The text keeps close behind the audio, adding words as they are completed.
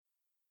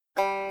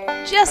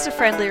Just a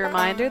friendly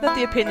reminder that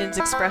the opinions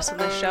expressed on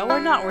this show are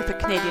not worth a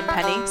Canadian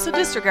penny, so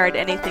disregard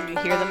anything you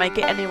hear that might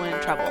get anyone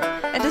in trouble.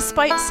 And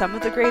despite some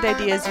of the great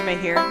ideas you may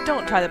hear,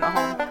 don't try them at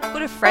home. Go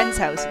to a friend's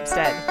house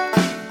instead.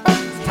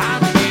 It's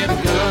time to get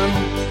a gun.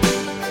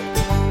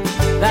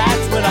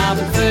 That's what I've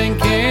been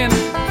thinking.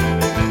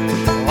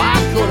 Well,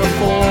 I could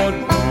afford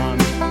one.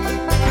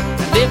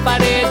 And if I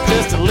did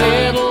just a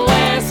little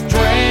less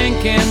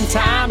drinking,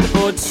 time to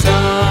put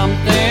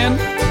something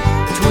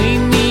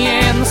between me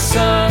and the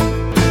sun.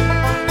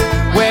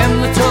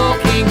 When the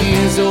talking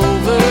is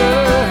over,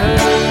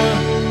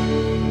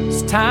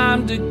 it's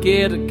time to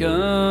get a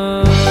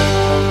gun.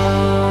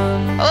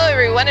 Hello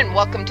everyone and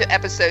welcome to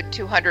episode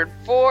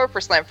 204 for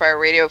Slamfire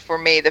Radio for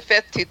May the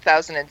 5th,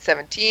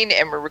 2017,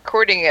 and we're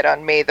recording it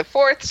on May the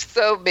 4th,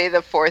 so May the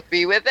 4th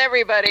be with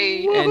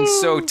everybody. And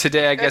so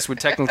today I guess would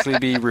technically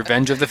be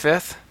Revenge of the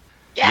 5th?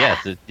 Yeah.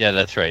 Yeah,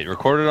 that's right.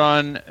 Recorded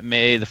on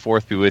May the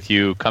 4th be with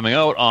you, coming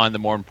out on the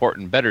more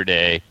important, better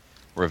day,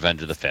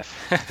 Revenge of the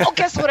 5th. Oh,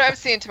 guess what I'm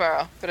seeing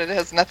tomorrow? But it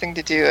has nothing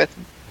to do with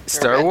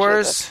Star Revenge of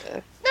Wars? the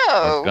 5th.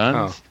 No.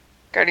 Guns.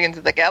 Guardians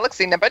of the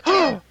Galaxy number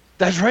 2.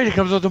 That's right, it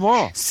comes out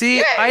tomorrow. See,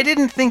 Yay. I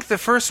didn't think the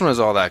first one was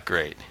all that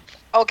great.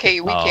 Okay,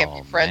 we can't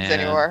be friends man.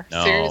 anymore.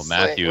 No, Seriously,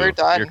 Matthew, we're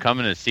done. you're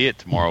coming to see it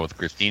tomorrow with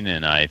Christina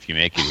and I if you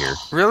make it here.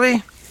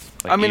 Really?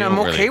 Like, I mean, you I'm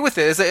don't okay really- with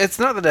it. It's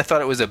not that I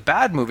thought it was a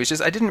bad movie. It's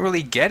just I didn't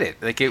really get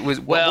it. Like, it was...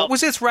 Well, what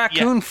was this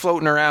raccoon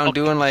floating around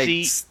Okay, doing, like...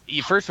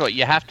 first of all,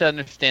 you have to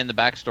understand the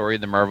backstory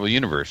of the Marvel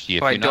Universe.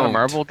 If Oh, I you're not a don't.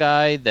 Marvel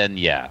guy, then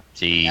yeah.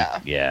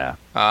 Yeah.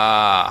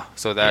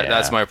 So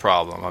that's my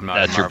problem. I'm not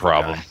That's a your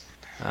Marvel problem. guy.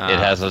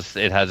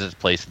 It has its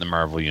place in the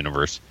Marvel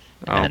Universe.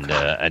 Okay. And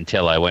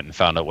until I went and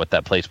found out what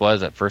that place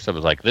was, at first I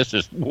was like, "This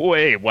is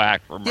way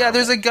whack for Marvel." Yeah,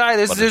 there's a guy.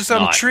 But There's it's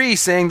some not. tree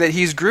saying that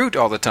he's Groot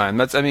all the time.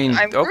 That's. I mean,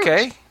 I'm Groot.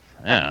 okay.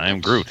 Yeah, I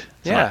am Groot. It's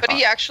Yeah. not- But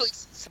he actually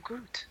is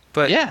Groot.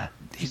 But yeah,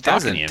 he he's talking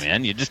doesn't. to you,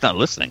 man. You're just not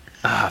listening.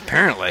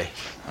 Apparently.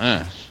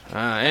 Uh,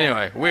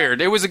 Anyway,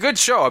 weird. It was a good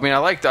show. I mean, I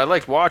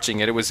liked watching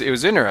it. It was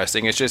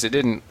interesting. It's just it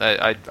didn't.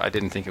 I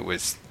didn't think it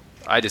was.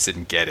 I just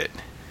didn't get it.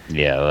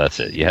 yeah, that's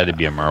it. You had to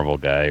be a Marvel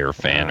guy or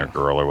fan or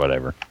girl or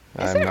whatever.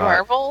 Is I'm it not.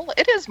 Marvel?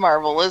 It is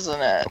Marvel,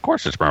 isn't it? Of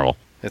course, it's Marvel.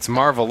 It's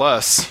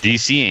marvelous.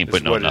 DC ain't Is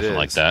putting out what it nothing is.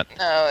 like that.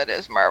 No, it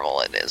is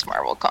Marvel. It is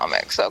Marvel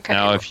Comics. Okay.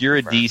 Now, if you're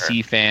a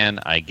DC fan,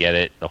 I get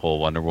it, the whole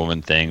Wonder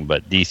Woman thing,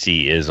 but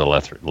DC is a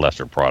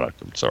lesser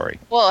product. I'm sorry.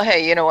 Well,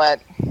 hey, you know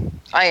what?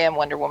 I am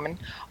Wonder Woman.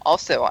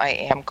 Also, I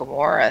am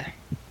Gamora.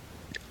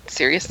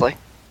 Seriously.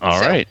 All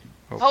So- right.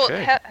 Oh,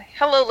 Okay.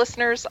 hello,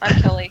 listeners.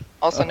 I'm Kelly,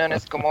 also known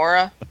as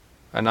Gamora.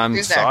 And I'm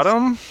Who's next?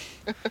 Sodom.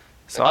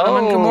 Sodom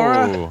and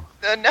Gamora. No,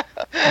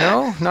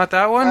 No, not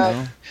that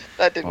one.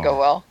 that didn't go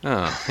well.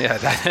 Oh, yeah.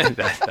 That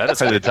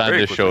By the time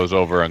this show is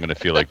over, I'm going to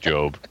feel like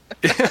Job.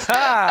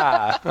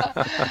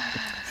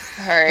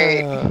 All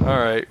right. All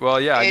right. Well,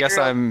 yeah. I guess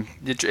Adriel.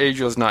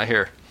 Adriel's not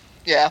here.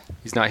 Yeah.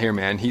 He's not here,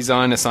 man. He's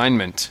on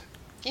assignment.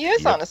 He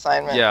is on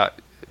assignment. Yeah.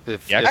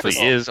 He actually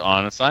is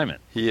on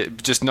assignment. He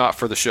just not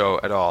for the show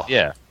at all.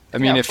 Yeah. I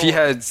mean, Yeah, if he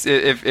had,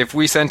 if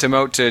we sent him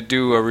out to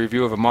do a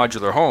review of a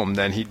modular home,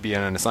 then he'd be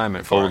on an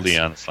assignment for Totally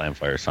us. on a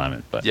Slamfire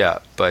assignment. But Yeah,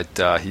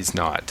 but he's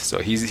not. So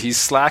he's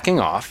slacking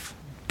off,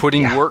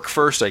 putting work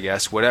first, I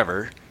guess.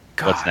 Whatever.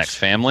 what's Gosh. next?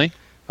 Family?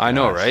 I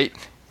know, right?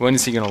 When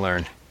is he going to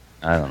learn?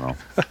 I don't know.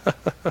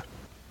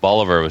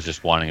 Bolivar was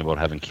just whining about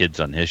having kids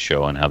on his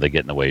show and how they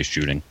get in the way of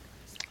shooting.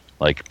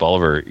 Like,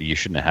 Bolivar, you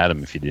shouldn't have had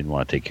him if you didn't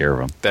want to take care of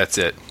him. That's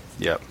it.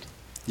 Yep.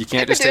 You They've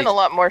can't been just doing take. a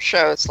lot more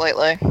shows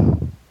lately.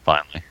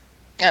 Finally.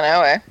 I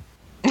know, eh?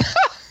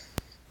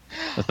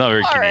 That's not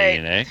very All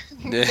Canadian, eh?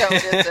 No,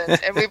 it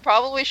isn't. And we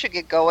probably should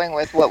get going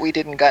with what we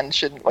did in guns,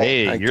 shouldn't we?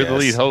 Hey, I you're the guess.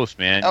 lead host,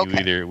 man. Okay. You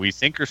either we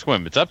sink or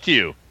swim. It's up to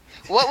you.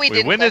 What we We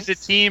did in win as guns,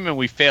 a team and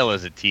we fail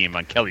as a team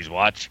on Kelly's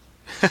watch.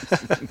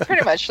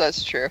 pretty much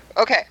that's true.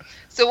 Okay,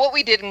 so what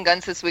we did in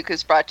guns this week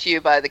was brought to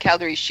you by the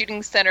Calgary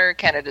Shooting Center,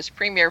 Canada's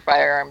premier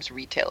firearms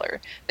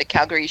retailer. The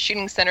Calgary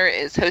Shooting Center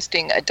is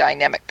hosting a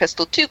Dynamic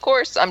Pistol 2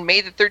 course on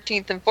May the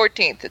 13th and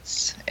 14th.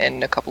 It's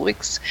in a couple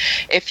weeks.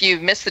 If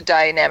you've missed the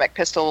Dynamic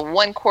Pistol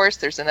 1 course,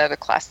 there's another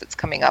class that's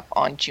coming up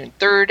on June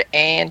 3rd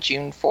and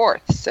June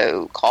 4th.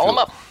 So call them Cool.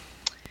 up.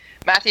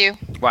 Matthew,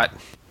 What?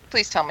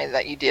 please tell me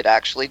that you did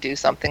actually do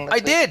something. This I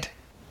week. did.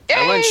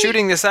 I went Yay!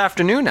 shooting this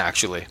afternoon,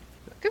 actually.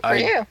 Good for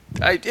you.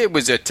 It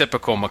was a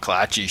typical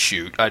McClatchy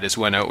shoot. I just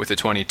went out with a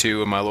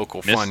 22 in my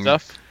local Miss fun.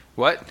 stuff?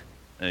 What?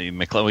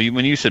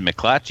 When you said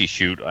McClatchy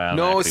shoot, I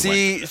No,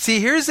 automatically see,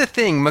 here's the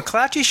thing.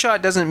 McClatchy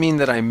shot doesn't mean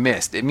that I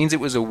missed. It means it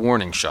was a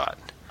warning shot.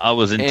 I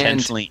was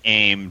intentionally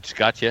aimed.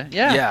 Gotcha.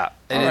 Yeah. Yeah,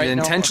 and All right, an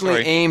no, intentionally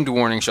sorry. aimed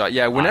warning shot.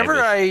 Yeah, whenever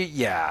miss.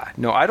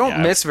 I don't Yeah.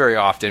 miss very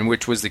often,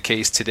 which was the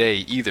case today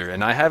either.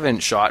 And I haven't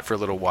shot for a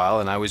little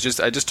while, and I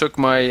just took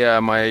my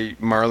my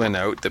Marlin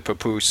out, the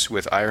Papoose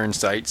with iron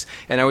sights,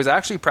 and I was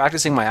actually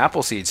practicing my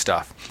Appleseed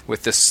stuff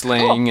with the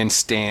sling and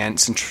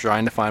stance and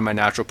trying to find my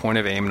natural point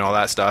of aim and all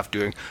that stuff,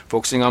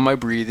 focusing on my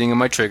breathing and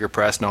my trigger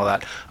press and all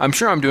that. I'm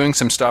sure I'm doing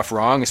some stuff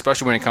wrong,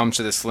 especially when it comes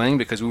to the sling,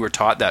 because we were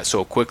taught that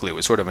so quickly. It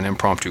was sort of an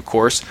impromptu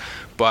course.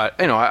 But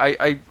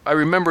I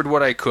remembered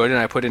what I could, and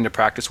I put into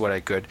practice what I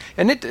could,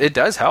 and it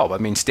does help. I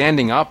mean,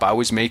 standing up, I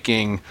was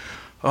making,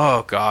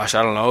 oh gosh,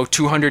 I don't know,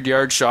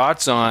 200-yard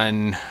shots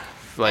on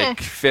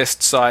like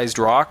fist-sized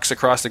rocks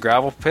across the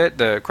gravel pit,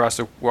 across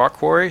the rock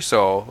quarry.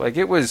 So like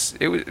it was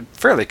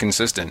fairly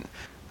consistent.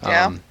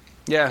 Yeah.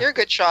 Yeah. You're a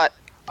good shot.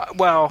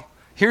 Well,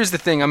 here's the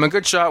thing. I'm a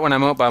good shot when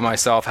I'm out by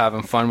myself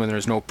having fun when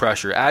there's no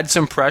pressure. Add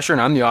some pressure,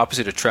 and I'm the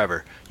opposite of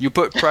Trevor. You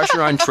put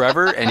pressure on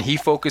Trevor, and he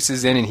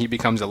focuses in, and he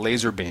becomes a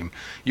laser beam.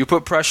 You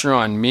put pressure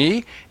on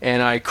me,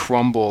 and I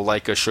crumble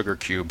like a sugar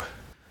cube.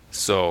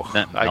 So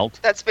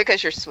That's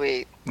because you're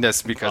sweet.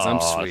 That's because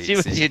I'm sweet. See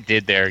what you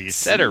did there? You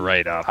set her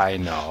right up. I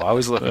know. I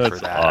was looking for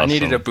that. Awesome. I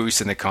needed a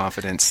boost in the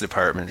confidence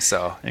department,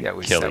 so that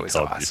was Kelly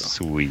awesome. called you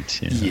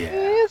sweet.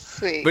 Yeah,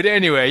 sweet. But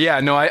anyway, yeah,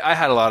 no, I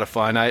had a lot of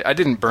fun. I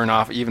didn't burn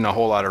off even a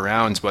whole lot of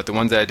rounds, but the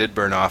ones that I did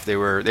burn off, they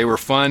were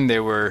fun.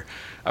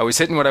 I was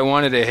hitting what I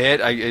wanted to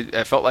hit.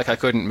 I felt like I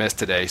couldn't miss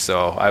today,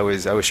 so I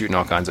was shooting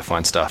all kinds of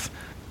fun stuff.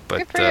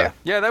 But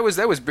yeah, that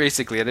was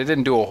basically it. I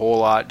didn't do a whole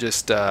lot.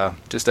 Just out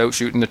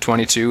shooting the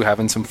 22,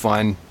 having some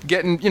fun,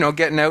 getting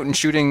out and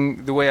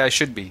shooting the way I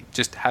should be,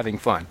 just having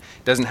fun.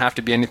 It doesn't have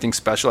to be anything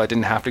special. I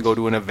didn't have to go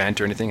to an event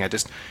or anything. I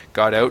just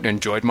got out and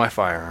enjoyed my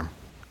firearm.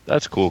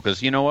 That's cool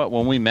because you know what?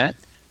 When we met,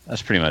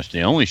 that's pretty much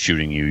the only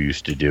shooting you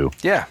used to do.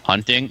 Yeah,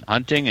 hunting,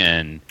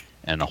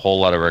 and a whole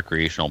lot of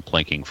recreational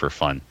plinking for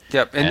fun.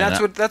 Yep, and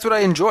that's what I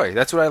enjoy.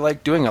 That's what I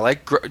like doing. I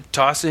like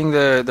tossing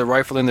the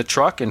rifle in the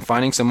truck and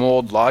finding some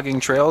old logging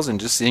trails and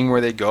just seeing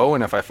where they go.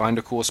 And if I find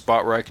a cool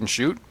spot where I can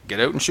shoot, get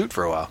out and shoot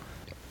for a while.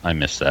 I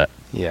miss that.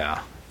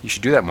 Yeah, you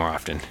should do that more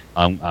often.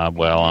 I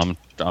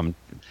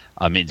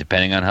mean,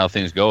 depending on how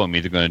things go, I'm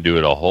either going to do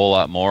it a whole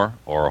lot more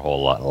or a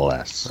whole lot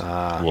less.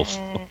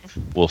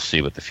 We'll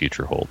see what the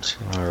future holds.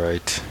 All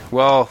right.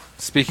 Well,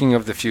 speaking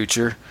of the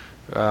future.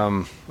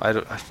 In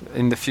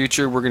the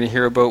future, we're going to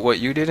hear about what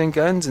you did in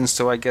guns, and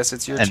so I guess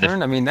it's your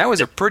turn. I mean, that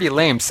was a pretty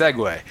lame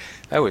segue.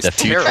 That was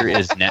terrible.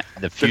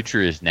 The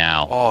future is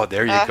now. Oh,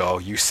 there you go.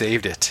 You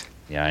saved it.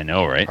 Yeah, I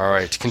know, right? All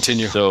right,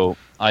 continue. So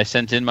I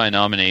sent in my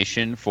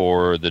nomination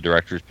for the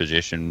director's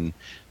position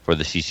for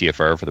the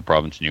CCFR for the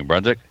province of New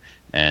Brunswick,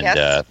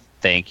 and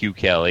thank you,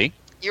 Kelly.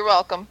 You're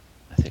welcome.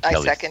 I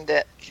second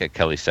it.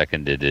 Kelly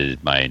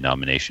seconded my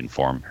nomination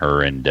form.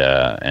 Her and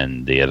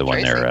the other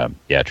one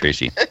there,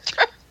 Tracy.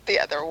 The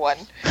other one.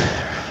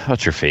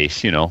 What's her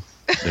face? You know,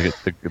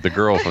 the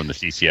girl from the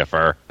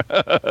CCFR.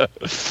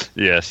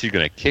 Yeah, she's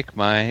gonna kick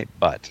my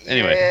butt.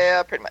 Anyway.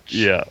 Yeah, pretty much.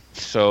 Yeah.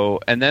 So,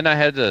 and then I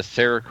had the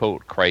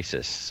Cerakote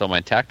crisis. So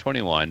my TAC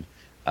 21,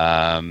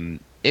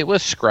 it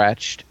was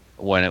scratched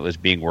when it was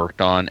being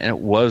worked on, and it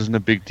wasn't a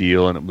big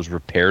deal, and it was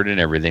repaired and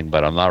everything.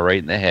 But I'm not right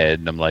in the head,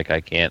 and I'm like,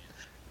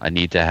 I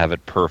need to have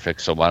it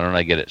perfect, so why don't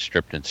I get it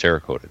stripped and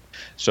Cerakoted?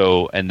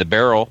 So, and the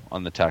barrel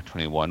on the TAC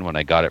 21, when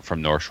I got it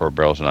from North Shore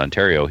Barrels in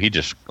Ontario, he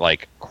just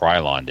like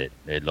Kryloned it.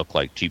 It looked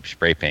like cheap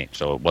spray paint,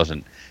 so it was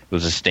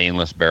a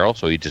stainless barrel,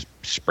 so he just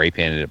spray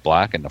painted it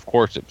black, and of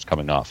course it was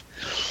coming off.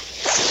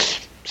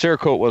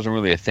 Cerakote wasn't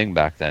really a thing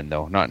back then,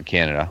 though, not in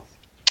Canada.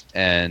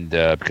 And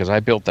because I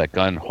built that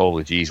gun,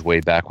 holy geez,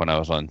 way back when I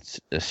was on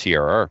the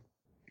CRR.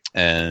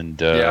 And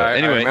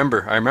anyway,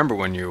 I remember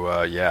when you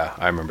I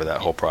remember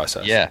that whole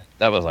process. Yeah,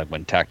 that was like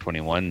when TAC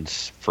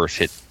 21s first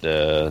hit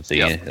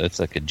it's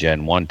like a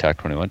Gen 1 TAC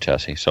 21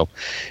 chassis. So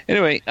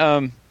anyway,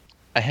 I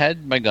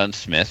had my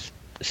gunsmith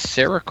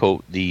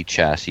Cerakote the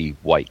chassis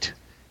white,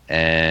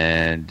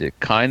 and it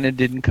kind of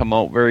didn't come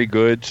out very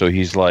good. So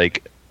he's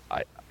like,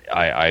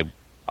 I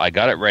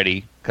got it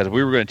ready because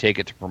we were going to take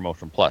it to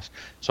Promotion Plus.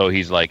 So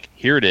he's like,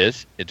 here it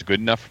is. It's good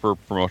enough for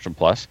Promotion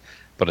Plus,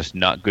 but it's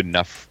not good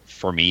enough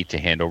for me to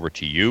hand over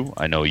to you.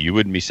 I know you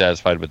wouldn't be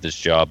satisfied with this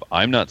job.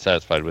 I'm not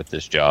satisfied with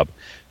this job,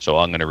 so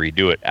I'm going to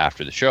redo it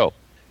after the show.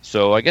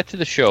 So I get to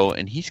the show,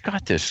 and he's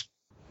got this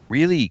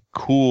really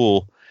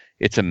cool,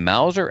 it's a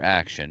Mauser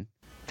Action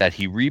that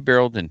he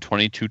rebarreled in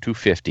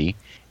 22-250,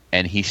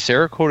 and he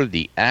Cerakoted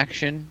the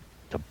action,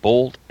 the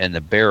bolt, and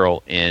the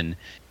barrel in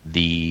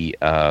the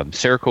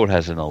Cerakote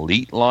has an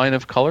elite line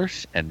of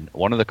colors, and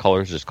one of the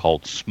colors is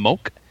called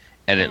Smoke,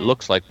 and it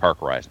looks like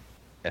Parkerizing.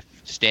 If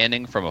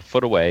standing from a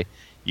foot away,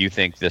 you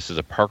think this is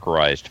a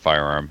Parkerized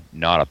firearm,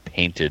 not a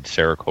painted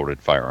Cerakoted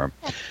firearm.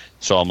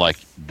 So I'm like,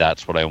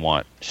 that's what I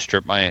want.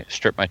 Strip my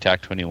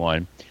TAC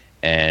 21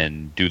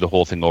 and do the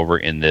whole thing over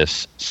in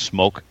this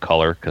smoke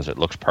color because it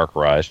looks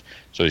Parkerized.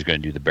 So he's going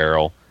to do the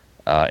barrel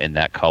in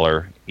that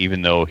color.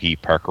 Even though he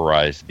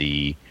Parkerized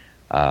the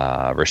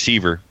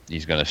receiver,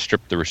 he's going to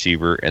strip the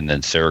receiver and then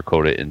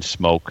Cerakote it in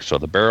smoke. So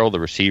the barrel, the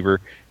receiver,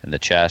 and the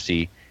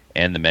chassis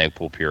and the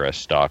Magpul PRS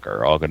stock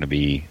are all going to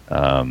be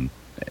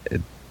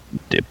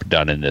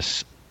done in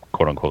this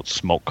quote-unquote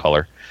smoke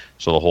color.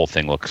 So the whole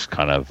thing looks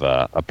kind of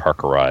a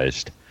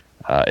Parkerized.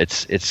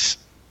 It's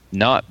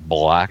not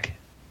black.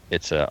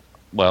 It's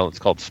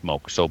called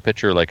smoke. So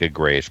picture like a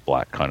grayish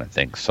black kind of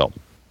thing. So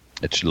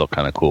it should look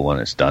kind of cool when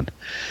it's done.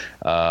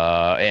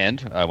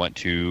 And I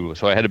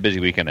I had a busy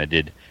weekend. I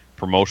did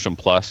Promotion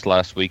Plus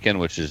last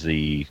weekend, which is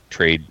the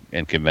trade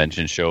and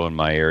convention show in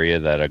my area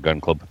that a gun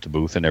club puts a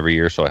booth in every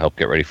year. So I helped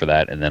get ready for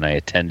that, and then I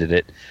attended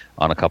it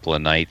on a couple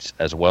of nights,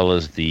 as well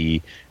as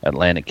the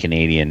Atlantic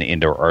Canadian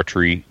Indoor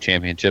Archery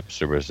Championships.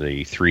 There was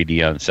a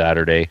 3D on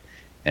Saturday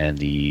and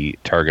the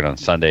target on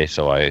Sunday,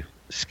 so I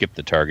skipped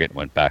the target and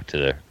went back to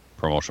the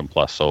Promotion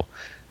Plus. So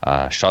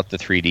shot the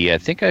 3D. I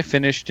think I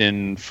finished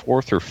in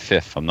 4th or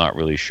 5th. I'm not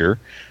really sure.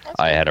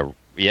 I had a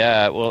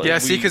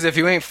see, because if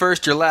you ain't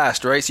first, you're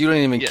last, right? So you don't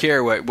even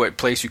care what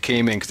place you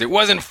came in, because it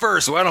wasn't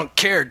first, so I don't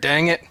care,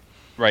 dang it.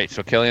 Right,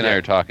 so Kelly and I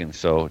are talking,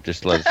 so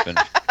just let us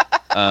finish.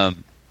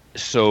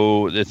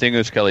 So the thing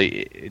is,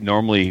 Kelly,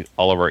 normally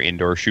all of our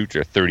indoor shoots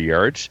are 30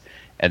 yards,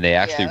 and they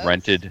actually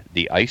rented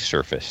the ice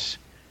surface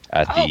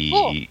at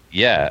where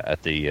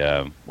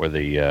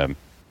the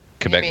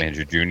Quebec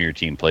Manager Junior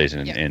team plays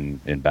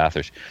in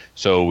Bathurst.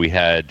 So we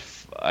had,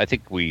 I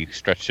think we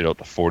stretched it out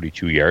to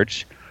 42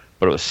 yards.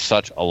 But it was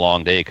such a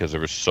long day because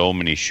there were so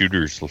many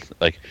shooters.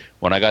 Like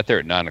when I got there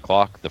at 9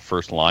 o'clock, the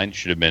first line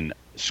should have been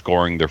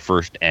scoring their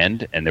first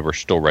end, and they were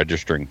still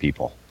registering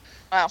people.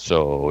 Wow.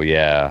 So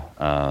yeah.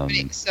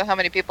 So how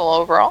many people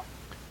overall?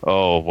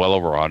 Oh, well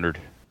over 100.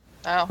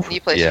 Oh,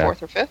 you placed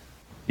 4th or 5th?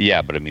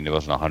 Yeah, but I mean, there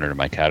wasn't 100 in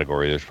my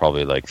category. There's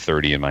probably like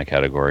 30 in my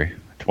category,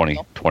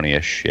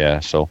 20-ish. Yeah.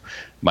 So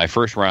my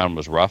first round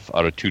was rough.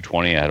 Out of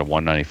 220, I had a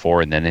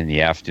 194, and then in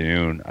the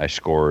afternoon, I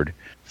scored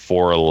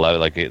 4-11,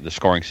 like the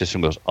scoring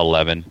system goes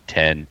 11,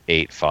 10,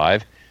 8,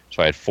 5.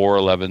 So I had 4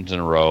 11s in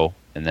a row,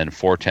 and then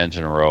 4 10s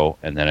in a row,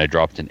 and then I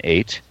dropped an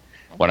 8.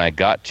 When I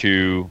got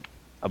to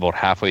about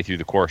halfway through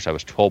the course, I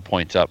was 12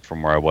 points up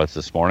from where I was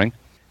this morning.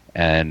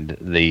 And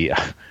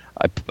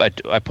I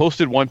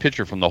posted one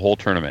picture from the whole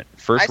tournament.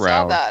 First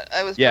round. I saw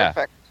that. It was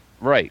perfect.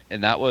 Right,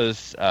 and that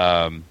was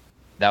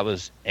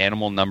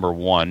animal number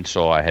 1.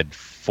 So I had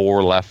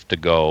 5 left to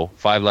go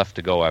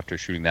after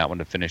shooting that one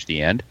to finish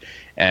the end,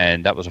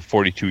 and that was a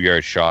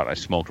 42-yard shot. I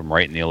smoked him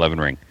right in the 11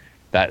 ring.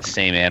 That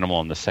same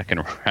animal in the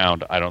second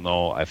round, I don't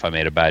know if I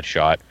made a bad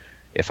shot,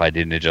 if I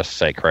didn't adjust the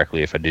sight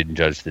correctly, if I didn't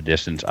judge the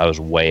distance. I was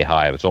way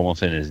high. I was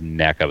almost in his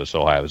neck. I was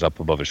so high. I was up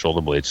above his shoulder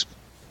blades.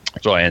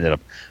 So I ended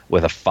up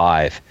with a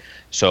 5.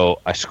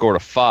 So I scored a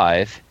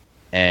 5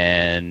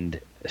 and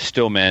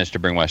still managed to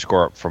bring my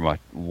score up from a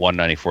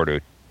 194 to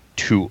a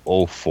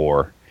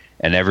 204.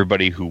 And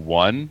everybody who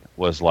won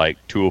was like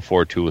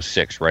 204,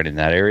 206, right in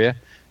that area.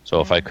 So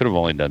if I could have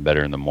only done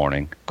better in the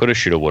morning, could have,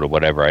 should have, would have,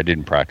 whatever. I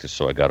didn't practice,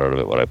 so I got out of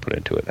it what I put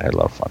into it. I had a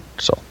lot of fun.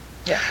 So,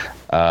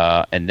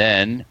 and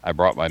then I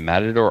brought my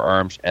Matador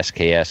Arms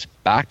SKS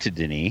back to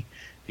Denis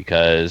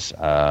because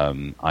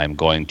I'm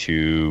going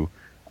to.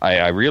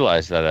 I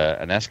realized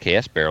that an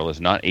SKS barrel is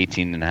not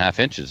 18.5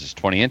 inches; it's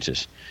 20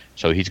 inches.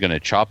 So he's going to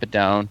chop it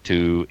down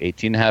to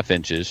 18.5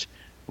 inches,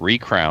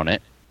 recrown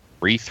it,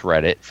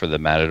 rethread it for the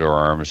Matador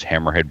Arms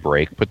hammerhead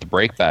brake, put the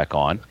brake back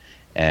on,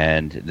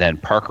 and then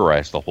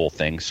Parkerize the whole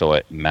thing so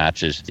it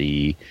matches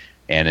the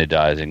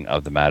anodizing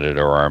of the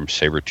Matador Arms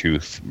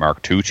Sabertooth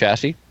Mark II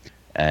chassis.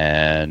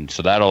 And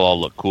so that'll all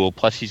look cool.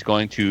 Plus he's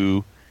going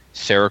to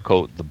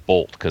Cerakote the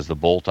bolt, because the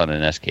bolt on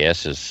an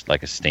SKS is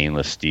like a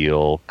stainless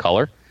steel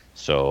color.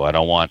 So I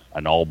don't want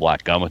an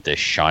all-black gun with this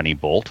shiny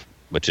bolt,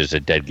 which is a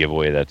dead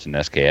giveaway that's an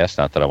SKS.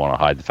 Not that I want to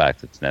hide the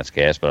fact that it's an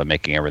SKS, but I'm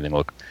making everything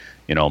look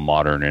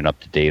modern and up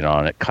to date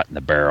on it, cutting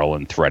the barrel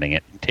and threading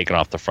it, taking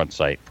off the front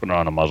sight, putting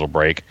on a muzzle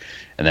brake,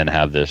 and then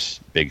have this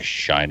big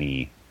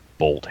shiny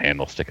bolt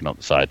handle sticking out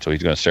the side. So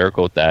he's going to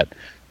Cerakote that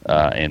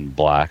in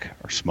black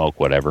or smoke,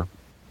 whatever.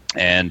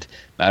 And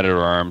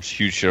Matador Arms,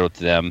 huge shout out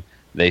to them.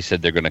 They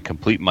said they're going to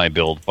complete my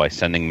build by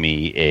sending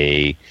me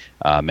a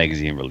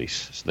magazine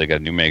release. So they got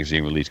a new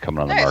magazine release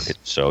coming on the market.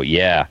 So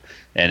yeah,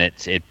 and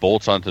it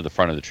bolts onto the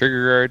front of the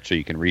trigger guard, so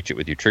you can reach it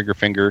with your trigger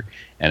finger,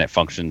 and it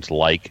functions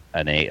like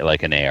an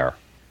AR.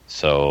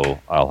 So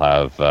I'll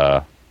have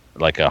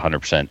like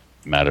 100%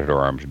 Matador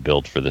Arms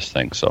build for this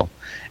thing. So,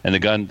 and the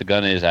gun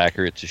is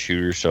accurate. It's a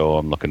shooter, so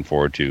I'm looking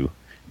forward to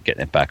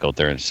getting it back out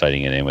there and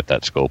sighting it in with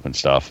that scope and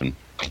stuff, and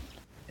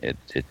it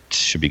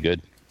should be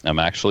good. I'm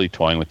actually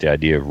toying with the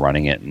idea of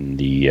running it in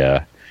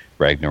the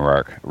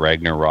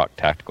Ragnarok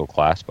tactical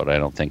class, but I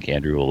don't think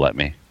Andrew will let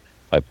me.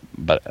 But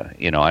I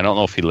don't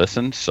know if he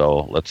listens,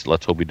 so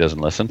let's hope he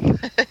doesn't listen.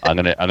 I'm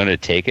gonna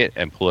take it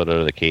and pull it out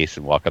of the case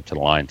and walk up to the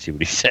line and see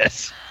what he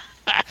says.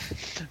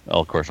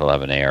 Well, of course, I'll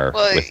have an AR.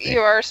 Well, with me. You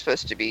are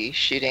supposed to be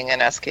shooting an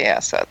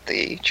SKS at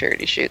the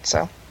charity shoot,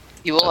 so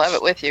you will have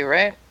it with you,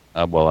 right?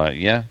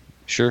 Yeah,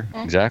 sure,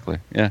 exactly,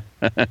 yeah.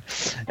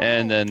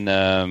 And then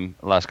the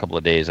last couple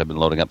of days, I've been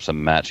loading up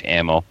some match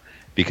ammo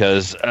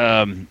because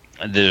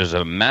there's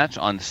a match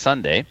on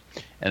Sunday,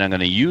 and I'm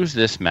going to use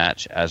this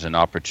match as an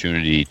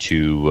opportunity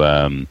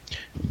to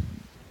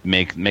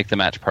make the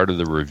match part of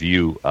the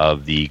review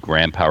of the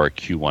Grand Power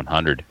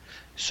Q100.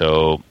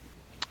 So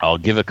I'll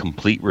give a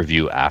complete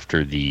review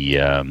after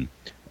the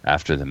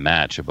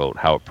match about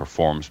how it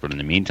performs. But in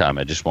the meantime,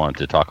 I just wanted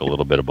to talk a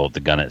little bit about the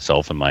gun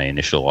itself and my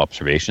initial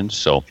observations.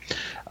 So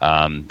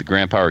the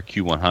Grand Power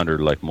Q100,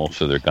 like most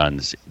of their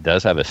guns,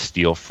 does have a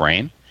steel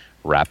frame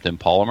wrapped in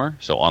polymer.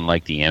 So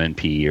unlike the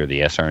M&P or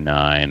the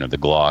SR9 or the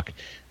Glock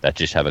that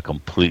just have a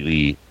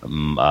completely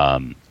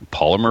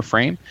polymer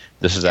frame,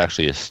 this is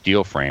actually a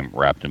steel frame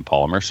wrapped in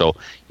polymer. So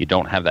you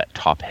don't have that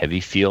top heavy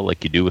feel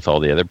like you do with all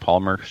the other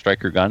polymer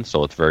striker guns.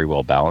 So it's very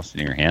well balanced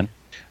in your hand.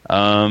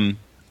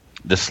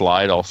 The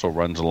slide also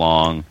runs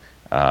along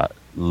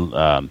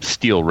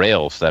steel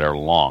rails that are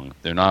long.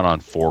 They're not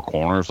on four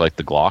corners like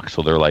the Glock.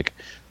 So they're like,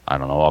 I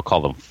don't know, I'll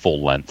call them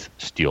full length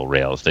steel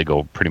rails. They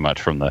go pretty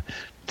much from the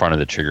front of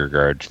the trigger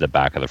guard to the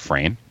back of the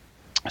frame.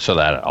 So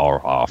that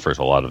offers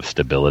a lot of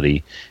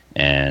stability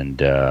and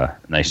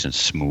nice and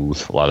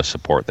smooth. A lot of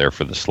support there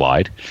for the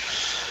slide.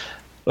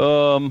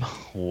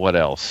 What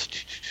else?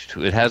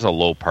 It has a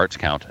low parts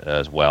count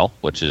as well,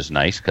 which is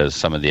nice because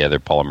some of the other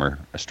polymer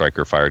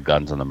striker-fired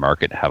guns on the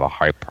market have a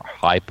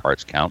high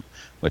parts count,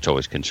 which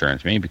always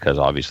concerns me because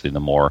obviously the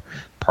more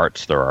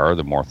parts there are,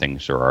 the more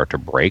things there are to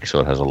break,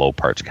 so it has a low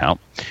parts count.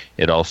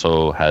 It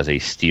also has a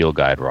steel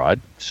guide rod,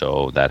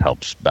 so that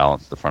helps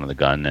balance the front of the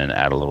gun and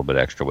add a little bit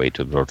extra weight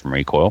to absorb from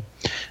recoil.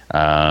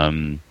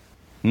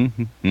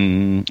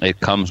 It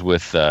comes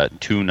with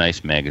two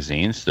nice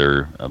magazines.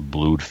 They're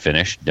blued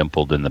finish,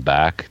 dimpled in the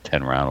back,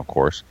 10 round, of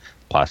course.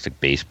 Plastic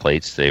base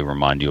plates. They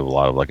remind you of a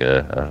lot of like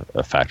a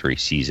factory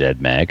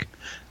CZ mag.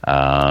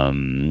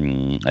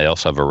 I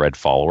also have a red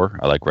follower.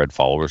 I like red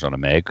followers on a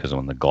mag because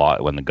when the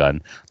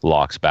gun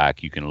locks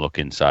back, you can look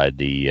inside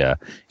the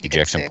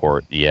ejection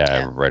port.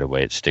 Yeah, right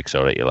away it sticks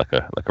out at you like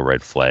a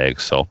red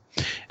flag. So,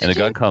 and the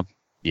gun comes.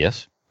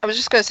 Yes. I was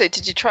just going to say,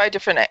 did you try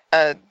different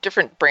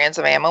brands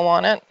of ammo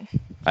on it?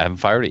 I haven't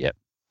fired it yet.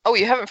 Oh,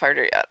 you haven't fired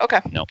it yet? Okay.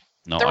 No,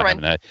 I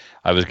haven't.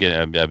 I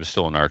was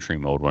still in archery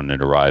mode when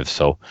it arrived,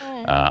 so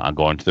I'm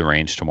going to the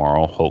range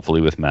tomorrow,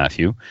 hopefully with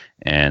Matthew,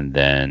 and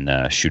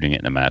then shooting it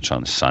in a match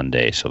on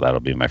Sunday. So that'll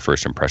be my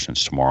first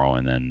impressions tomorrow,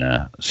 and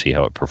then see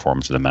how it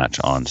performs in the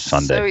match on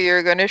Sunday. So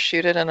you're going to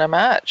shoot it in a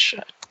match?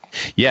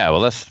 Yeah,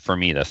 well, that's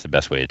the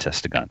best way to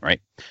test a gun, right?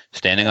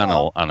 Standing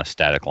on a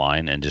static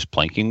line and just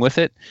planking with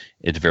it,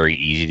 it's very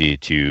easy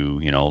to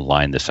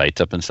line the sights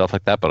up and stuff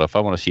like that. But if I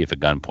want to see if a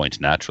gun points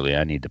naturally,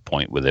 I need to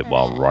point with it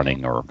while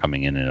running or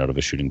coming in and out of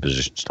a shooting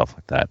position, stuff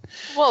like that.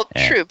 Well,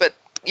 true, but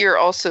you're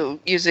also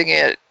using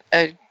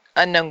an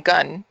unknown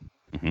gun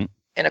in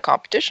a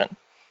competition.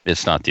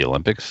 It's not the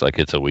Olympics. Like,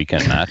 it's a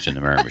weekend match in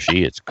the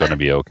Miramichi. It's going to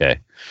be okay.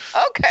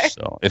 Okay.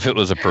 So if it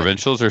was a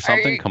provincials or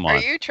something, come on. Are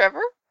you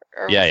Trevor?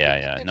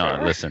 Yeah. No,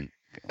 Trevor? Listen,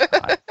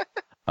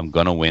 I'm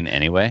going to win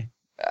anyway.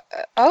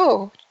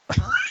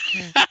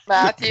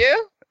 Matthew?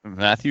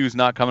 Matthew's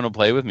not coming to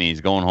play with me.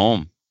 He's going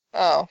home.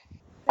 Oh.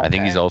 Okay. I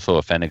think he's also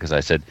offended because I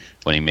said,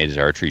 when he made his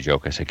archery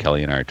joke, I said,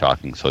 Kelly and I are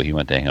talking. So he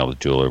went to hang out with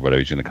Jewel or whatever.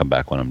 He's going to come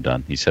back when I'm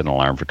done. He set an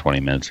alarm for 20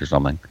 minutes or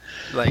something.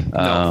 Like,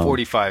 no,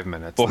 45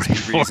 minutes. Let's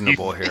be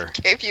reasonable here.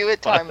 Gave you a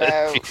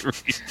timeout.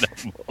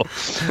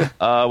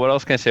 What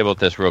else can I say about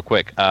this real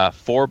quick?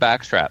 4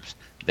 back straps.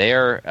 They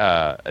are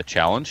a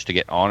challenge to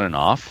get on and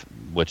off,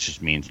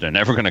 which means they're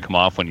never going to come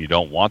off when you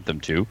don't want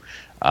them to.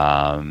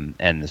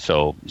 And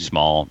so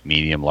small,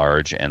 medium,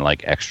 large, and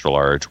like extra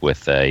large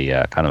with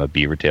a kind of a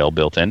beaver tail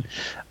built in.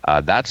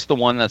 That's the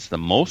one that's the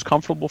most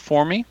comfortable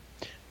for me,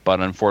 but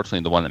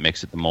unfortunately the one that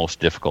makes it the most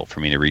difficult for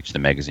me to reach the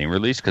magazine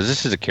release because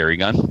this is a carry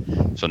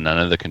gun, so none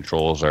of the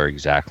controls are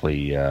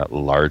exactly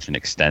large and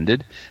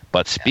extended.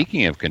 But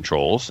speaking of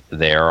controls,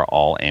 they are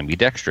all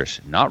ambidextrous,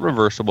 not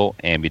reversible,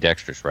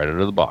 ambidextrous right out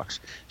of the box.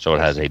 So it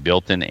has a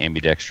built-in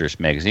ambidextrous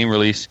magazine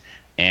release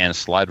and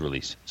slide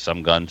release.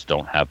 Some guns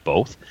don't have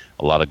both.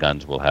 A lot of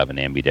guns will have an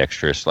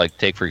ambidextrous. Like,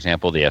 take, for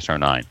example, the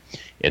SR9.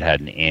 It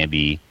had an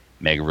ambi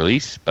mag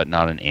release, but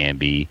not an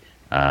ambi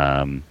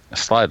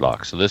slide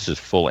lock. So this is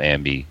full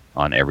ambi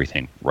on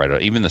everything. Right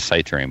out. Even the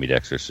sights are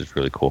ambidextrous. It's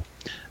really cool.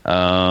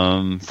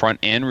 Front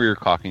and rear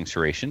cocking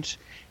serrations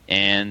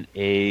and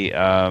a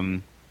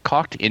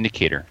cocked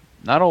indicator.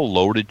 Not a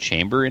loaded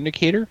chamber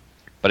indicator,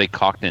 but a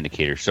cocked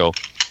indicator. So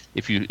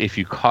if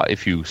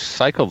you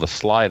cycle the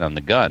slide on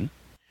the gun,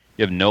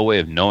 you have no way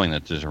of knowing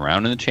that there's a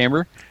round in the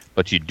chamber,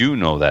 but you do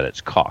know that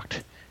it's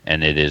cocked,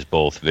 and it is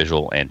both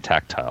visual and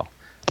tactile.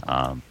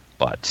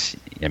 But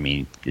I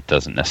mean, it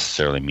doesn't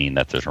necessarily mean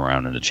that there's a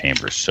round in the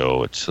chamber.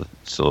 So it's a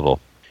little.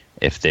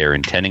 If they're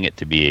intending it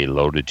to be a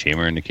loaded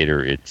chamber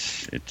indicator, it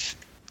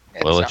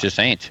just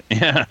ain't.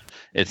 Yeah,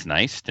 it's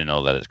nice to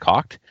know that it's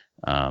cocked,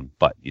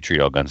 but you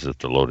treat all guns as if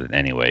they're loaded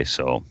anyway.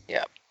 So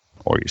yeah.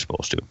 Or you're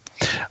supposed to.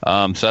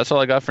 So that's all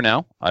I got for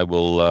now. I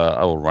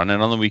will run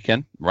it on the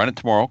weekend. Run it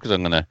tomorrow because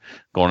I'm going to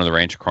go into the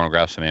range to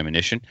chronograph some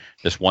ammunition.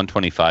 This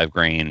 125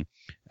 grain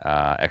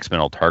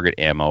experimental target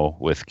ammo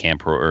with tight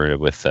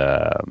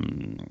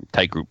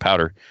group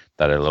powder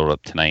that I load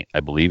up tonight, I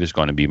believe is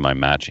going to be my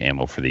match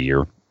ammo for the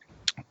year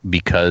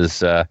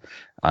because I'm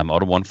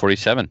out of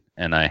 147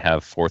 and I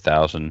have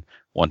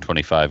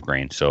 4,125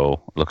 grain.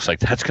 So it looks like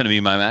that's going to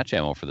be my match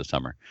ammo for the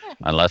summer.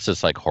 Unless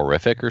it's like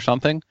horrific or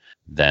something,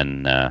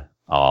 then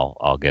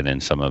I'll get in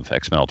some of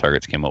Experimental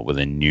Targets came up with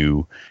a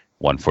new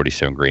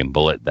 147 grain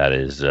bullet that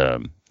is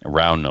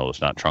round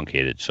nose, not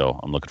truncated. So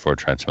I'm looking forward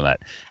to trying some of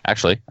that.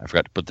 Actually, I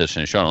forgot to put this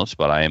in the show notes,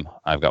 but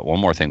I've got one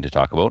more thing to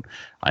talk about.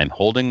 I'm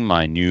holding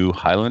my new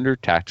Highlander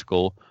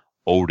Tactical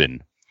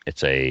Odin.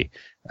 It's a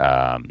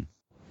Kydex.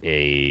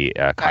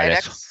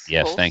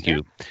 Yes, holster? Thank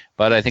you.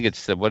 But I think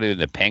it's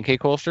the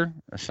pancake holster.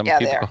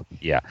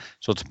 Yeah.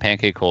 So it's a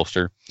pancake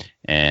holster,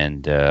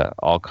 and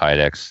all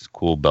Kydex,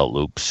 cool belt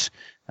loops,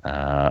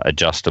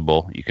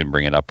 adjustable. You can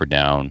bring it up or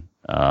down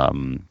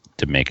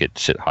to make it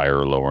sit higher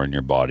or lower in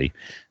your body.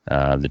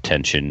 The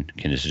tension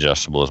is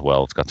adjustable as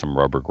well. It's got some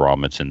rubber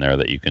grommets in there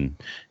that you can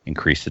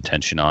increase the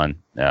tension on.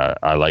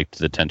 I liked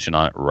the tension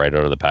on it right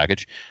out of the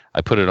package.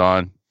 I put it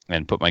on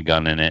and put my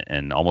gun in it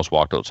and almost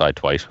walked outside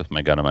twice with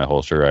my gun in my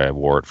holster. I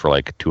wore it for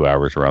like 2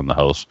 hours around the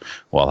house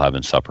while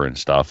having supper and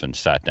stuff, and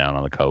sat down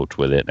on the couch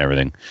with it and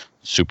everything.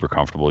 Super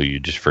comfortable. You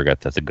just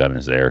forget that the gun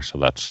is there. So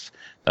that's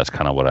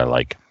kind of what I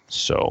like.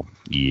 So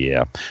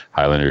yeah,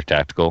 Highlander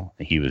Tactical.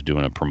 He was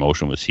doing a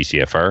promotion with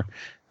CCFR.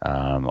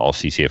 All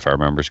CCFR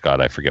members got,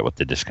 I forget what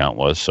the discount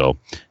was. So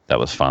that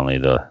was finally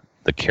the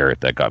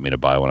carrot that got me to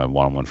buy one. I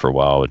wanted one for a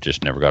while. It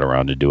just never got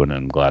around to doing it,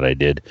 and I'm glad I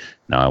did.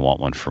 Now I want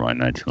one for my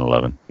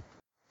 1911.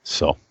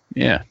 So,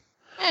 yeah.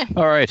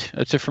 All right.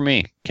 That's it for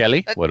me.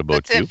 Kelly, what about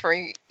you? That's it for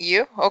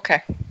you?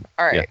 Okay.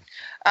 All right.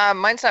 Yeah.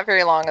 Mine's not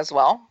very long as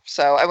well.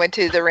 So I went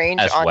to the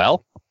range as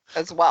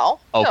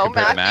well. Oh, no,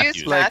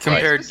 Matthews.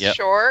 Matthews was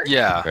short.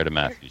 Yeah. Compared to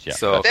Matthews, yeah.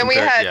 So then we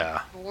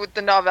had with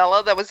the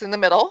novella that was in the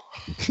middle.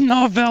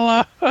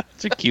 Novella.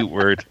 It's a cute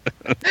word.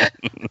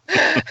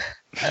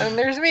 And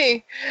there's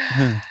me.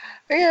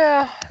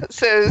 Yeah.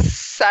 So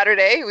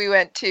Saturday we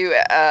went to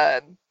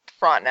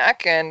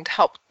Frontenac and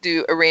helped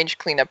do a range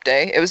cleanup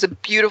day. It was a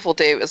beautiful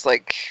day. It was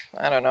like,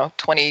 I don't know,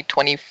 20,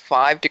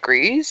 25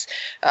 degrees.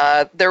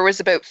 There was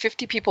about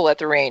 50 people at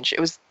the range.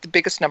 It was the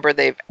biggest number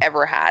they've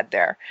ever had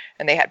there.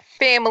 And they had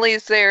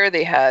families there.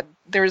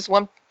 There was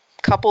one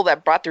couple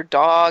that brought their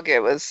dog.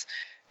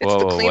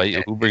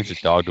 Who brings a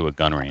dog to a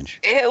gun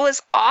range? It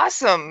was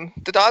awesome.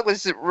 The dog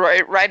was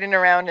riding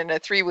around in a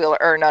three-wheeler,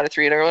 or not a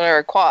three-wheeler,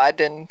 a quad,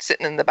 and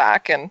sitting in the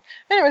back. And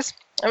it was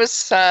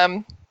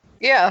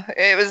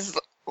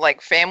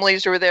like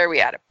families were there. We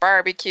had a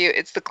barbecue.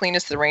 It's the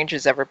cleanest the range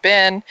has ever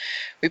been.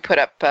 We put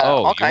up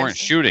all kinds. You weren't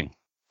shooting?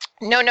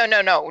 No.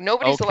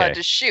 Nobody's allowed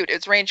to shoot.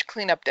 It's range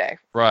cleanup day.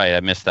 Right.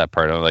 I missed that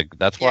part. I'm like,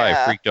 that's why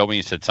I freaked out when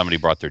you said somebody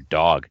brought their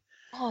dog.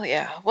 Oh,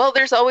 yeah. Well,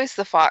 there's always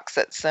the fox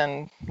that's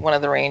in one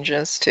of the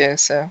ranges, too.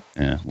 So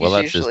yeah. Well,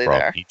 that's his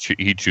problem.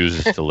 He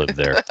chooses to live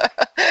there.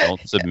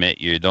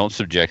 Don't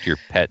subject your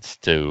pets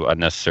to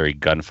unnecessary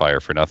gunfire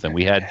for nothing.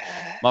 We had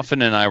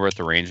Muffin and I were at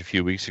the range a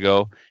few weeks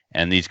ago,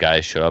 and these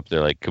guys showed up.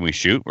 They're like, "Can we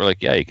shoot?" We're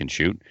like, "Yeah, you can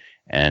shoot."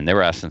 And they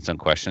were asking some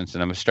questions,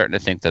 and I was starting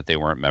to think that they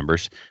weren't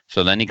members.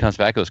 So then he comes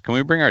back and goes, "Can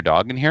we bring our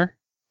dog in here?"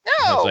 No.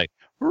 I was like,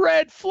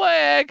 "Red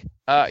flag.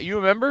 You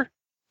a member?"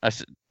 I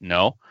said,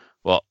 "No."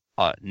 Well,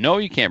 no,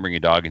 you can't bring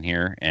your dog in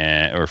here.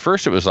 Or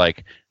first it was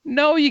like,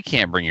 "No, you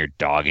can't bring your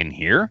dog in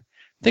here.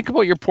 Think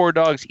about your poor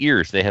dog's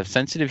ears. They have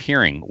sensitive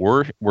hearing.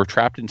 We're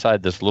trapped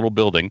inside this little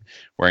building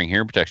wearing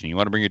hearing protection. You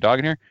want to bring your dog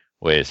in here?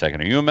 Wait a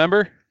second. Are you a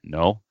member?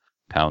 No.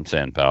 Pound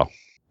sand, pal."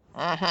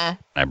 Uh-huh.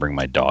 I bring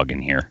my dog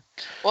in here.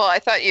 Well, I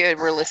thought you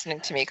were listening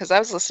to me because I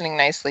was listening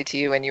nicely to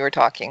you when you were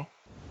talking.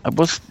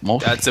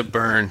 That's a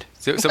burn.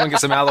 Someone get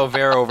some aloe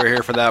vera over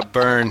here for that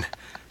burn.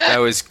 That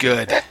was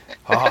good.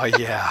 Oh,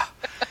 yeah.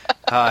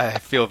 I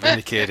feel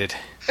vindicated.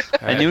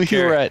 I knew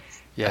you were at...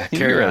 Yeah,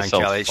 carry on,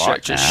 Kelly.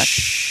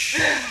 Shh.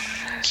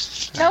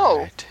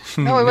 No,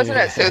 I wasn't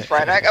at South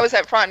Frontenac. I was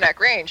at Frontenac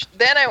Range.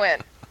 Then I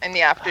went in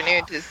the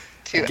afternoon to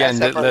again,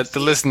 the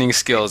listening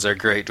skills are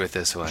great with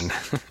this one.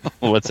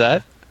 What's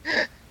that?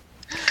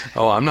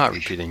 Oh, I'm not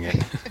repeating it.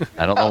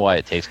 I don't know why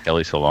it takes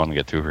Kelly so long to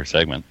get through her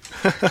segment.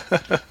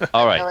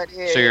 All right.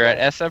 So you're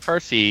at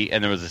SFRC,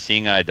 and there was a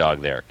seeing eye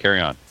dog there. Carry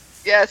on.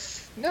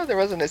 Yes. No, there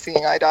wasn't a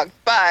seeing eye dog,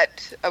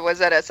 but I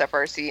was at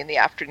SFRC in the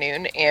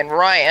afternoon, and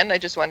Ryan, I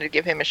just wanted to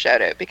give him a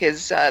shout out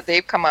because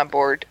they've come on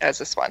board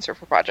as a sponsor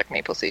for Project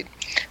Maple Seed.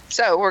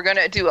 So we're going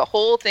to do a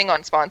whole thing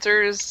on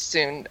sponsors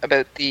soon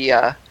about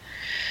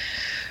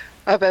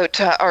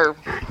our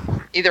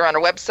either on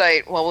our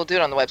website. Well, we'll do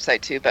it on the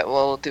website too, but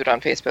we'll do it on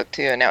Facebook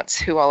to announce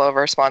who all of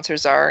our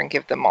sponsors are and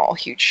give them all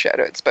huge shout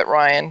outs. But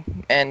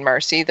Ryan and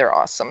Marcy, they're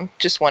awesome.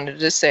 Just wanted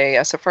to say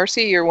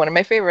SFRC, you're one of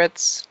my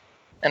favorites.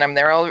 And I'm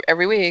there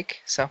every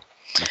week. So,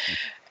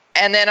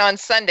 and then on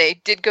Sunday,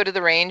 did go to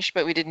the range,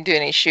 but we didn't do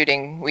any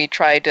shooting. We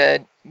tried a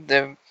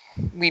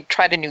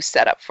new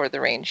setup for the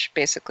range.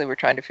 Basically, we're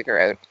trying to figure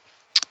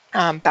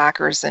out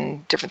backers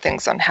and different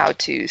things on how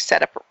to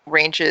set up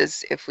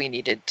ranges if we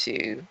needed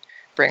to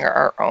bring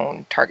our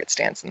own target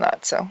stands and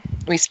that. So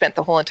we spent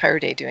the whole entire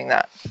day doing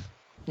that.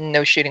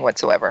 No shooting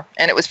whatsoever,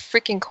 and it was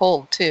freaking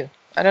cold too.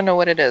 I don't know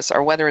what it is.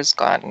 Our weather has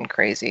gotten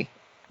crazy.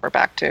 We're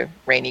back to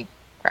rainy,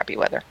 crappy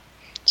weather.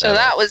 So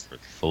that was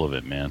full of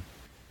it, man.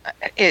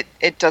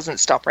 It doesn't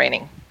stop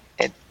raining.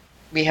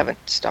 We haven't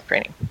stopped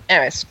raining.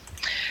 Anyways,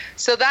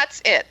 So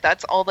that's it.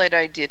 That's all that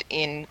I did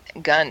in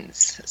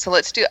guns. So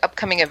let's do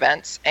upcoming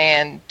events.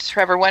 And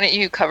Trevor, why don't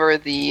you cover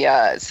the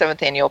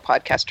 7th Annual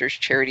Podcasters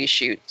Charity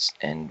Shoots,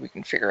 and we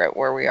can figure out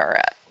where we are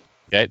at.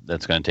 Okay,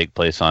 that's going to take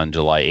place on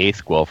July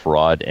 8th, Guelph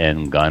Rod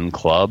and Gun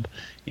Club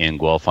in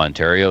Guelph,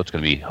 Ontario. It's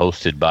going to be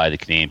hosted by the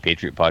Canadian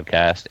Patriot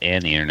Podcast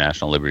and the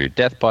International Liberty or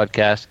Death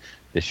Podcast.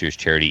 This year's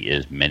charity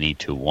is Many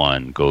to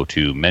One. Go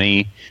to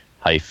many-one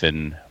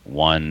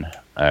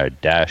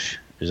dash.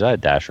 Is that a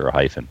dash or a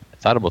hyphen? I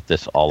thought about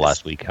this all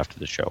last week after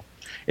the show.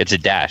 It's a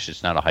dash.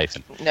 It's not a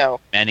hyphen. No.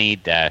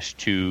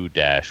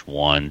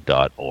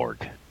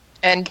 Many-2-1.org.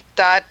 And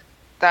that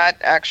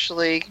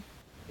actually,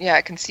 yeah,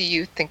 I can see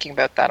you thinking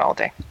about that all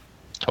day.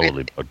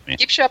 Totally bugged me.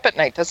 Keeps you up at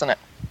night, doesn't it?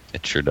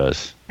 It sure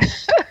does.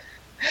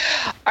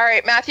 All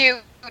right, Matthew,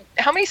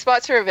 how many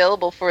spots are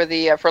available for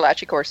the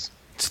Furlachi course?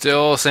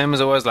 Still same as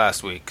it was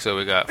last week. So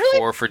we got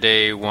 4 for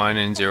day 1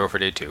 and 0 for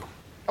day 2.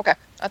 Okay,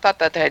 I thought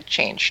that had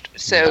changed.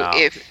 So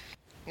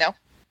no?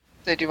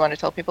 So do you want to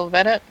tell people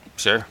about it?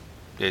 Sure.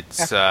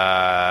 It's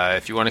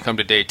if you want to come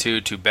to day 2,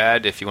 too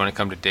bad. If you want to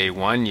come to day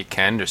 1, you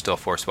can. There's still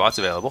 4 spots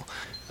available.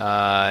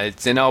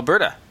 It's in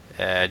Alberta,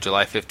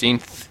 July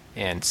 15th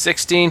and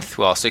 16th.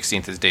 Well,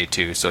 16th is day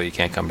 2, so you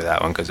can't come to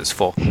that one because it's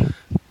full.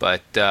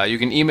 But you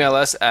can email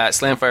us at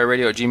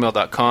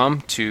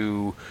slamfireradio@gmail.com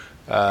to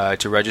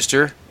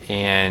register,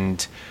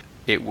 and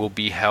it will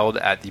be held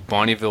at the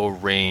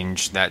Bonnyville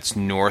Range. That's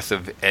north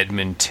of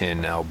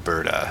Edmonton,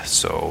 Alberta.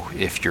 So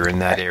if you're in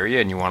that area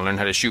and you want to learn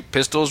how to shoot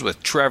pistols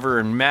with Trevor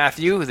and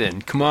Matthew,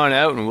 then come on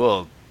out and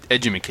we'll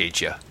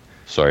educate you.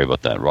 Sorry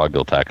about that. Rod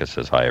Giltaka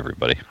says hi,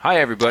 everybody. Hi,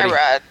 everybody.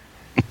 Hi,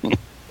 Rod.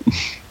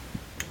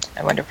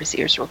 I wonder if his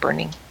ears were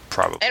burning.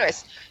 Probably.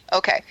 Anyways,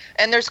 okay.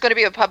 And there's going to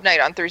be a pub night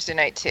on Thursday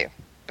night, too.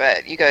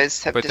 But you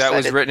guys have decided... But that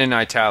was written in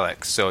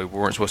italics, so we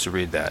weren't supposed to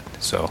read that.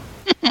 So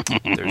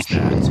there's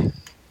that.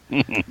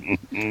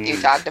 You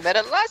talked about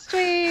it last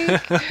week.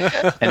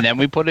 And then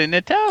we put it in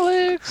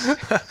italics.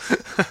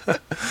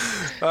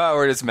 Oh,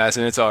 we're just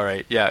messing. It's all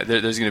right. Yeah,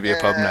 there's going to be a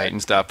pub night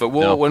and stuff. But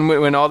we'll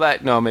when all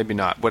that... No, maybe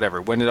not.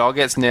 Whatever. When it all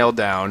gets nailed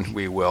down,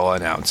 we will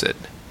announce it.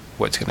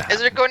 What's going to happen.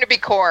 Is there going to be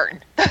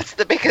corn? That's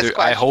the biggest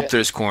question. I hope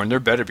there's corn.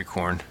 There better be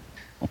corn.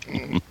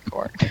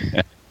 Corn.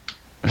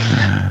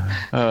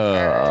 All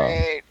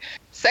right.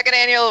 2nd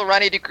Annual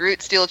Ronnie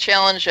DeGroot Steel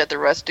Challenge at the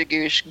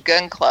Rustigouche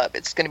Gun Club.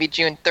 It's going to be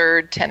June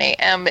 3rd, 10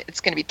 a.m. It's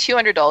going to be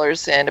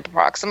 $200 and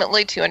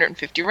approximately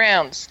 250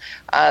 rounds.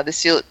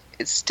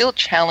 It's steel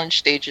challenge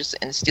stages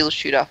and steel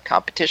shoot-off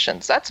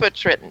competitions. That's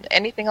what's written.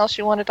 Anything else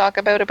you want to talk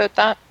about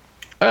that?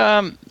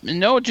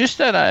 No, just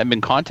that I've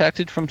been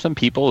contacted from some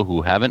people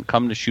who haven't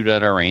come to shoot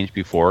at our range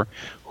before,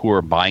 who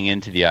are buying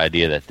into the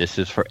idea that this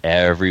is for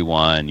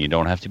everyone. You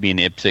don't have to be an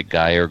IPSC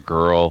guy or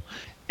girl.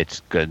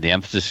 It's good. The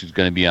emphasis is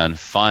going to be on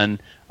fun.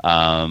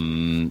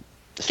 Can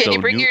you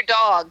bring your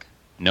dog?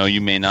 No, you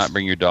may not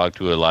bring your dog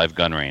to a live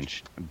gun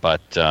range.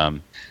 But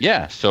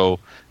so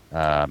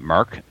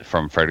Mark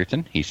from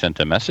Fredericton, he sent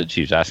a message.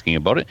 He was asking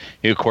about it.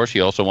 Of course,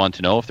 he also wanted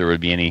to know if there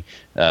would be any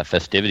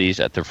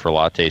festivities at the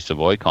Furlatte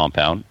Savoy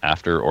compound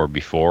after or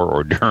before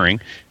or during.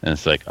 And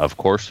it's like, of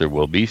course there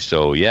will be.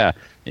 So, yeah.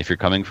 If you're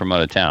coming from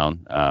out of town,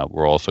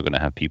 we're also going to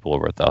have people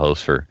over at the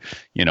house for,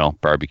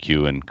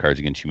 barbecue and Cards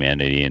Against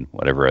Humanity and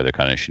whatever other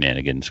kind of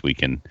shenanigans we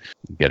can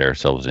get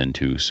ourselves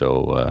into.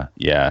 So,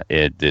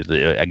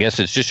 I guess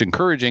it's just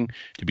encouraging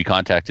to be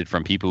contacted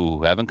from people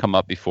who haven't come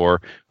up before,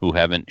 who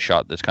haven't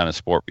shot this kind of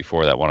sport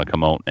before, that want to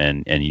come out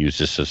and use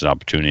this as an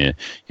opportunity,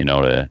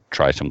 to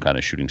try some kind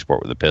of shooting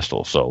sport with a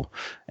pistol. So,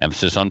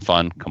 emphasis on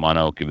fun. Come on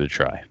out, give it a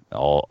try.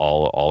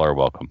 All are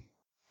welcome.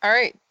 All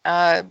right.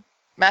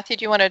 Matthew,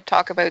 do you want to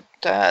talk about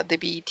the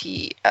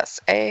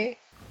BTSA?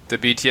 The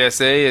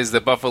BTSA is the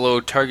Buffalo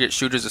Target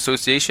Shooters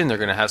Association. They're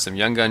going to have some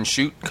Young Gun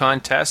Shoot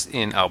contests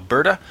in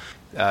Alberta.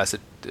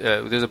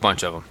 There's a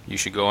bunch of them. You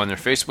should go on their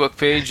Facebook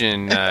page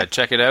and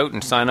check it out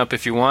and sign up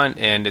if you want.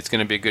 And it's going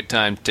to be a good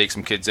time to take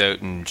some kids out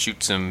and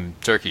shoot some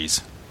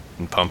turkeys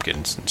and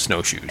pumpkins and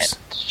snowshoes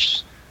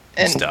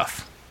and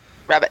stuff.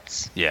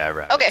 Rabbits. Yeah,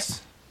 rabbits. Okay.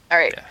 All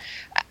right. Yeah.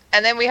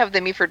 And then we have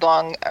the Meaford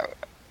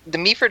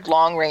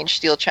Long Range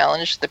Steel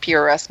Challenge, the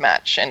PRS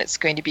match, and it's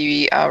going to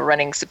be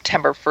running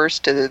September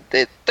 1st to the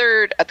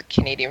 3rd at the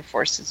Canadian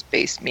Forces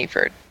Base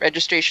Meaford.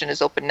 Registration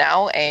is open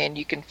now, and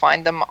you can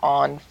find them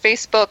on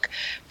Facebook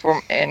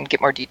and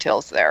get more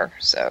details there.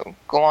 So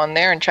go on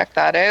there and check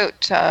that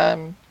out.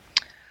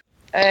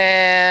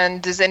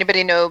 And does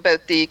anybody know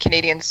about the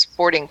Canadian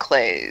Sporting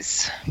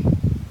Clays?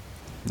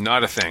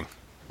 Not a thing.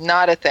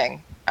 Not a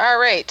thing. All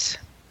right.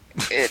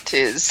 It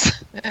is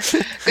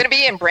going to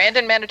be in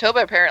Brandon,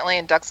 Manitoba, apparently,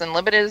 and Ducks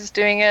Unlimited is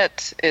doing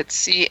it.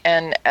 It's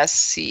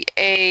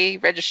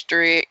CNSCA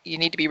registry. You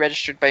need to be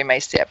registered by May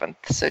 7th,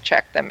 so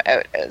check them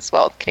out as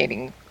well,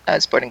 Canadian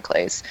Sporting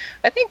Clays.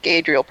 I think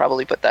Adriel will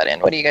probably put that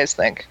in. What do you guys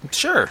think?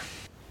 Sure.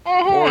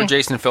 Mm-hmm. Or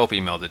Jason Philp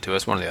emailed it to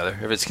us, one or the other.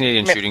 If it's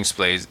Canadian Shooting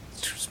Displays,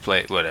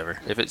 whatever.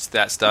 If it's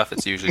that stuff,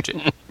 it's usually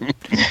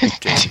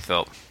Jason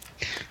Philp.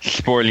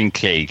 Sporting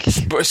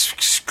Clays.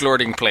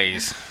 Splorting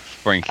Plays.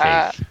 Sporting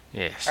Clays.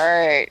 Yes. All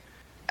right.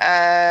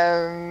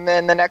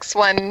 then the next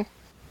one,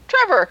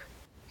 Trevor.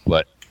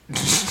 What?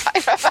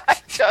 I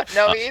don't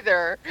know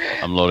either.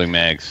 I'm loading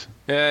mags.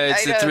 Yeah,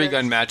 it's I the know.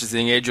 3-gun matches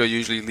thing. Adriel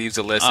usually leaves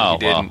a list, and Oh, he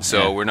didn't, well, so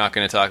yeah. we're not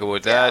going to talk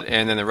about that.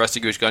 And then the Rusty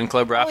Goose Gun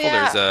Club raffle.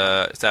 yeah. There's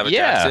a Savage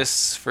Yeah.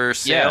 Axis for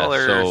sale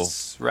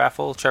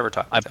raffle. Trevor,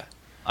 talk about that.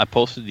 I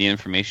posted the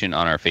information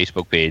on our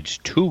Facebook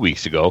page 2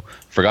 weeks ago.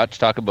 Forgot to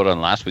talk about it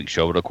on last week's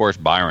show, but of course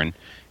Byron,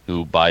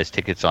 who buys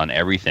tickets on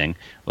everything,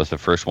 was the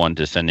first one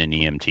to send an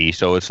EMT.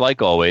 So it's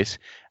like always.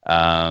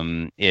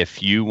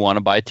 If you want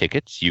to buy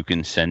tickets, you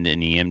can send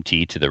an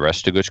EMT to the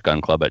Restagush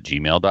Gun Club at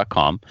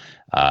gmail.com.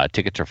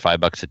 Tickets are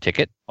 $5 a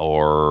ticket,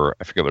 or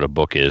I forget what a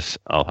book is.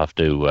 I'll have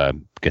to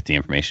get the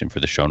information for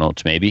the show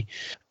notes maybe.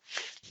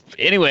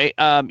 Anyway,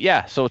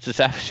 so it's a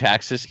Savage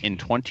Axis in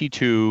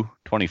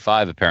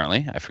 2225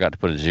 apparently. I forgot to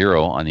put a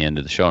 0 on the end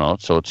of the show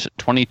notes, so it's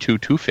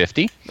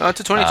 22-250. No, it's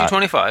a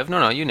 22-25.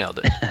 No, you nailed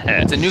it.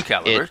 It's a new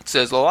caliber. It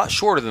says a lot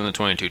shorter than the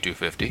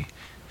 22-250.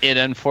 It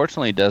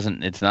unfortunately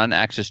doesn't. It's not an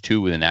Axis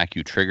 2 with an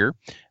Accu trigger,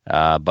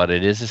 but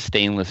it is a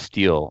stainless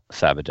steel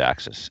Savage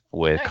Axis.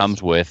 It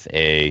comes with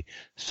a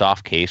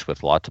soft case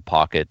with lots of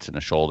pockets and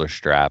a shoulder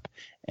strap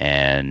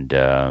and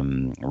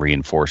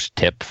reinforced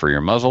tip for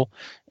your muzzle.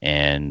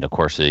 And of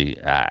course, the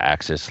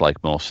Axis,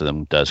 like most of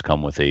them, does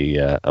come with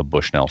a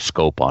Bushnell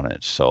scope on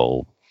it.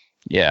 So,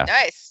 yeah.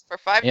 Nice. For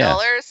 $5, Yeah.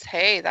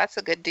 hey, that's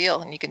a good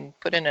deal. And you can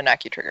put in an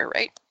AccuTrigger,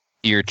 right?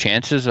 Your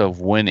chances of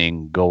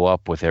winning go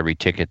up with every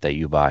ticket that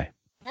you buy.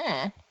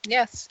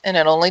 Yes. And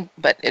it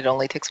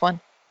only takes one.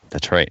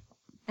 That's right.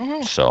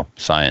 Mm-hmm. So,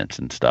 science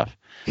and stuff.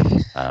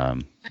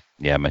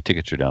 My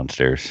tickets are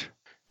downstairs.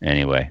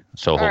 Anyway,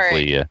 so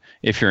hopefully,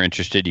 if you're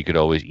interested, you could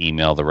always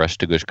email the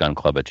Restagush Gun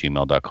Club at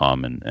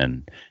gmail.com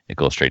and it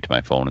goes straight to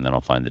my phone, and then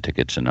I'll find the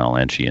tickets and I'll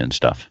answer you and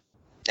stuff.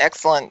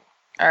 Excellent.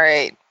 All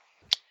right.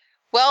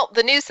 Well,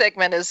 the news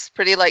segment is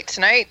pretty light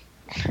tonight.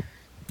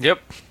 Yep.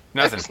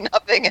 Nothing. There's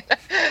nothing.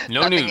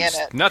 No nothing news.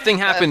 in it. Nothing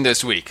happened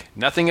this week.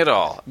 Nothing at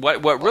all.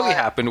 What really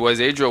happened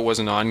was Adriel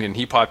wasn't on, and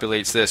he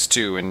populates this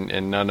too,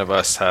 and none of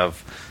us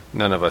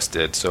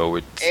did. So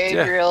it's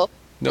Adriel,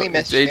 we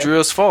missed it's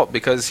Adriel's fault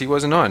because he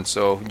wasn't on.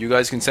 So you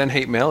guys can send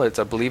hate mail. I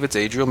believe it's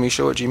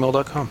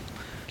adrielmisho@gmail.com.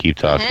 Keep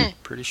talking.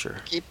 Pretty sure.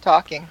 Keep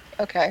talking.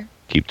 Okay.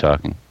 Keep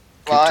talking.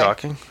 Keep Why?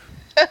 talking.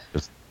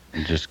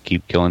 Just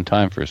keep killing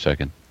time for a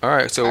second. All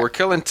right, so we're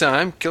killing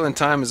time. Killing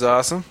time is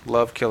awesome.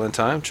 Love killing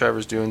time.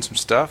 Trevor's doing some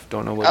stuff.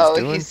 Don't know what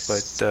he's doing,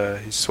 but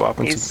he's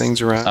swapping some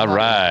things around. All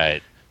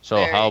right. So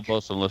Very how good.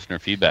 about some listener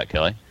feedback,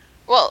 Kelly?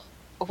 Well,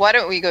 why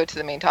don't we go to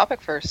the main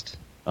topic first?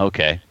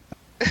 Okay.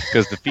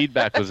 Because the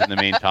feedback was in the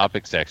main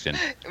topic section.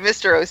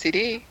 Mr.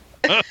 OCD.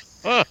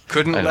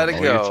 Couldn't I let don't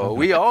it know what you're go. talking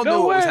We all No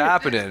knew what was way.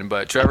 happening,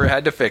 but Trevor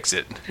had to fix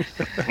it.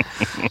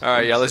 All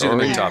right, let's do the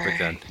main topic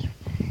then.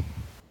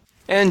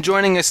 And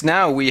joining us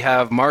now, we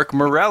have Mark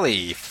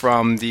Morelli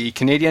from the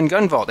Canadian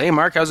Gun Vault. Hey,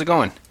 Mark, how's it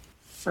going?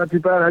 Not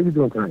too bad. How you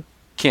doing tonight?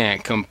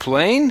 Can't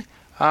complain.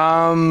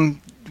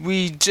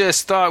 We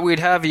just thought we'd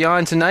have you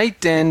on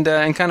tonight and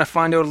kind of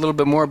find out a little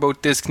bit more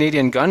about this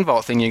Canadian Gun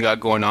Vault thing you got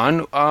going on.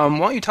 Why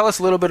don't you tell us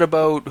a little bit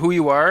about who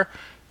you are,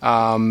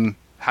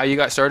 how you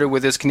got started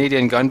with this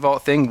Canadian Gun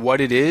Vault thing,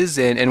 what it is,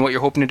 and what you're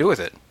hoping to do with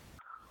it?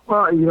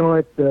 Well,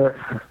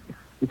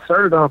 it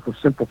started off with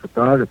simple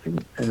photography,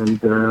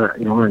 and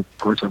of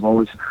course, I've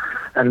always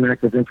had an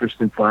active interest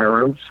in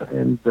firearms.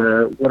 And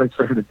what I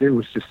started to do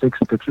was just take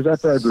some pictures.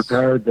 After I'd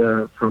retired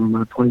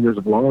from 20 years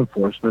of law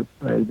enforcement,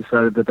 I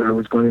decided that I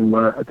was going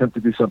to attempt to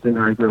do something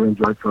I really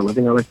enjoyed for a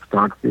living. I like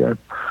photography. I've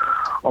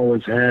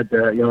always had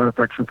an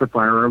affection for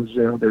firearms,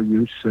 their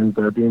use and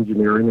the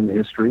engineering and the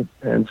history.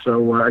 And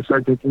so I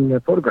started taking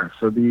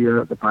photographs of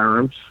the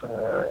firearms,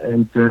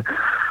 and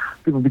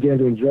people began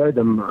to enjoy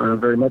them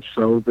very much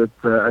so that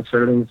I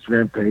started an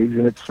Instagram page,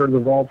 and it sort of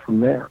evolved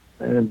from there.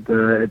 And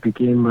it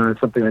became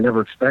something I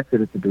never expected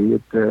it to be.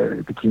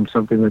 It became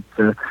something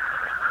that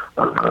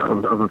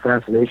of a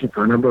fascination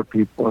for a number of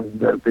people, and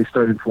they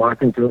started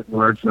flocking to it in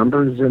large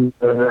numbers, and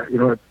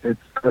it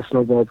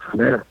snowballed from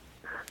there.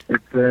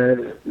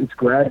 It's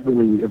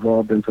gradually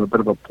evolved into a bit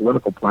of a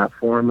political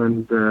platform,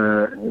 and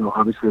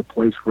obviously a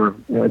place where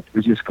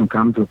enthusiasts can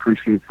come to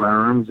appreciate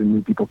firearms, and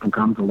new people can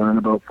come to learn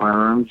about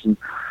firearms. And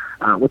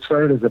what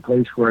started as a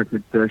place where I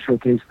could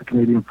showcase the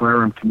Canadian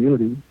firearm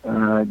community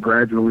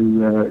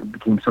gradually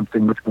became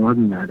something much more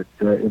than that.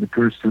 It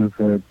appears to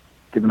have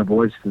given a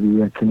voice to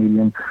the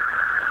Canadian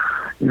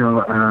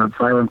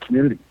firearm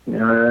community.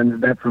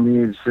 And that for me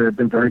has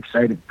been very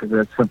exciting because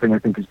that's something I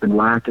think has been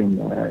lacking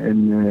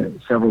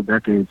in several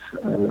decades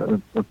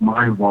of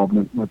my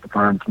involvement with the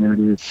firearm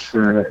community. It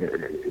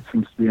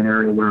seems to be an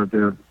area where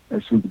there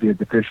seemed to be a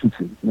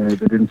deficiency. There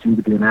didn't seem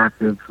to be an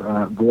active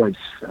voice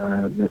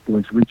that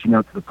was reaching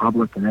out to the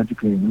public and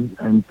educating,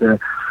 and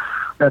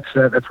that's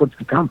what it's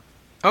become.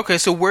 Okay,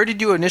 so where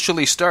did you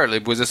initially start?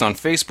 Like, was this on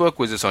Facebook?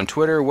 Was this on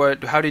Twitter?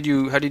 How did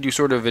you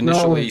sort of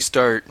initially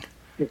start?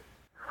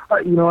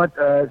 You know what?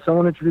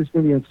 Someone introduced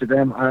me to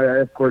Instagram.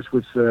 I of course,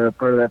 was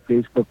part of that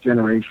Facebook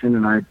generation,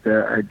 and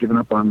I'd given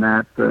up on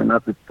that.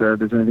 Not that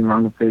there's anything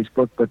wrong with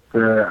Facebook, but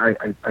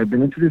I've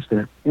been introduced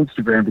to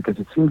Instagram because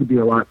it seemed to be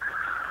a lot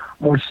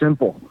more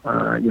simple,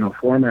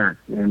 format,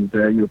 and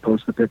you would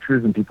post the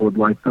pictures, and people would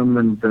like them,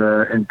 and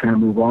kind of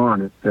move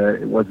on.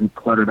 It wasn't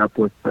cluttered up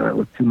with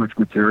too much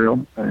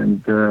material,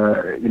 and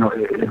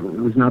it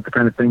was not the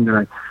kind of thing that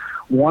I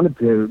wanted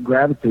to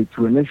gravitate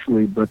to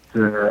initially. But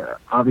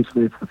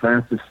obviously, it's the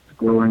fastest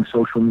growing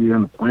social media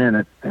on the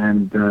planet,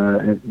 and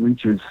it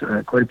reaches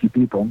quite a few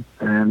people.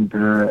 And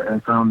I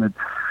found that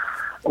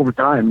over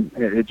time,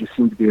 it just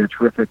seemed to be a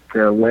terrific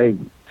way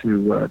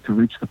to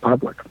reach the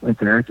public and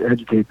to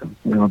educate them,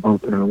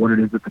 about what it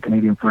is that the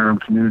Canadian firearm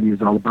community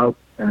is all about,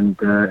 and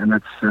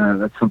that's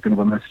something of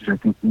a message I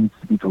think needs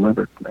to be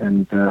delivered,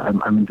 and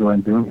I'm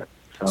enjoying doing it.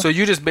 So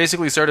you just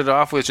basically started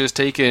off with just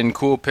taking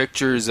cool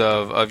pictures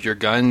of your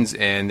guns,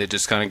 and it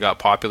just kind of got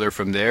popular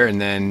from there. And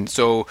then,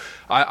 so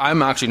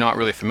I'm actually not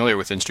really familiar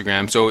with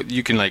Instagram, so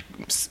you can like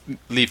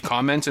leave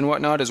comments and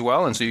whatnot as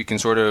well, and so you can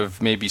sort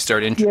of maybe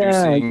start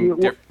introducing.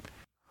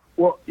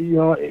 Well,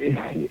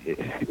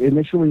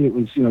 initially it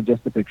was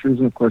just the pictures,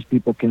 and of course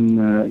people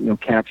can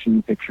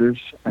caption pictures,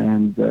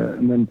 and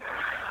then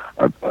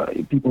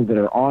people that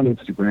are on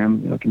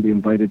Instagram can be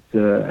invited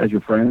as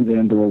your friends,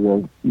 and or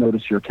will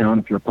notice your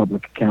account if you're a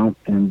public account,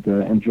 and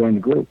join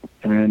the group,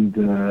 and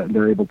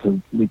they're able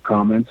to leave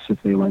comments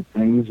if they like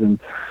things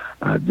and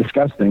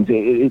discuss things.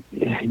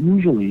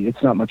 Usually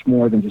it's not much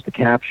more than just a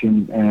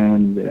caption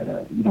and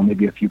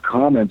maybe a few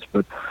comments,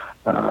 but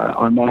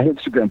on my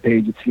Instagram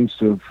page, it seems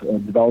to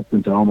have developed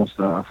into almost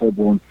a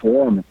full-blown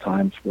forum at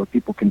times, where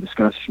people can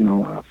discuss,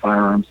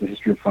 firearms, the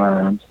history of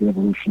firearms, the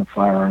evolution of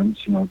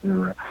firearms,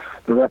 their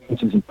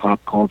references in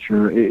pop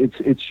culture.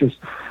 It's just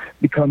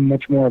become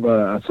much more of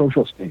a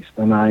social space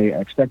than I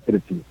expected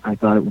it to. I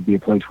thought it would be a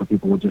place where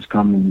people would just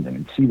come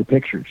and see the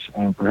pictures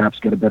and perhaps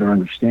get a better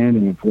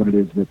understanding of what it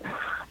is that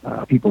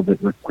people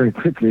that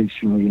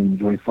recreationally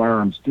enjoy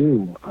firearms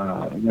do.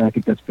 I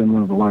think that's been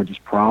one of the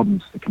largest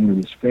problems the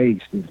community has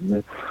faced, is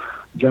that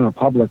the general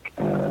public,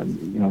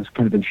 has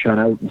kind of been shut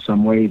out in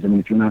some ways. I mean,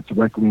 if you're not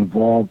directly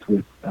involved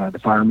with the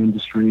firearm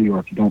industry, or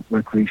if you don't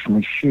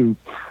recreationally shoot,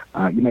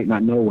 you might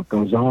not know what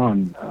goes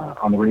on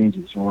the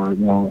ranges, or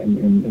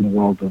in the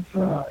world of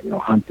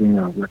hunting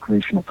or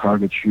recreational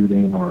target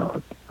shooting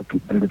or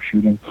competitive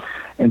shooting.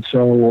 And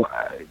so,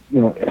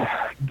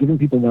 giving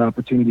people the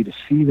opportunity to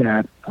see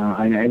that,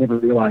 I never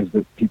realized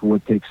that people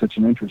would take such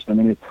an interest. I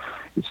mean,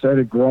 it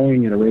started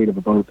growing at a rate of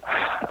about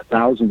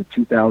 1,000 to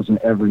 2,000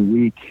 every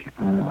week.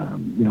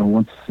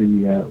 Once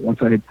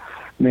I had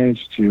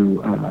managed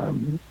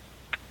to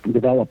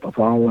develop a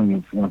following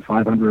of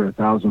 500 or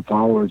 1,000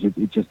 followers,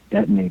 it just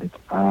detonated.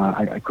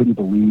 I couldn't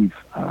believe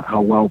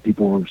how well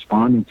people were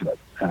responding to it.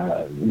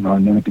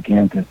 And then it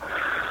began to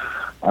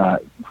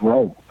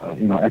grow,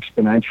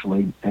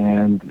 exponentially,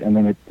 and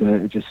then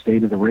it just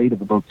stayed at a rate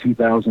of about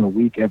 2,000 a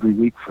week every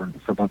week for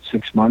about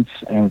 6 months,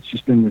 and it's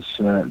just been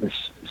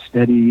this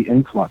steady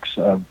influx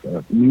of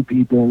new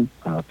people,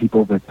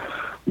 people that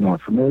are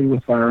familiar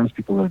with firearms,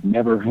 people that have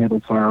never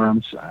handled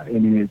firearms. I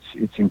mean,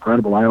 it's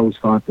incredible. I always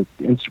thought that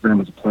Instagram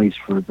was a place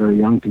for very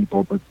young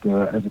people, but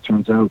as it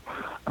turns out,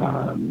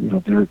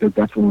 there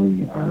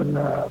definitely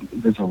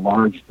there's a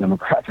large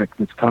demographic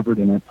that's covered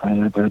in it.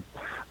 I've had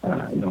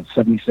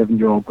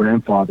 77-year-old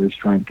grandfathers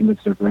trying to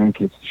convince their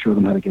grandkids to show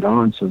them how to get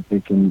on so that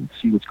they can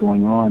see what's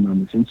going on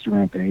this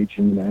Instagram page.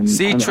 And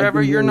see,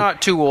 Trevor, you're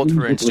not too old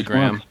for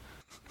Instagram.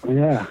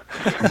 Yeah.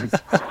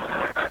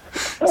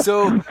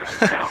 So,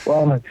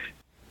 well,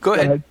 go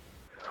ahead.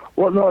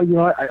 Well, no,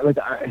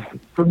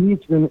 for me,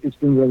 it's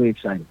been really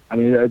exciting. I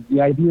mean,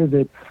 the idea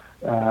that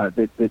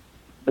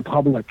the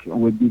public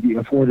would be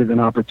afforded an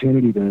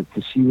opportunity to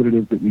see what it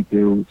is that we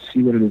do,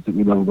 see what it is that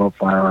we love about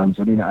firearms.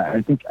 I mean,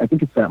 I think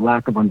it's that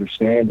lack of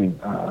understanding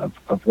of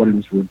what it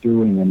is we're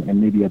doing, and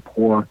maybe a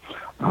poor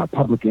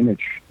public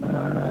image,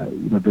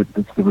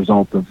 that's the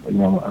result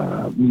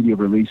of media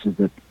releases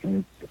that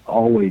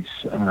always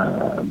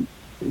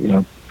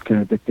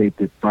kind of dictate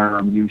that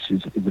firearm use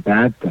is a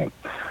bad thing.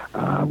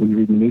 When you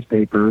read in the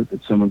newspaper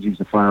that someone's used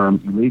a firearm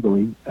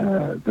illegally,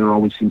 there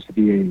always seems to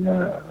be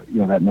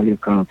that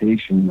negative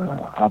connotation,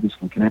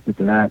 obviously connected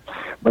to that.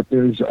 But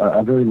there's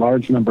a very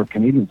large number of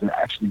Canadians that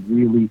actually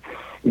really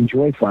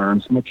enjoy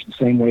firearms, much the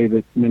same way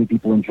that many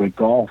people enjoy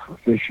golf or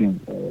fishing,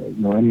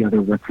 any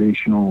other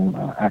recreational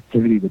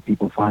activity that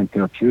people find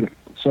therapeutic.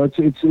 So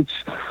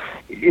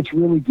it's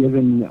really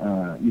given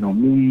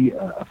me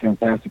a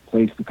fantastic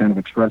place to kind of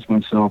express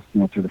myself,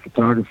 through the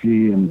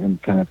photography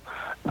and kind of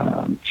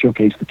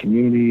showcase the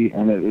community,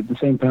 and at the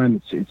same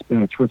time, it's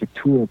been a terrific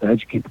tool to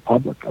educate the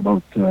public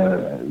about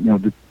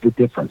the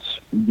difference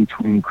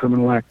between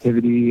criminal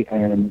activity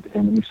and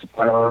the use of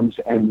firearms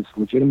and this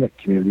legitimate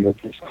community that's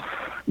just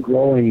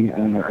growing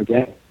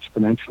again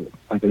exponentially.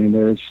 Like, I mean,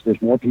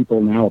 there's more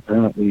people now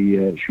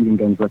apparently shooting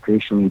guns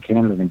recreationally in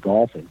Canada than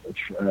golfing,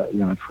 which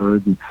I've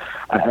heard, and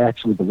I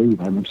actually believe.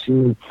 I'm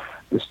seeing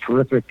this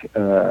terrific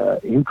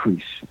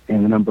increase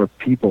in the number of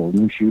people,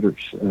 new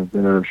shooters,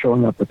 that are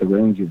showing up at the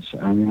ranges.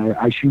 I mean,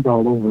 I shoot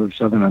all over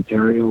southern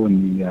Ontario,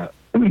 and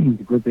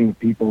the grouping of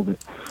people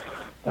that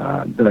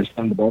that I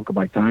spend the bulk of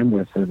my time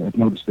with have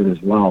noticed it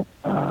as well.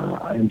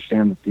 I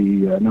understand that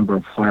the number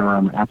of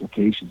firearm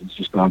applications has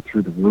just gone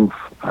through the roof.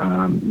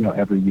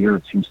 Every year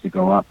it seems to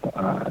go up.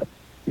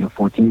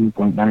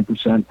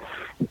 14.9%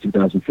 in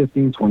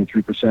 2015,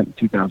 23% in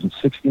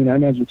 2016. I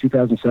imagine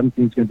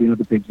 2017 is going to be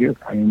another big year.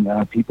 I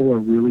mean, people are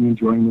really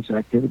enjoying this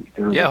activity.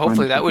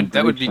 Hopefully that would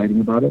be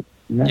exciting about it.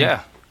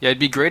 Yeah, it'd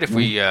be great if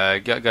we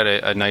got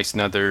a nice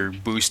another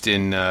boost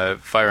in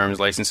firearms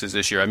licenses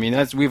this year. I mean,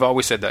 we've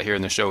always said that here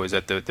in the show, is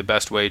that the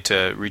best way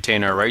to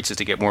retain our rights is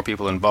to get more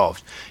people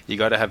involved. You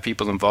got to have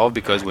people involved,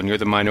 because when you're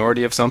the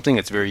minority of something,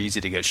 it's very easy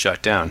to get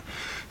shut down.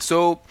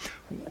 So,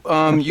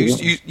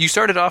 you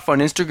started off on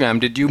Instagram.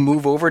 Did you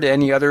move over to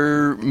any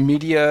other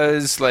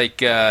medias like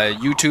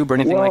YouTube or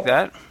anything like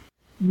that?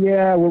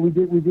 Yeah, well, we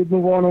did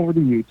move on over to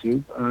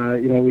YouTube.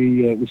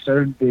 We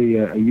started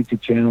a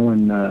YouTube channel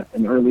in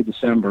early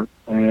December,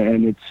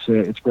 and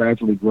it's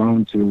gradually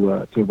grown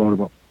to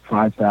about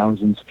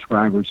 5,000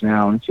 subscribers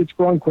now, and it's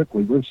growing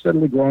quickly. We're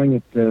steadily growing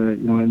at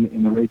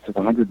in the rates of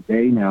 100 a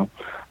day now,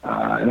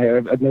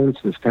 and I've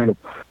noticed this kind of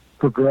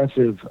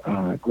progressive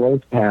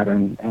growth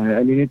pattern.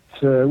 I mean,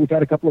 we've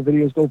had a couple of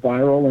videos go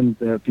viral, and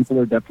people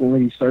are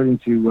definitely starting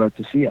to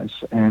see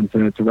us and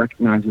to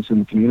recognize us in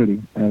the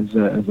community as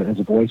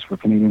a voice for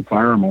Canadian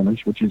firearm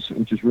owners, which is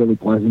really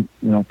pleasant.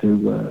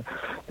 To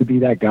be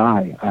that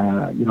guy.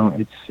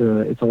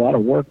 It's a lot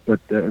of work, but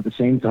at the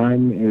same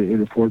time,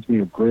 it affords me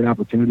a great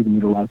opportunity to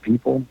meet a lot of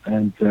people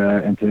and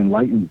to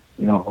enlighten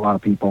a lot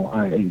of people.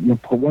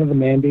 One of the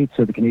mandates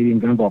of the Canadian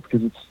Gun Vault,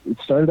 because it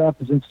started off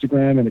as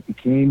Instagram and it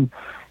became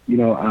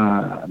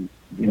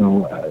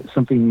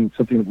something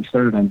that we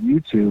started on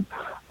YouTube.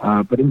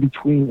 But in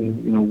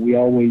between, we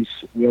always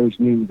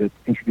knew that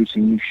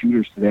introducing new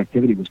shooters to the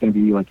activity was going to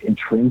be like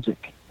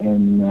intrinsic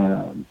in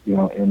an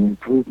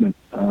improvement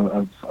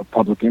of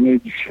public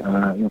image,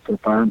 for the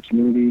firearm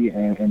community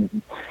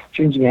and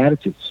changing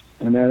attitudes.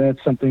 And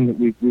that's something that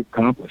we've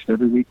accomplished.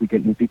 Every week we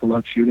get new people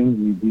out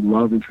shooting. We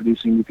love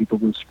introducing new people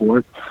to the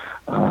sport,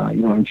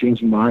 and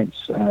changing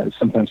minds.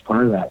 Sometimes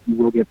part of that, you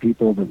will get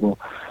people that will,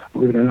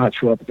 believe it or not,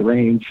 show up at the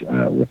range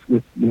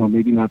with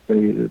maybe not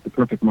the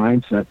perfect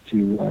mindset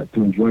to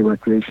enjoy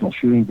recreational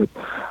shooting. But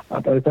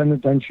by the time they're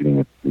done shooting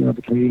with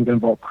the Canadian Gun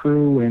Vault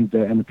crew and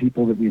the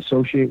people that we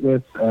associate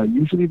with,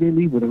 usually they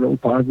leave with a really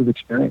positive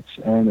experience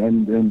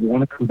and they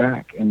want to come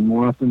back. And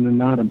more often than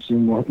not, I'm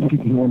seeing more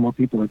and more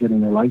people are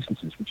getting their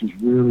licenses, which is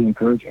really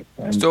encouraging.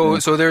 And, so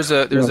there's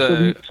a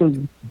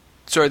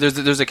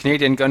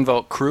Canadian Gun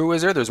Vault crew,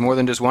 is there? There's more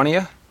than just one of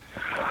you?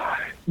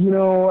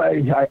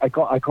 I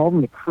call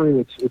them the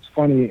crew. It's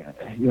funny.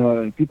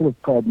 People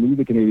have called me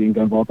the Canadian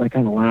Gun Vault. I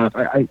kind of laugh.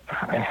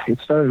 It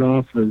started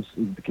off as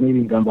the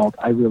Canadian Gun Vault.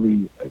 I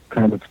really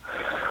kind of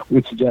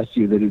would suggest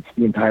to you that it's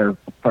the entire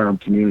firearm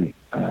community.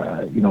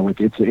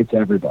 It's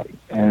everybody,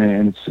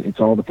 and it's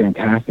all the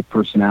fantastic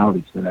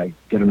personalities that I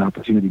get an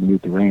opportunity to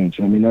meet the range.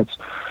 I mean,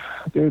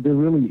 there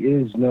really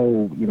is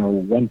no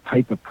one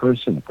type of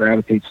person that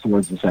gravitates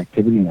towards this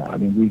activity now. I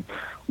mean,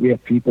 we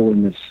have people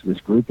in this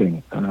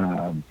grouping,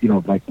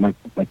 like my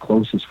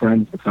closest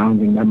friends, the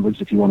founding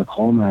members, if you want to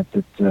call them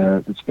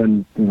that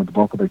spend the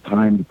bulk of their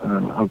time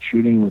out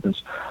shooting with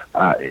us.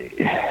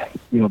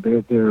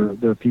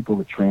 There are people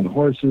that train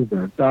horses,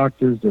 there are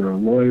doctors, there are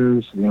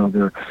lawyers,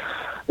 there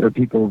are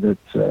people that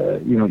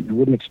you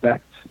wouldn't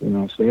expect.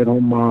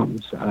 Stay-at-home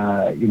moms,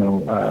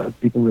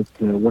 people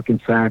that work in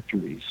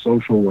factories,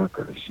 social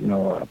workers,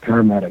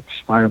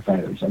 paramedics,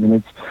 firefighters. I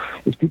mean,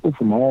 it's people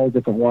from all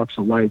different walks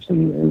of life.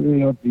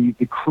 And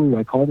the crew,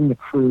 I call them the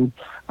crew.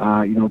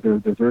 They're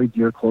very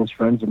dear, close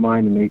friends of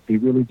mine, and they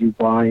really do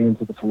buy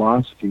into the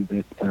philosophy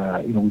that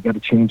we've got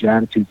to change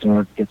attitudes in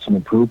order to get some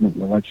improvement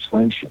in the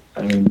legislation.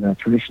 I mean,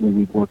 traditionally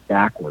we've worked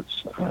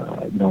backwards.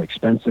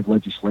 Expensive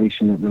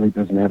legislation that really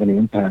doesn't have any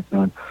impact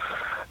on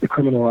the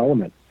criminal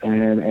element,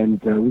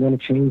 and we want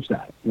to change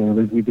that.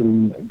 We've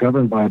been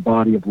governed by a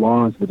body of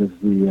laws that is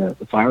the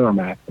Firearm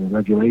Act and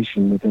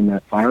regulation within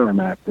that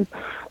Firearm Act that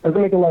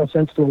doesn't make a lot of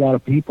sense to a lot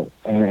of people.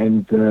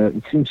 And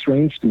it seems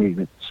strange to me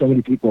that so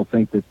many people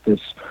think that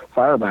this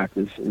Firearm Act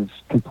is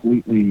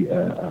completely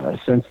a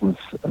senseless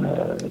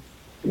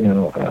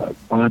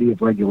body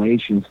of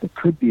regulations that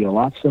could be a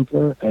lot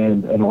simpler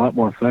and a lot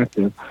more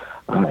effective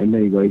in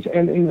many ways.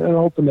 And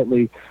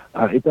ultimately,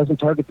 it doesn't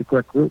target the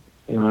correct group.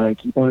 I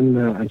keep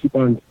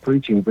on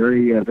preaching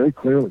very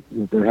clearly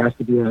that there has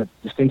to be a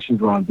distinction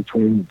drawn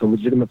between the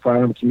legitimate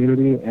firearm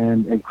community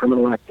and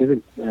criminal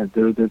activity.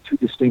 They're two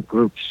distinct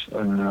groups.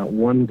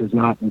 One does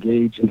not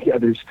engage in the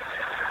other's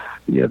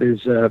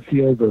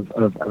field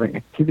of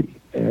activity.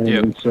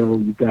 And so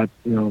you've got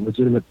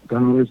legitimate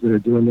gun owners that are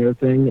doing their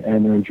thing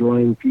and they're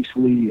enjoying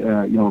peacefully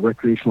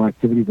recreational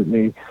activity that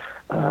may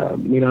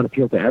not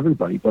appeal to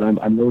everybody, but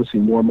I'm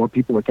noticing more and more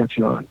people are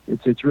catching on.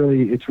 It's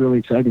really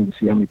exciting to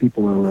see how many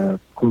people are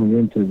cluing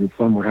into the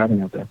fun we're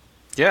having out there.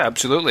 Yeah,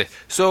 absolutely.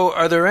 So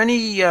are there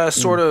any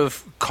sort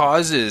of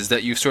causes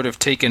that you've sort of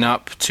taken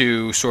up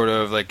to sort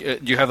of like, do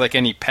you have like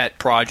any pet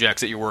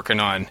projects that you're working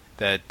on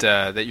that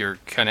that you're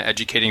kind of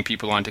educating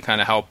people on to kind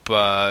of help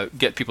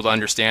get people to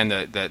understand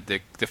that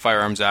the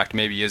Firearms Act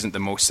maybe isn't the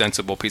most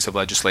sensible piece of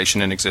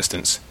legislation in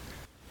existence?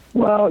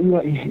 Well,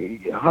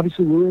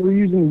 obviously we're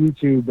using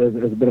YouTube as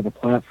a bit of a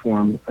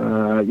platform,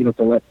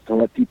 to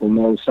let people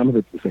know some of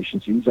the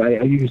deficiencies.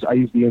 I use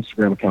the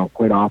Instagram account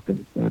quite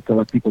often to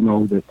let people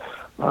know that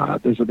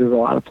there's a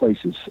lot of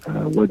places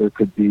where there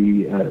could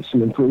be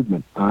some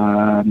improvement.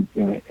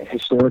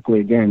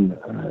 Historically, again,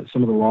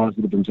 some of the laws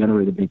that have been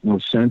generated make no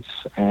sense,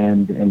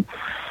 and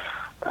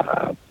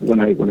when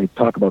I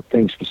talk about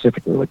things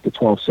specifically, like the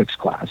 12.6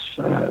 class,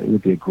 it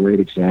would be a great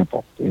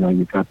example.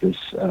 You've got this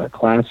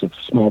class of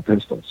small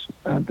pistols.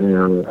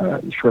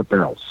 They're short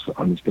barrels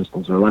on these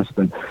pistols. They're less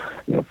than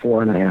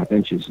 4.5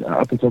 inches.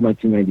 Up until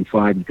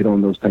 1995, you could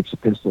own those types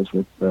of pistols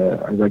with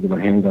a regular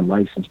handgun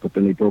license, but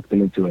then they broke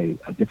them into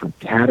a different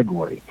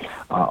category,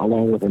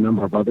 along with a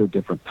number of other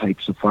different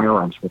types of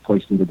firearms were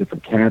placed into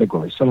different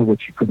categories, some of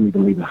which you couldn't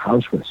even leave the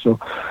house with. So,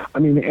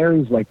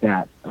 areas like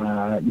that,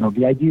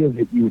 the idea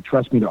that you would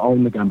trust me to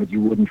own the gun, but you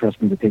wouldn't trust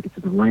me to take it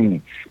to the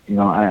range.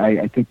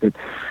 I think that,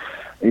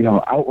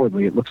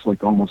 outwardly it looks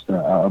like almost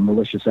a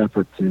malicious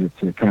effort to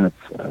kind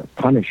of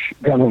punish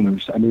gun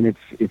owners.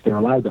 If they're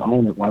allowed to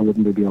own it, why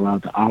wouldn't they be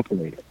allowed to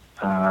operate it?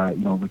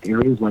 Like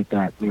areas like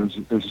that, there's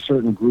a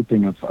certain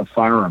grouping of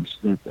firearms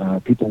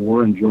that people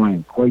were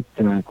enjoying quite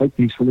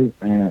peacefully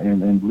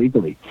and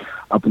legally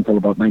up until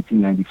about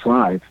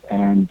 1995,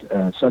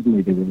 and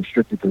suddenly they were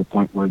restricted to the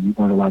point where you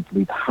weren't allowed to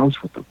leave the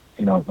house with them.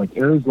 Like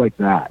areas like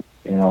that,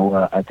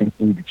 I think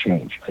need to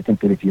change. I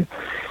think that if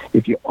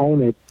you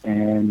own it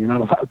and you're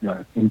not allowed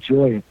to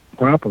enjoy it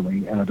properly,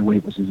 the way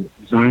it was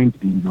designed to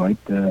be enjoyed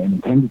and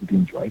intended to be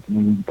enjoyed, and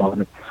then you bought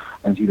it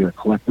as either a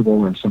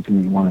collectible or something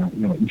that you want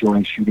to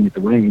enjoy shooting at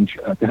the range,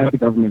 to have the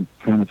government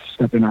kind of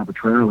step in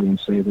arbitrarily and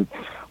say that,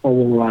 we'll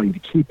allow you to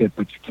keep it,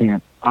 but you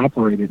can't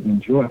operate it and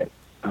enjoy it.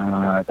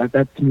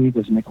 That to me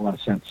doesn't make a lot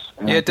of sense.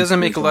 Yeah, it doesn't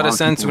make a lot of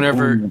sense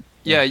whenever.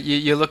 Yeah,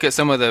 you look at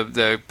some of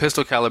the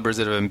pistol calibers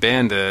that have been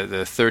banned,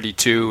 the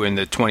 32 and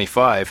the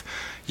 25.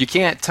 You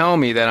can't tell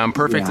me that I'm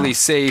perfectly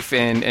safe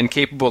and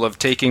capable of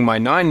taking my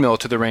 9mm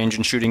to the range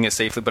and shooting it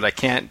safely, but I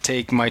can't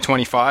take my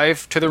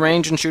 25 to the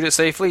range and shoot it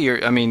safely.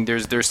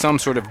 There's some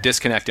sort of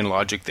disconnect in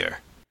logic there.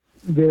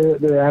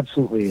 There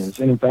absolutely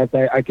is, and in fact,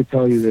 I could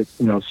tell you that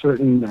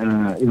certain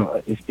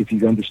if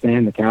you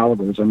understand the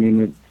calibers,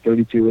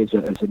 32 is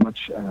a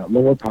much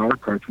lower power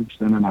cartridge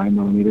than a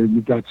 9mm.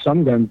 You've got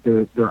some guns;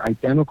 they're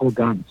identical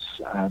guns.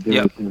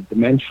 They're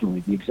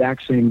dimensionally the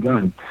exact same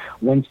gun.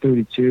 One's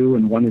 32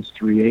 and one is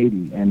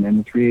 380, and then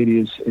the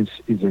 380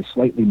 is a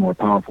slightly more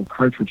powerful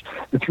cartridge.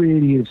 The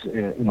 380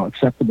 is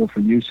acceptable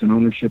for use and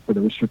ownership with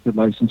a restricted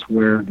license,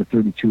 where the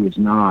 32 is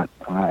not.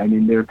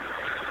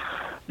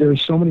 There are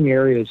so many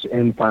areas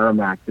in the Firearm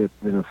Act that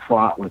are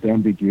fraught with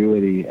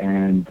ambiguity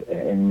and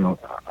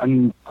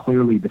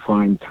unclearly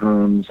defined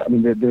terms.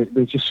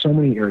 There's just so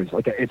many areas.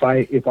 Like if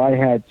I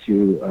had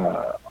to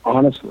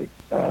honestly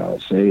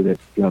say that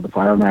the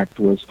Firearm Act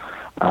was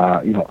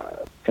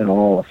at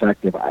all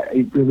effective,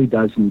 it really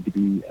does need to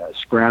be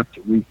scrapped,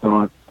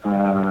 rethought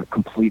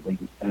completely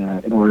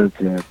in order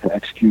to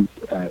execute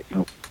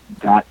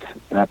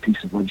that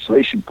piece of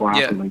legislation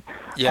properly.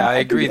 Yeah, I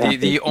agree.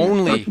 The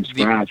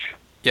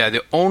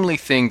only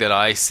thing that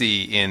I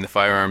see in the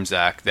Firearms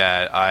Act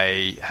that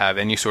I have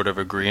any sort of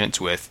agreement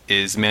with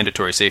is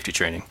mandatory safety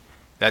training.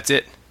 That's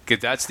it.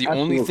 Because that's the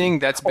only thing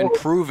that's been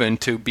proven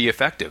to be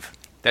effective.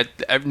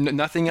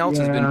 Nothing else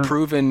has been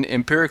proven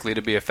empirically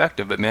to be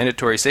effective, but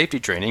mandatory safety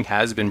training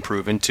has been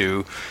proven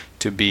to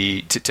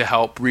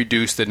help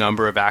reduce the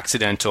number of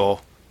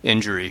accidental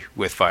injury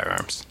with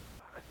firearms.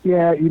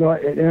 Yeah,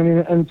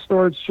 and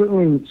storage,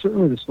 certainly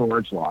the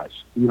storage laws,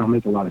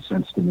 make a lot of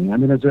sense to me.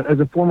 As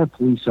a former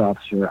police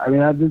officer,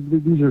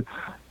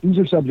 these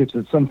are subjects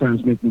that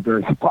sometimes make me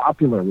very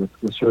popular with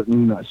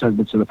certain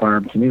segments of the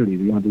firearm community.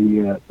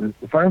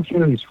 The firearm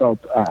community has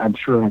felt, I'm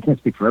sure, and I can't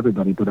speak for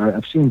everybody, but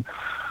I've seen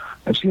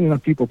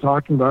enough people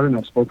talking about it, and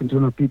I've spoken to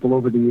enough people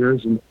over the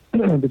years, and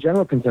the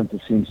general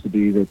consensus seems to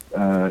be that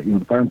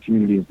the firearm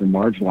community has been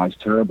marginalized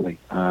terribly,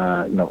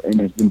 and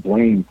has been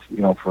blamed,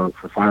 for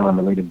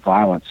firearm-related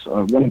violence.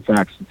 When in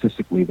fact,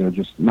 statistically, they're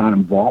just not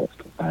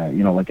involved.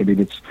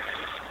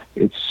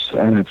 It's,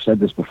 and I've said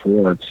this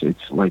before,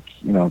 it's like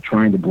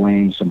trying to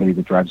blame somebody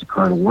that drives a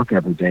car to work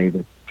every day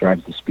that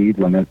drives the speed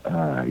limit.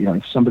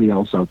 If somebody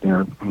else out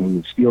there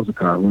who steals a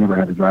car, who never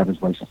had a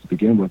driver's license to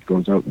begin with,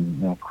 goes out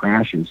and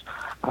crashes,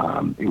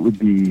 it would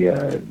be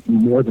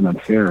more than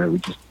unfair. It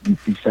would just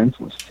be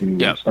senseless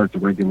to start to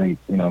regulate,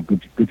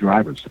 good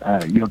drivers.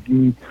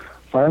 The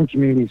firearm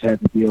communities had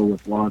to deal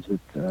with laws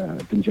that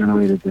have been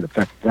generated that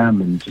affect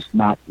them, and just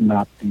not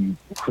the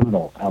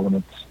criminal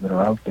elements that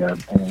are out there,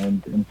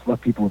 and it's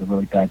left people with a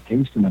really bad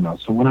taste in their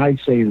mouth. So when I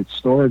say that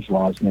storage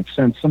laws make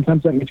sense,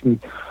 sometimes that makes me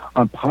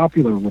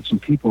unpopular with some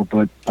people,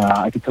 but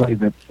I can tell you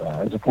that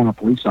as a former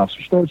police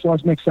officer, storage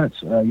laws make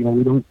sense. We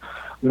don't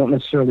we don't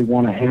necessarily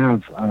want to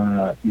have,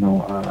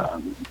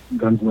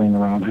 guns laying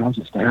around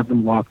houses. To have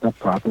them locked up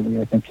properly,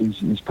 I think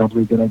is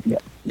probably a good idea.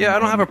 Yeah, I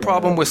don't have a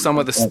problem with some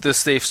of the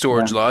safe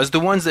storage laws. The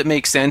ones that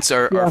make sense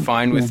are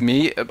fine with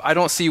me. I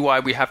don't see why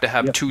we have to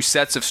have two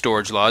sets of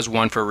storage laws,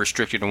 one for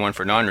restricted and one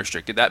for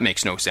non-restricted. That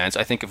makes no sense.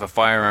 I think if a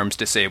firearm's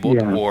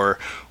disabled or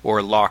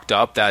locked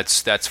up,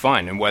 that's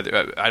fine. And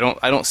whether I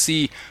don't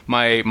see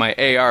my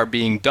AR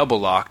being double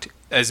locked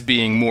as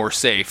being more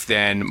safe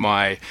than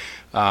my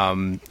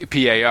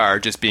PAR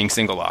just being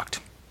single locked.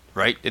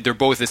 Right? They're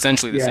both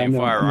essentially the same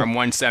firearm.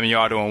 One's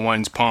semi-auto and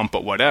one's pump,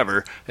 but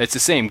whatever. It's the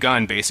same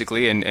gun,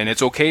 basically, and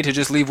it's okay to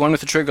just leave one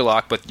with a trigger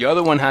lock, but the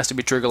other one has to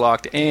be trigger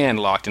locked and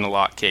locked in a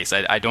lock case.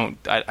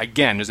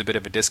 Again, there's a bit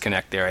of a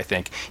disconnect there, I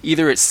think.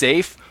 Either it's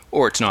safe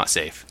or it's not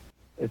safe.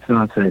 It's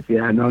not safe.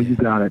 Yeah, no, you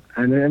got it.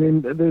 And I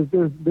mean,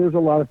 there's a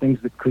lot of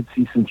things that could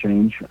see some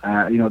change.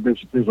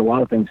 There's a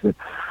lot of things that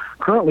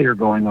currently are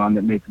going on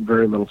that make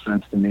very little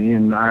sense to me,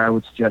 and I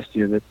would suggest to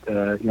you that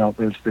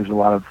there's a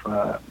lot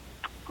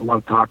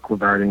of talk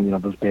regarding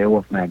those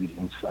Beowulf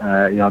magazines.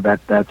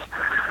 That's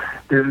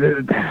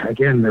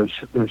again,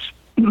 there's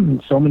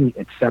so many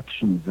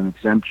exceptions and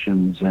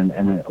exemptions, and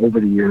over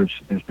the years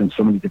there's been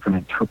so many different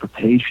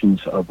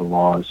interpretations of the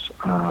laws.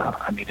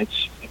 I mean,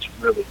 it's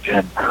really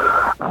been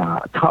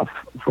tough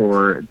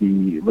for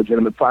the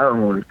legitimate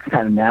firearm owner to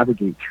kind of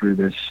navigate through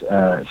this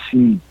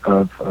sea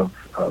of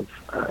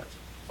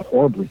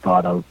horribly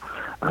thought of,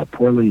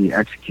 poorly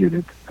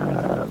executed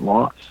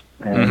laws.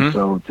 And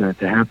so to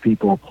have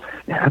people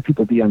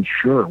be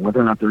unsure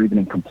whether or not they're even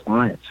in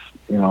compliance.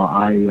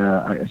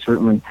 I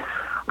certainly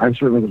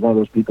was one of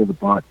those people that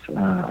bought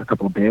a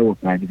couple of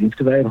Beowulf magazines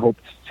because I had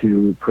hoped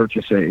to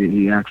purchase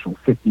a actual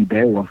 50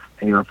 Beowulf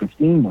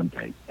AR-15 one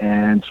day.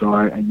 And so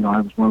I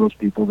was one of those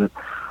people that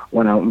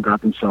went out and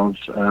got themselves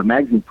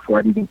magazines before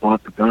I'd even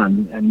bought the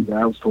gun, and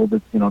I was told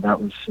that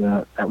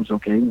that was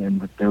okay,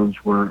 and that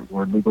those were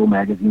legal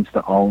magazines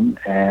to own,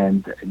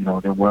 and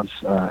there was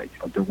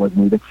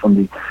an edict from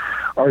the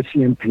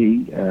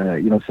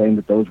RCMP, saying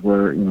that those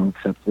were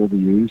acceptable to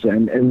use,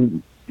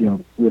 and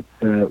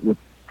with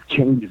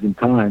changes in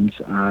times,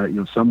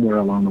 somewhere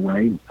along the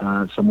way,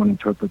 someone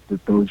interpreted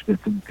that those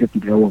 50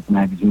 Beowulf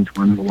magazines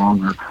were no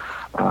longer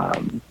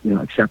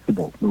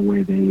acceptable the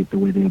way they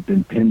had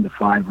been pinned to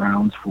 5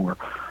 rounds for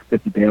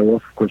 50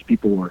 Beowulf. Of course,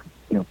 people were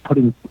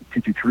putting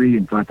 .223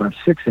 and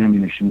 .556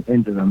 ammunition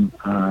into them,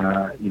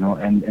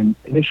 and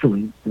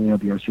initially the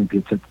RCMP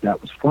had said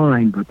that was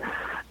fine, but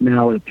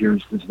now it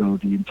appears as though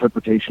the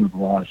interpretation of the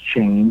law has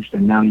changed,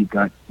 and now you've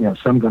got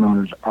some gun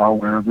owners are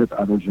aware of it,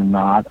 others are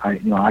not.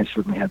 I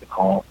certainly had to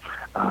call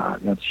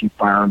the Chief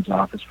Firearms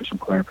Office for some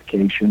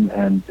clarification,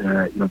 and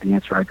the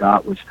answer I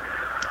got was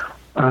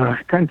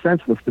kind of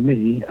senseless to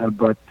me,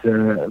 but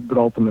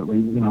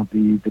ultimately,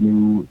 the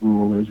new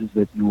rule is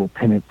that you will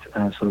pin it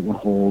so it will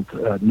hold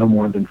no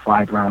more than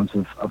 5 rounds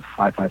of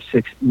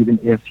 5.56, even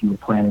if you were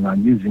planning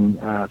on using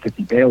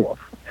 50 Beowulf,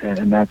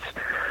 and that's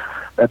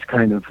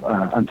kind of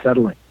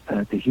unsettling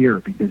to hear,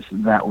 because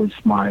that was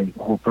my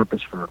whole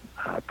purpose for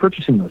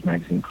purchasing those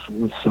magazines,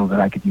 was so that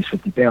I could use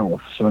 50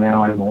 Beowulf. So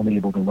now I'm only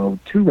able to load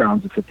 2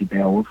 rounds of 50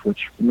 Beowulf,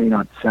 which may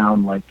not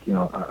sound like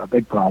a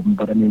big problem,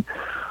 but I mean,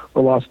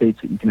 the law states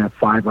that you can have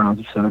 5 rounds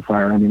of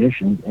centerfire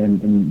ammunition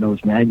in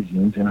those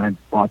magazines, and I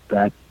bought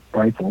that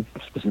rifle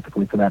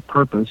specifically for that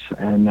purpose,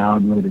 and now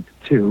I'm limited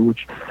to 2,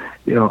 which,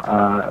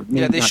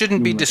 they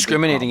shouldn't be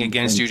discriminating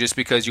against you just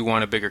because you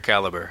want a bigger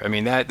caliber. I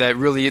mean, that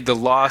really, the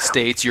law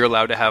states you're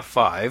allowed to have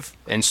 5,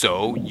 and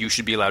so you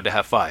should be allowed to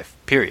have 5,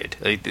 period.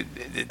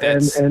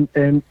 That's...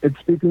 And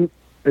speaking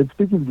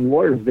of the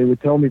lawyers, they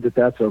would tell me that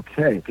that's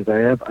okay, because I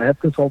have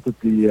consulted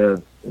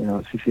the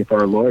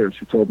CCFR lawyers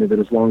who told me that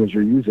as long as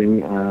you're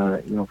using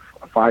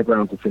 5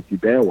 rounds of 50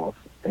 Beowulf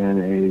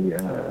in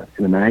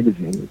a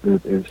magazine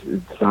that is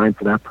designed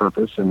for that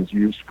purpose and is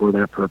used for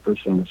that purpose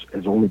and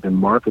has only been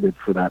marketed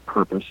for that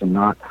purpose and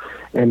not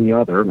any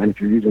other, and if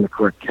you're using the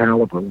correct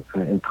caliber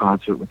in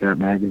concert with that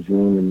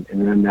magazine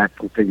and in that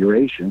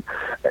configuration,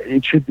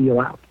 it should be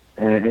allowed.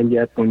 And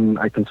yet, when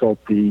I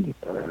consult the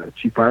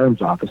Chief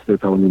Firearms Office, they're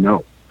telling me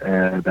no,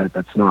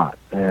 that's not.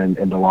 And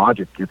the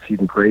logic gets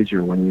even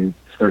crazier when you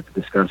start to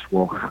discuss,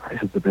 well,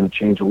 has there been a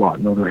change of law?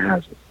 No, there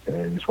hasn't,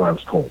 is what I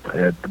was told.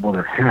 Well,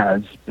 there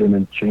has been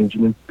a change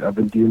of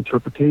the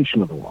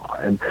interpretation of the law.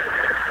 And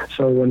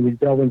so when we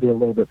delve into it a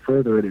little bit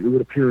further, it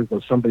would appear as though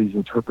somebody's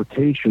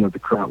interpretation of the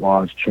current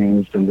law has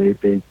changed, and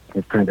they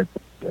have kind of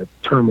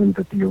determined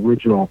that the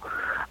original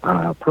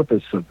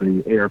purpose of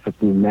the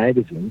AR-15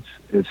 magazines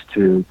is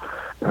to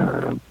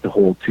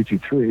hold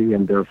 .223,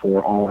 and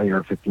therefore all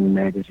AR-15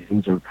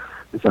 magazines are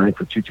designed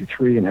for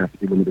 .223 and have to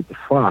be limited to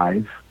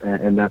 5,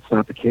 and that's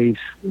not the case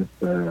with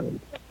the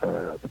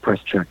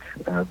Press Check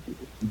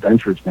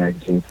Ventures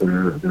magazines that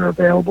are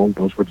available.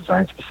 Those were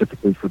designed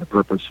specifically for the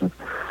purpose of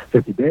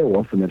 50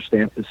 Beowulf, and they're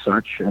stamped as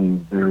such,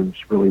 and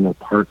there's really no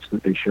parts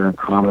that they share in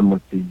common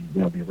with the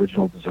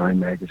original design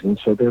magazine.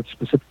 So they're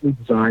specifically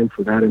designed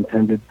for that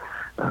intended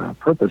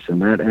purpose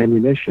and that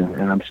ammunition,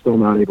 and I'm still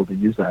not able to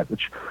use that,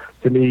 which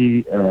to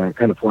me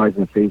kind of flies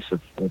in the face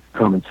of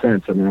common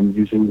sense. I mean, I'm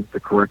using the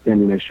correct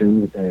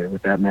ammunition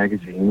with that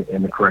magazine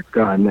and the correct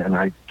gun, and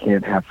I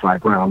can't have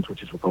 5 rounds,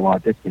 which is what the law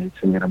dictates,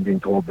 and yet I'm being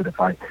told that if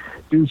I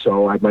do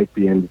so, I might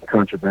be in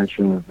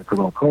contravention of the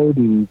Criminal Code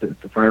and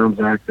the Firearms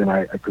Act, and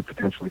I could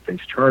potentially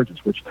face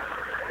charges, which,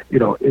 you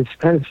know, it's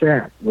kind of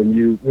sad when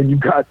you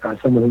got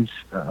someone who's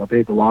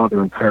obeyed the law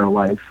their entire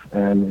life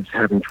and is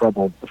having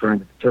trouble trying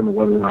to determine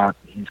whether or not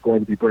he's going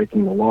to be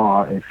breaking the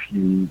law if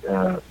he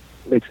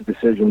makes a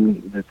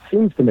decision that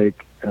seems to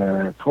make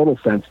total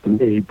sense to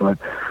me, but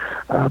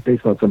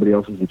based on somebody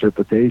else's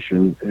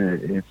interpretation,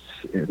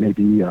 it may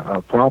be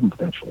a problem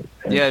potentially.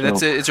 And yeah,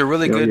 it's a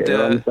really good.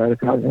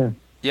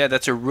 Yeah,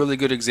 that's a really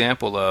good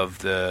example of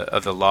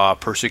the law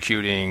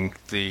persecuting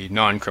the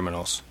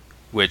non-criminals,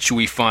 which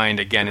we find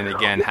again and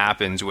again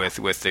happens with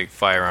the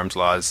firearms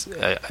laws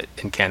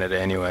in Canada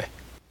anyway.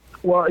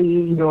 Well,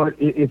 you know,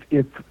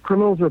 if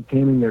criminals are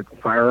obtaining their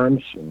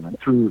firearms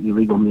through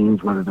illegal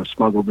means, whether they're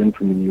smuggled in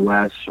from the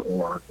U.S.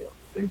 or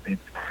they've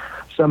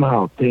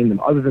somehow obtained them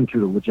other than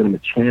through the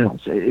legitimate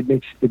channels, it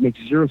makes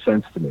zero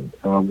sense to me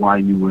why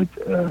you would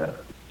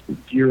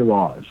gear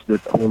laws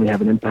that only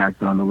have an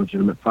impact on the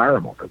legitimate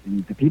firearm owner.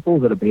 The people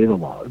that obey the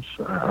laws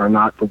are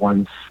not the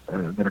ones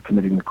that are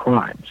committing the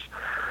crimes.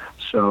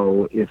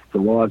 So if the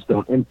laws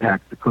don't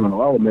impact the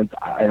criminal element,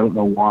 I don't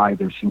know why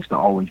there seems to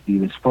always be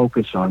this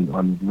focus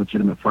on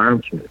legitimate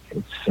firearm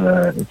community.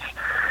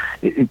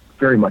 It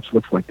very much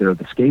looks like they're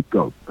the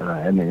scapegoat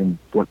and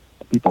what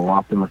people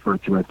often refer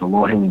to as the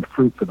low-hanging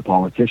fruit for the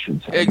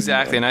politicians.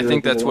 Exactly, and I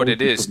think that's what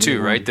it is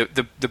too, right?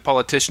 The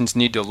politicians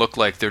need to look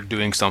like they're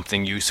doing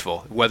something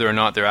useful. Whether or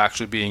not they're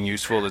actually being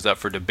useful is up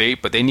for debate,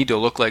 but they need to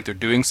look like they're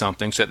doing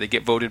something so that they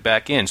get voted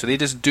back in. So they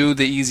just do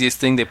the easiest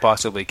thing they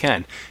possibly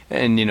can.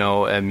 And, you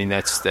know, I mean,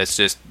 that's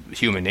just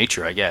human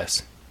nature, I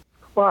guess.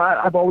 Well,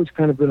 I've always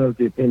kind of been of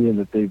the opinion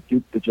that they've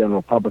duped the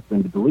general public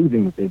into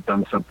believing that they've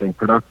done something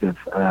productive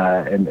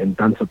and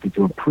done something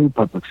to improve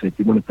public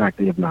safety, when in fact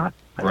they have not.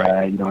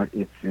 Right. You know,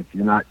 if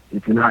you're not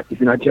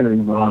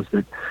generating laws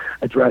that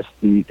address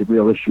the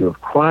real issue of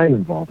crime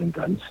involving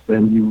guns,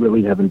 then you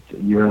really haven't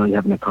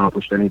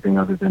accomplished anything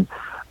other than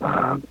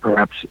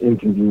perhaps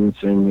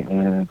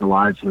inconveniencing the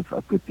lives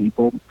of good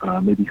people,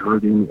 maybe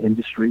hurting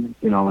industry.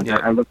 You know, yeah.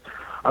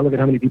 I look at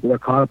how many people are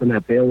caught up in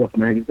that Beowulf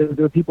magazine.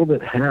 There are people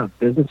that have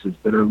businesses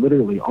that are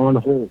literally on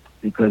hold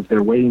because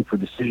they're waiting for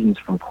decisions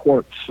from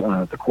courts.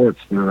 The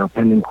courts, there are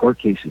pending court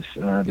cases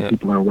that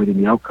people are awaiting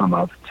the outcome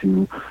of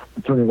to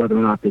determine whether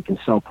or not they can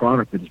sell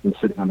product that has been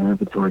sitting on their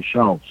inventory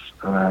shelves.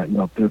 You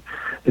know,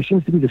 there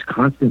seems to be this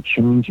constant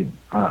changing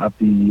of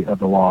the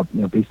law,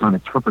 you know, based on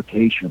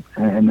interpretation,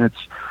 and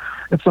that's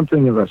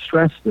something of a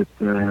stress that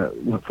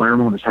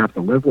firearm owners have to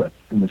live with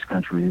in this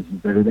country. Is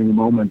that at any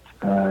moment,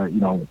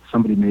 you know,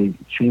 somebody may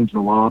change the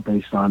law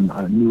based on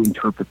a new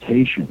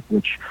interpretation,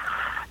 which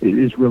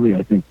is really,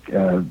 I think,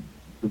 the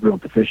real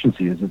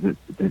deficiency is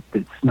that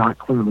it's not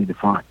clearly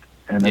defined,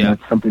 and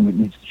that's something that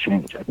needs to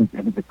change. I think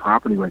the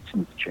property rights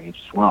need to change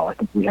as well. I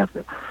think we have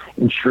to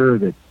ensure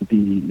that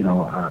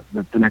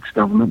that the next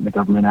government, the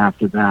government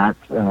after that,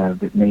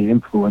 that may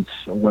influence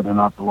whether or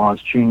not the laws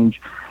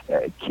change,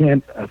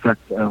 can't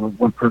affect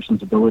one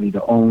person's ability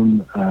to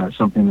own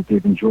something that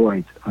they've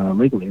enjoyed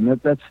legally, and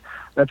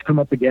that's come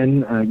up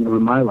again. You know,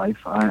 in my life,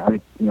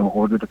 I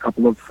ordered a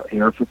couple of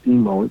AR-15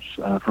 mowers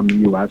from the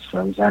U.S.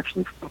 I was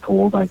actually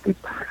told I could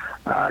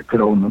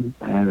own them,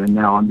 and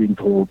now I'm being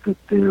told that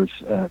there's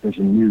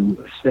a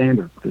new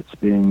standard that's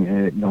being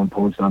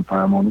imposed on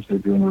firearm owners. They're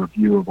doing a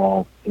review of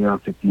all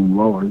AR-15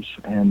 mowers,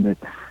 and that,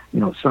 you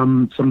know,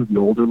 some of the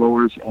older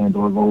lowers and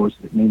or lowers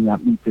that may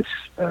not meet this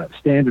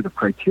standard of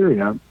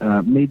criteria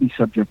may be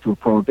subject to a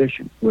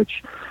prohibition,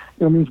 which,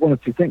 you know, means one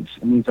of two things.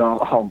 It means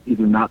I'll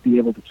either not be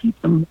able to keep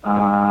them,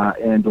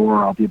 and or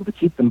I'll be able to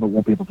keep them but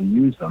won't be able to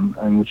use them,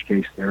 in which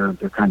case they're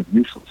kind of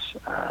useless.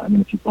 I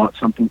mean, if you bought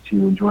something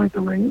to enjoy at the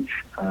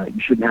range, you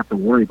shouldn't have to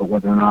worry about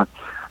whether or not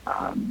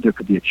there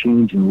could be a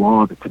change in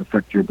law that could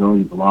affect your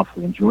ability to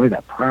lawfully enjoy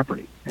that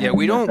property. Yeah,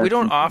 we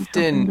don't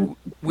often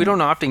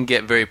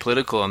get very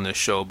political on this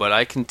show, but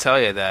I can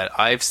tell you that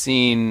I've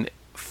seen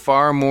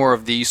far more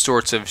of these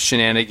sorts of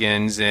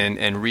shenanigans and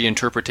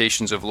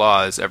reinterpretations of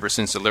laws ever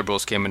since the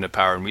Liberals came into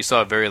power, and we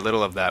saw very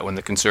little of that when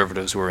the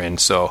Conservatives were in.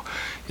 So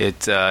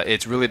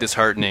it's really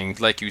disheartening.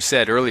 Like you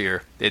said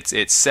earlier,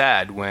 it's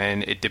sad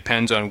when it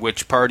depends on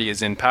which party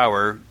is in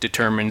power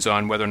determines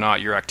on whether or not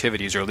your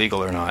activities are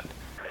legal or not.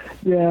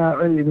 Yeah,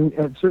 I mean,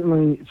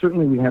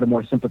 certainly we had a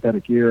more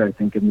sympathetic year, I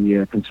think, in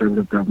the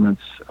Conservative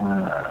governments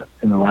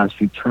in the last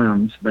few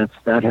terms.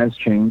 That has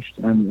changed,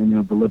 and you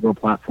know, the Liberal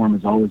platform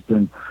has always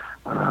been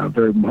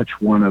very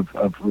much one of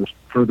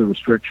further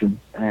restriction,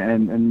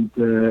 and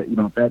you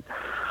know, that.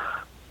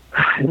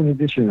 In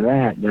addition to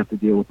that, you have to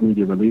deal with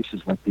media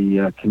releases like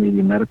the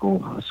Canadian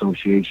Medical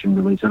Association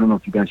release. I don't know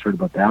if you guys heard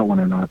about that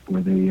one or not,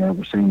 where they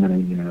were saying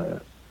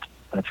that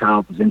a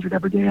child was injured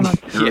every day in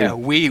Ontario. Yeah,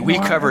 we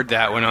covered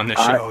that one on the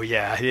show.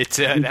 Yeah,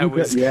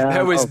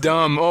 that was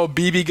dumb. Oh,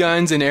 BB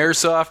guns and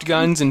airsoft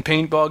guns and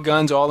paintball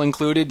guns all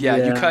included. Yeah,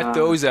 you cut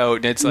those out,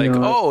 and it's like,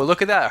 oh,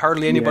 look at that.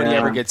 Hardly anybody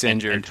ever gets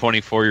injured. And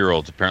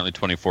 24-year-olds. Apparently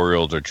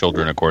 24-year-olds are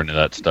children, according to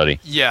that study.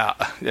 Yeah.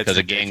 Because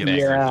a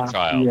gangbanger is a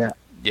child.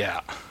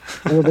 Yeah.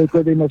 Well,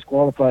 they must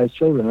qualify as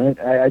children, right?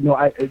 I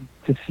know.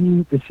 To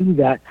see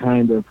that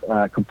kind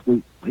of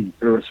completely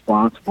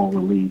irresponsible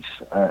release.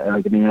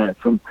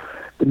 From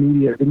the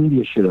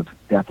media should have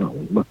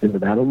definitely looked into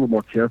that a little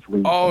more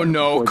carefully. Oh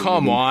no,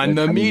 come on!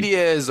 The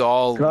media is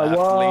all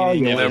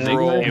left-leaning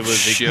liberal. It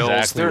was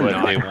exactly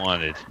what they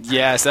wanted.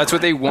 Yes, that's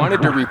what they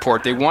wanted to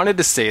report. They wanted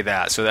to say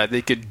that so that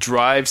they could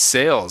drive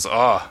sales.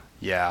 Oh,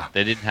 yeah.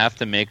 They didn't have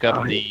to make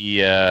up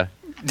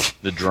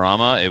the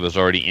drama. It was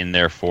already in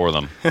there for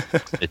them.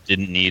 It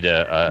didn't need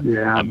a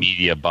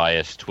media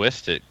bias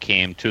twist. It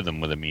came to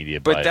them with a media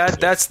bias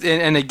twist.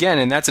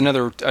 But that's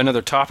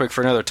another topic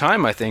for another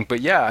time, I think. But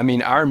yeah, I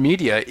mean, our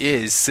media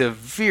is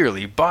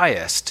severely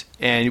biased.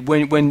 And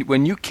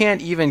when you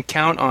can't even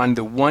count on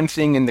the one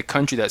thing in the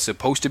country that's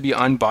supposed to be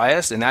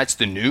unbiased, and that's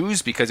the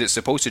news, because it's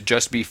supposed to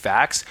just be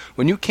facts,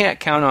 when you can't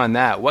count on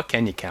that, what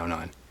can you count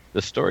on?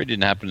 The story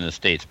didn't happen in the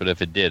States, but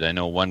if it did, I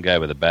know one guy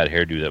with a bad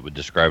hairdo that would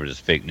describe it as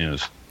fake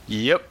news.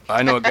 Yep,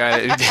 I know a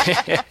guy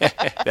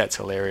that... That's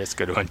hilarious.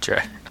 Good one,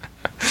 Trey.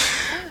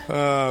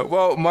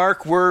 Well,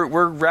 Mark, we're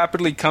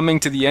rapidly coming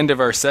to the end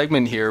of our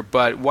segment here,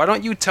 but why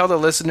don't you tell the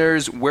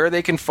listeners where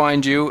they can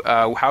find you,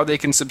 how they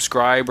can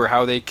subscribe, or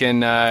how they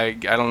can, I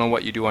don't know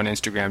what you do on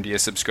Instagram. Do you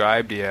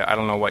subscribe? I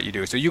don't know what you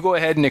do. So you go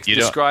ahead and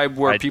describe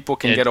where people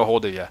can get a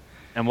hold of you.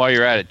 And while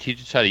you're at it,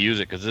 teach us how to use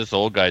it, because this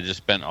old guy just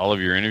spent all of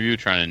your interview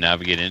trying to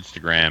navigate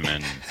Instagram,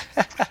 and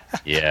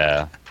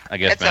yeah, I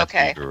guess it's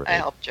okay. I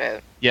helped you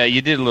out. Yeah,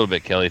 you did a little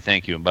bit, Kelly.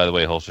 Thank you. And by the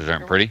way, holsters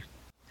aren't pretty.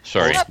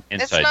 Sorry,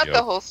 it's not joke.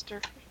 The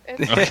holster.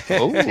 It's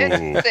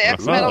the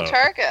X-Metal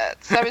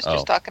targets. I was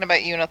just talking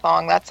about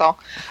Unithong. That's all.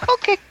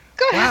 Okay,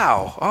 go ahead.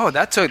 Wow. Oh,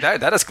 that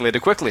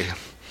escalated quickly.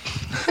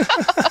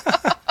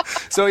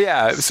 So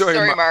yeah,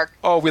 sorry Mark.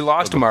 Oh, we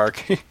lost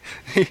Mark.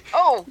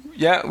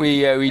 Yeah,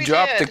 we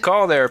dropped the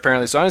call there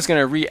apparently. So I'm just going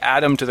to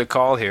re-add him to the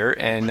call here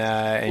and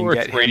get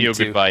him radio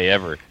to... goodbye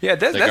ever. Yeah,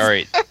 that's all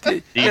right.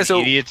 These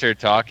idiots are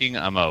talking.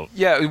 I'm out.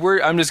 Yeah,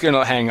 I'm just going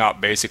to hang up.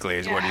 Basically,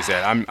 is what he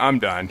said. I'm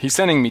done. He's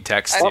sending me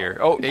texts here.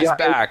 Oh, he's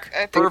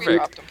back.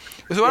 Perfect.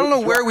 So I don't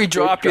know where we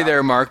dropped you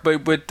there, Mark,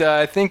 but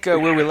I think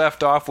where we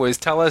left off was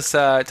tell us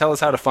how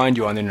to find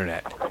you on the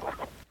internet.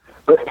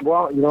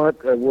 Well, you know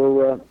what?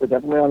 We're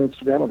definitely on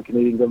Instagram, on the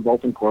Canadian Gun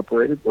Vault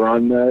Incorporated. We're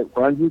on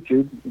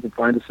YouTube. You can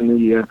find us in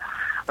the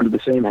under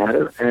the same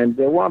header, and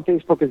we're on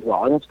Facebook as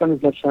well. I don't spend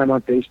as much time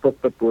on Facebook,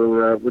 but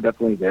we're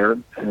definitely there.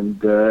 And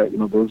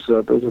those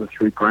are the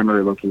three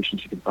primary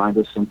locations you can find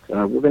us. And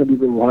we're going to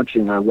be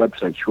launching our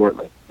website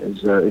shortly.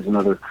 Is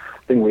another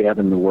thing we have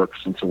in the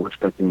works, and so we're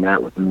expecting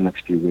that within the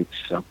next few weeks.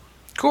 So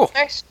cool,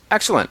 nice,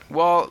 excellent.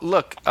 Well,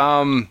 look.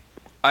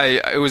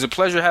 It was a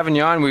pleasure having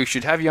you on. We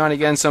should have you on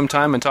again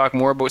sometime and talk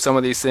more about some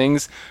of these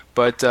things.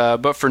 But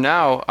for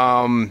now,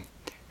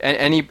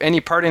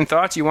 any parting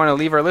thoughts you want to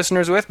leave our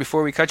listeners with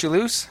before we cut you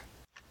loose?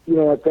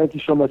 Yeah, thank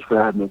you so much for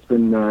having me. It's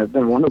been a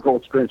wonderful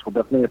experience. We'll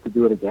definitely have to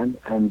do it again.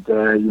 And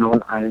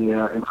I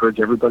encourage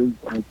everybody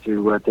to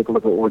take a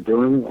look at what we're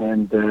doing,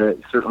 and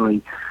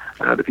certainly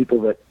the people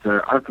that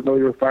aren't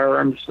familiar with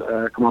firearms,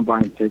 come on by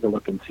and take a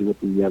look and see what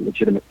the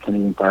legitimate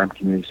Canadian firearm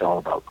community is all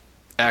about.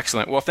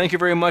 Excellent. Well, thank you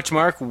very much,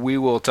 Mark. We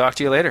will talk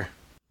to you later.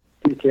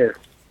 Take care.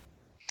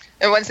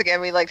 And once again,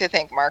 we'd like to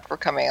thank Mark for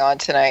coming on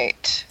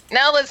tonight.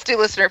 Now let's do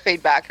listener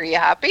feedback. Are you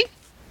happy?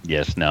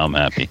 Yes, now I'm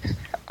happy.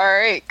 All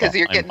right, because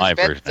you're getting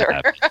better.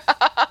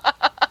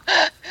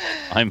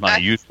 I'm my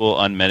youthful,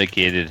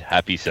 unmedicated,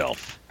 happy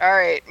self. All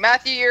right,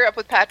 Matthew, you're up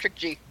with Patrick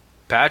G.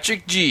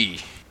 Patrick G.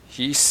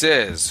 He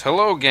says,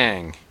 "Hello,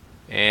 gang."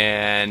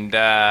 And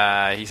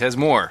he says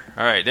more.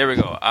 All right, there we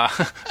go.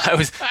 I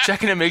was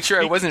checking to make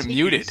sure I wasn't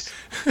muted.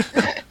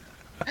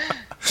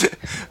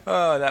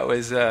 Oh, that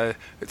was...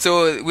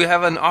 so we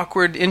have an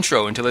awkward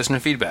intro into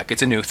listener feedback.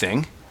 It's a new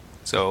thing.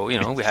 So, we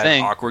had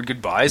an awkward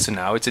goodbye, so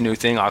now it's a new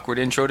thing, awkward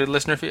intro to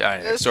listener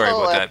feedback. Sorry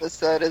about that. This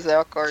whole episode is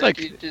awkward.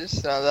 You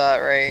just know that,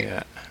 right?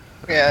 Yeah.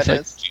 Yeah, it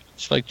is.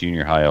 It's like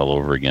junior high all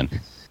over again.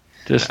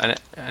 I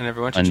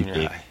never went to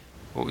junior high.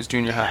 What was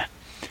junior high?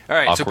 All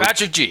right, awkward. So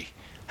Patrick G.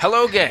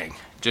 Hello, gang.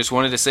 Just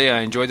wanted to say I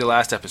enjoyed the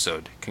last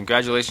episode.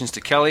 Congratulations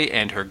to Kelly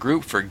and her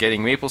group for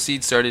getting Maple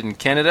Seed started in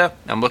Canada.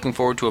 I'm looking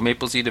forward to a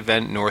Maple Seed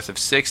event north of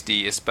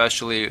 60,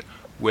 especially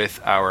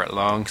with our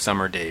long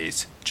summer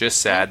days. Just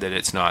sad that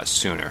it's not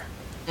sooner.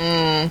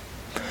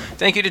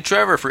 Thank you to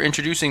Trevor for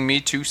introducing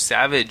me to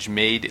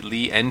Savage-made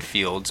Lee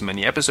Enfields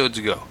many episodes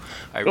ago.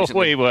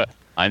 Wait, what?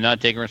 I'm not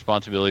taking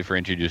responsibility for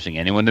introducing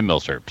anyone to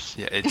Milsurps.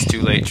 Yeah, it's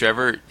too late,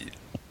 Trevor.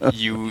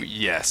 You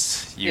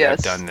have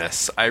done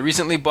this. I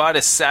recently bought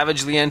a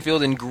Savage Lee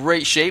Enfield in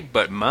great shape,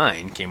 but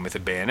mine came with a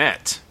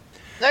bayonet.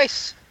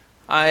 Nice.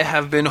 I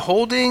have been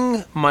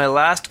holding my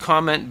last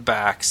comment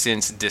back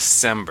since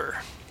December.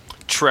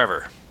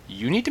 Trevor,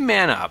 you need to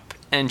man up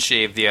and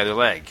shave the other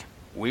leg.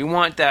 we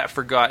want that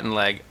forgotten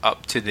leg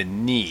up to the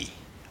knee.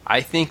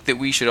 I think that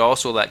we should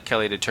also let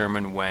Kelly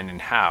determine when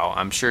and how.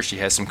 I'm sure she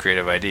has some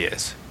creative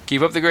ideas.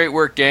 Keep up the great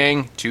work,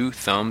 gang. 2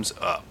 thumbs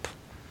up.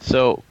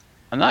 So,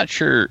 I'm not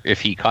sure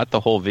if he caught the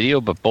whole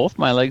video, but both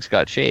my legs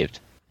got shaved.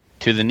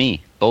 To the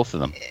knee. Both of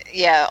them.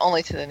 Yeah,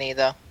 only to the knee,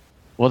 though.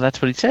 Well,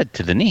 that's what he said.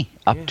 To the knee.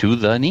 Up to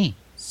the knee.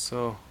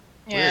 So,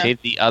 Yeah.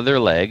 Shaved the other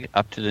leg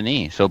up to the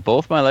knee. So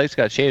both my legs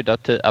got shaved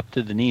up to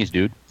the knees,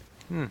 dude.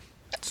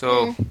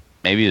 so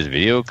Maybe his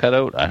video cut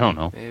out. I don't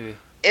know. maybe.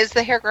 Is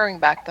the hair growing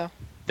back, though?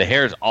 The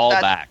hair's all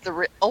back.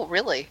 Oh,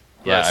 really?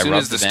 Yeah, I as soon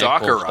rubbed as the Magpul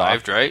stock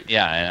arrived, right?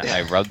 Yeah, and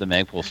I rub the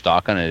Magpul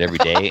stock on it every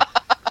day,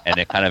 and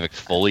it kind of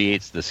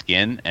exfoliates the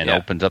skin and Yeah.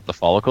 opens up the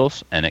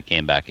follicles, and it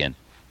came back in.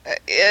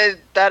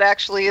 That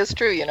actually is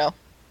true, you know.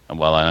 And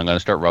well, I'm going to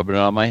start rubbing it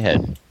on my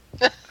head.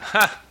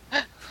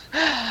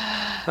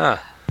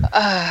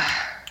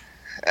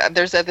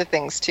 There's other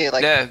things, too,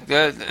 like Yeah,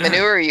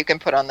 manure you can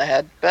put on the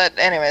head. But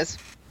anyways,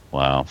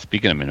 Wow.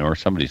 Speaking of manure,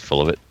 somebody's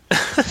full of it.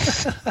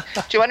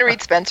 do you want to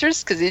read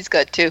Spencer's? Because he's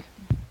got 2.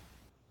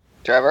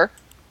 Trevor?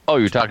 Oh,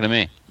 you're talking to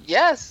me.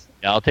 Yes.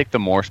 Yeah, I'll take the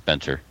more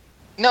Spencer.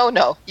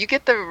 No. You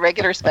get the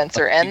regular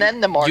Spencer and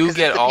then the more. You 'cause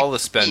get it's all the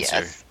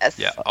Spencer. Yes.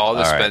 Yeah, all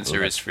the All right, Spencer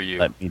well, is for you.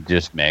 Let me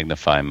just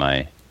magnify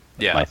my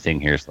thing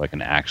here so I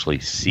can actually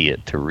see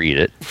it to read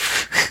it.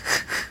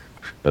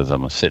 Because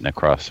I'm sitting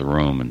across the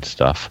room and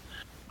stuff.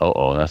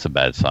 Oh, that's a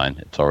bad sign.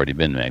 It's already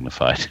been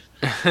magnified.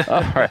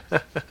 All right.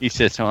 He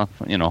says, well,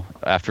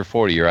 after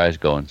 40, your eyes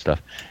go and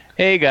stuff.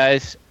 Hey,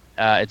 guys.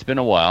 It's been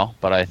a while,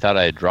 but I thought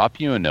I'd drop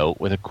you a note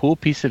with a cool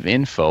piece of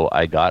info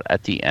I got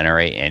at the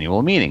NRA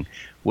annual meeting,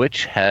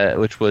 which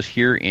was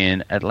here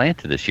in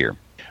Atlanta this year.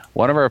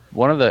 One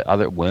of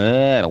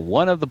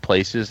the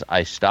places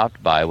I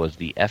stopped by was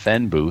the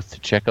FN booth to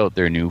check out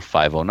their new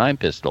 509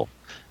 pistol.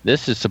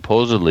 This is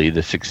supposedly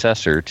the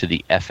successor to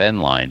the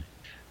FN line,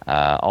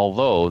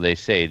 although they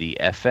say the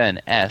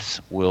FNS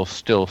will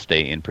still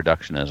stay in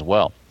production as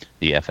well.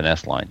 The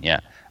FNS line, yeah.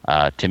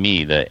 To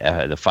me,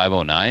 the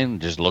 509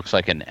 just looks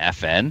like an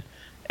FNS,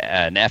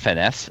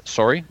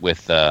 sorry,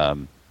 with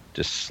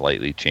just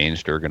slightly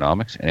changed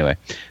ergonomics. Anyway,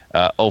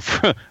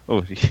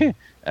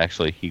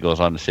 actually, he goes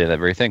on to say that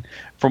very thing.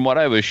 From what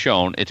I was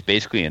shown, it's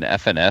basically an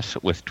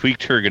FNS with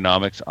tweaked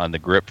ergonomics on the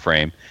grip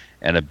frame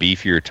and a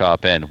beefier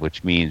top end,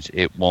 which means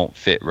it won't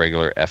fit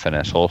regular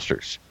FNS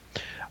holsters.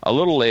 A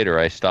little later,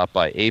 I stopped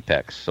by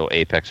Apex. So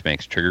Apex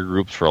makes trigger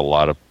groups for a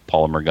lot of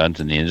polymer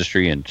guns in the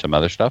industry and some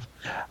other stuff.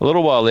 A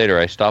little while later,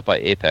 I stopped by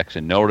Apex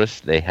and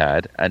noticed they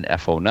had a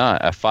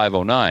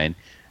 509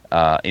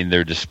 in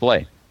their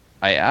display.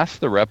 I asked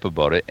the rep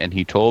about it, and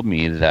he told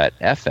me that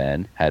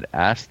FN had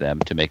asked them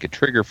to make a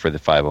trigger for the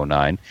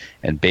 509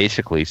 and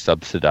basically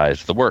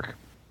subsidize the work.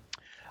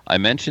 I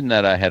mentioned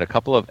that I had a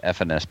couple of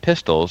FNS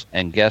pistols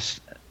and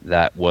guessed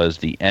that was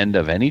the end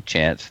of any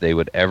chance they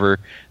would ever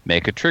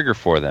make a trigger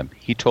for them.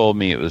 He told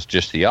me it was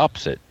just the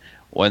opposite.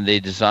 When they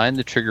designed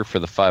the trigger for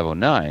the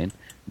 509,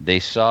 they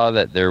saw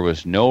that there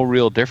was no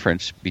real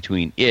difference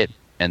between it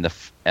and the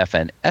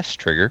FNS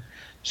trigger,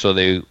 so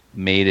they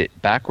made it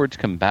backwards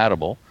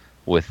compatible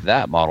with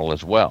that model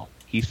as well.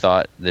 He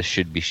thought this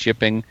should be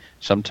shipping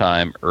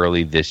sometime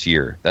early this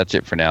year. That's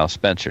it for now,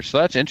 Spencer. So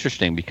that's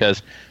interesting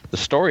because the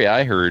story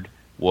I heard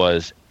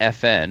was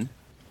FN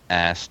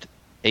asked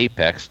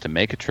Apex to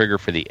make a trigger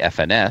for the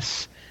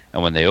FNS,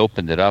 and when they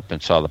opened it up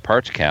and saw the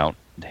parts count,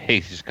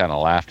 they just kind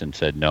of laughed and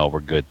said, no, we're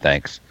good,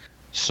 thanks.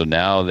 So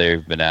now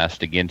they've been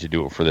asked again to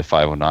do it for the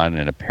 509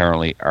 and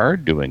apparently are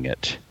doing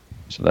it.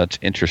 So that's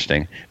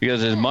interesting.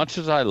 Because as much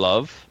as I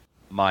love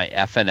my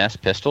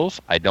FNS pistols,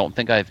 I don't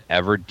think I've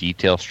ever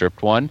detail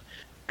stripped one,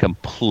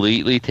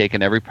 completely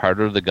taken every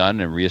part of the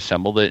gun and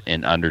reassembled it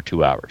in under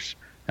 2 hours.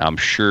 Now, I'm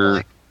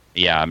sure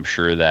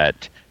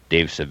that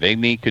Dave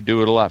Savigny could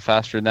do it a lot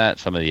faster than that,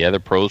 some of the other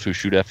pros who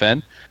shoot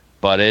FN,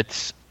 but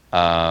it's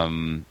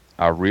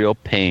a real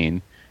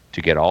pain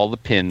to get all the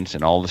pins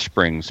and all the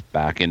springs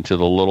back into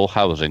the little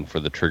housing for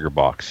the trigger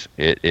box.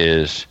 It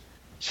is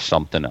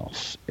something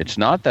else. It's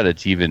not that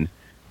it's even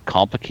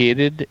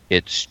complicated,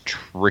 it's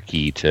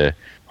tricky to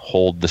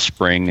hold the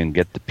spring and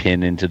get the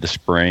pin into the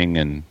spring,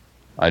 and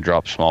I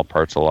drop small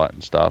parts a lot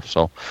and stuff.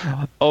 So,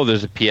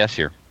 there's a PS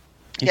here.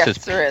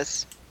 Yes, there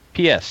is.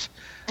 PS.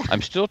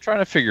 I'm still trying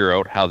to figure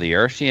out how the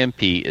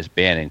RCMP is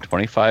banning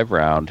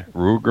 25-round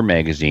Ruger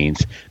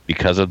magazines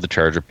because of the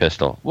Charger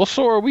pistol. Well,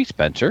 so are we,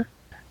 Spencer.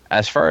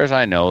 As far as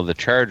I know, the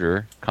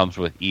Charger comes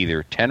with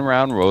either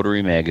 10-round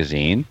rotary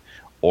magazine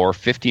or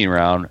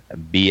 15-round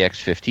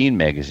BX-15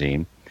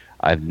 magazine.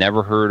 I've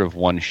never heard of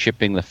one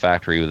shipping the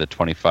factory with a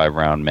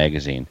 25-round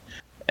magazine.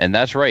 And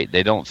that's right.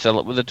 They don't sell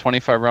it with a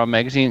 25-round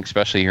magazine,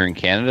 especially here in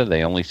Canada.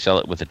 They only sell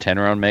it with a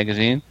 10-round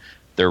magazine.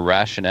 Their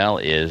rationale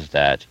is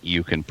that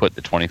you can put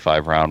the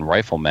 25-round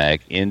rifle mag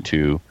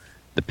into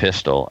the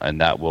pistol, and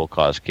that will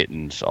cause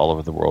kittens all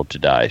over the world to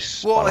die.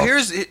 Well,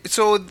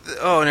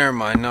 never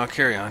mind. No,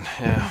 carry on.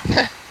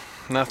 Yeah.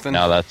 Nothing.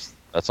 No,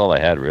 that's all I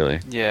had, really.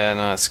 Yeah,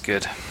 no, that's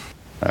good.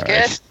 All Good?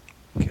 right.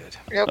 Good.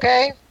 You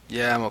okay?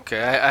 Yeah, I'm okay.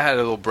 I had a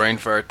little brain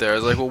fart there. I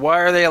was like, well, why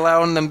are they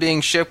allowing them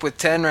being shipped with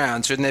 10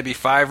 rounds? Shouldn't they be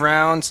 5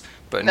 rounds?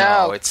 But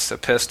no, it's a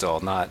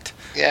pistol, not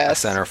a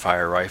center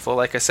fire rifle.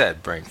 Like I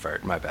said, brain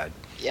fart. My bad.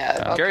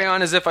 Yeah. Okay. Carry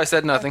on as if I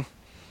said nothing.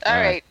 All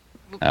right.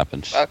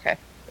 Happens. Okay.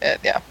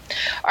 Yeah.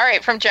 All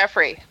right, from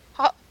Jeffrey.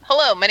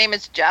 Hello, my name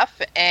is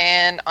Jeff,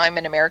 and I'm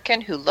an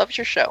American who loves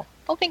your show.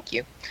 Well, thank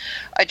you.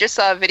 I just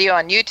saw a video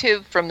on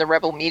YouTube from the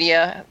Rebel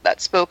Media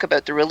that spoke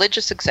about the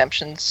religious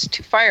exemptions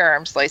to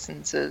firearms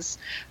licenses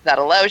that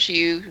allows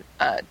you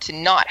to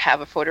not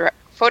have a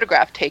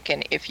photograph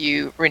taken if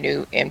you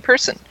renew in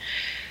person.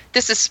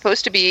 This is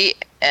supposed to be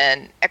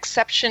an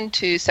exception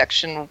to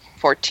Section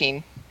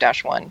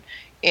 14-1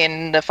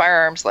 in the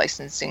firearms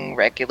licensing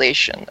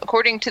regulation.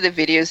 According to the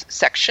video's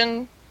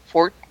Section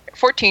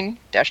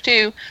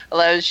 14-2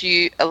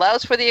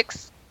 allows for the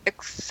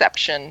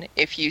exception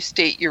if you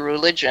state your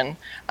religion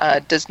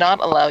does not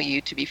allow you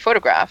to be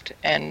photographed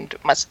and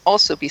must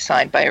also be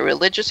signed by a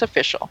religious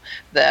official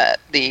that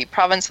the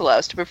province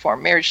allows to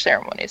perform marriage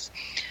ceremonies.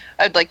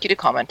 I'd like you to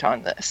comment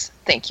on this.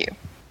 Thank you.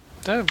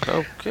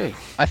 Okay.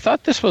 I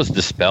thought this was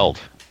dispelled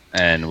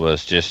and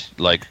was just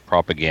like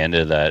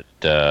propaganda that...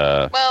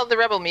 Well, the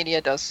Rebel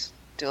Media does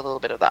do a little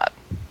bit of that.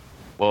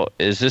 Well,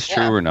 is this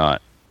true or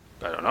not?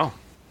 I don't know.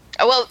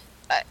 Well...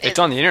 it's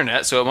on the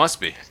internet, so it must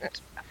be.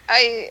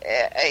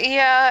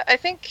 I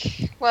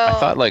think, well... I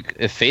thought, like,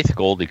 if Faith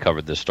Goldie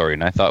covered this story,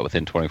 and I thought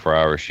within 24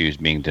 hours she was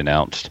being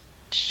denounced.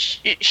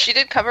 She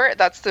did cover it.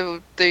 That's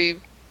the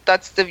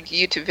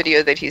YouTube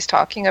video that he's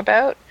talking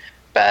about,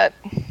 but...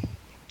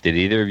 Did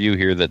either of you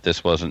hear that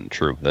this wasn't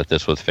true, that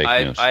this was fake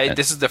news?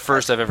 This is the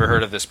first I've ever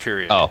heard of this,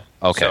 period. Oh,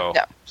 okay.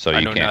 So No.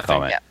 you can't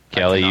comment. Yeah.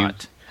 Kelly,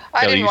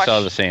 you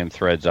saw the same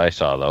threads I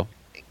saw, though.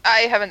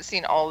 I haven't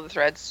seen all of the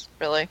threads,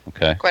 really.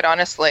 Okay. Quite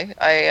honestly,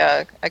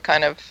 I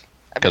kind of...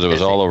 Because it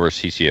was all over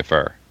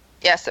CCFR.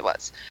 Yes, it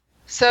was.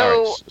 So...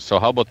 All right, so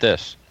how about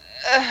this?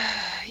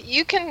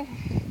 You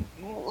can...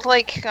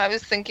 Like, I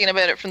was thinking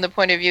about it from the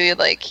point of view,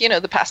 like,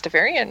 the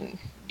Pastafarian.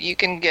 You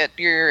can get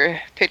your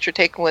picture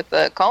taken with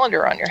a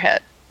colander on your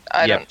head.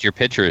 But your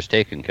picture is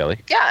taken, Kelly.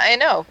 Yeah, I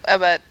know.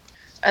 But...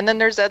 And then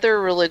there's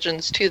other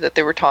religions, too, that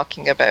they were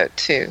talking about,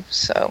 too.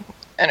 So,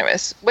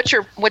 anyways, what's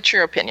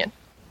your opinion?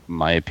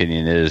 My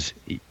opinion is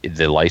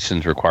the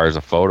license requires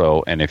a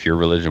photo, and if your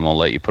religion won't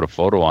let you put a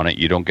photo on it,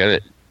 you don't get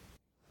it.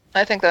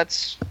 I think that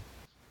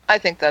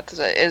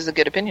is a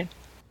good opinion.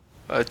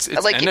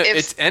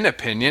 It's an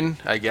opinion,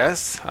 I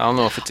guess. I don't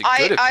know if it's a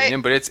good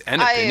opinion, but it's an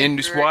opinion.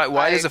 Just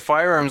why does a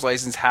firearms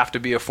license have to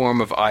be a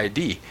form of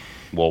ID?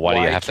 Well, why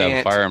do you have to have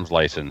a firearms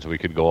license? We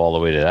could go all the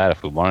way to that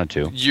if we wanted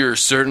to. You're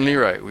certainly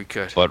right. We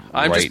could. But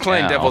I'm just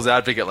playing devil's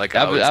advocate like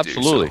I always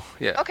absolutely. do.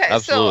 So, yeah. Okay.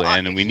 Absolutely, so,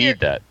 and we need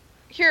that.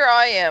 Here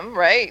I am,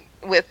 right,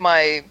 with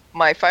my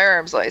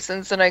firearms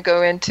license, and I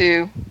go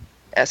into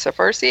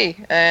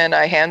SFRC, and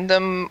I hand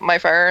them my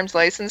firearms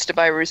license to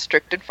buy a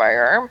restricted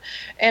firearm,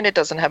 and it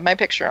doesn't have my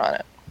picture on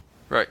it.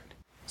 Right.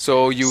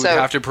 So you would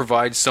have to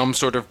provide some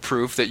sort of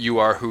proof that you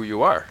are who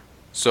you are.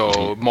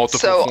 So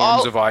multiple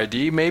forms of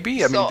ID,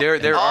 maybe. I mean,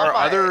 there are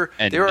other.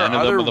 And none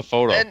of them with a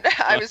photo. And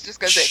I was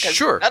just going to say,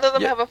 because none of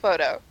them have a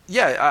photo.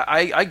 Yeah,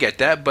 I get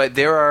that, but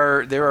there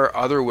are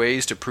other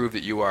ways to prove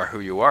that you are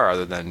who you are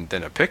other than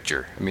a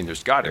picture. I mean,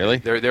 there's got to be.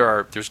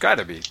 There's got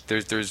to be.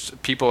 There's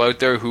people out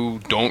there who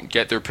don't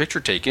get their picture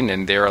taken,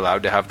 and they're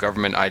allowed to have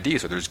government ID.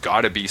 So there's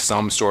got to be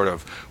some sort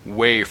of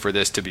way for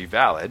this to be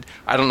valid.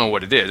 I don't know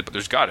what it is, but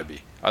there's got to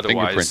be. Otherwise,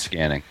 fingerprint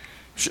scanning.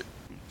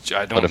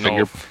 I don't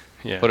know.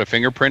 Put a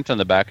fingerprint on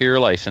the back of your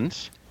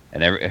license,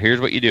 and here's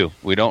what you do: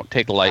 we don't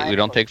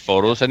take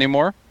photos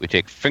anymore. We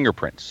take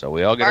fingerprints. So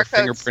we all get our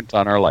fingerprint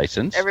on our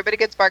license. Everybody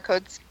gets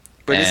barcodes.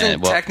 But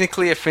isn't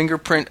technically a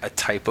fingerprint a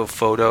type of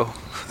photo?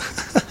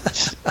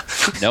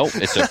 No,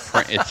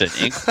 it's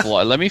an ink.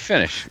 Let me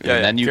finish,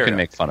 and then you can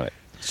make fun of it.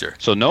 Sure.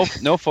 So no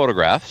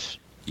photographs.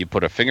 You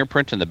put a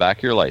fingerprint in the back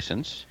of your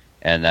license,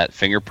 and that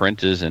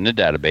fingerprint is in the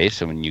database.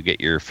 And when you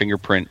get your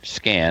fingerprint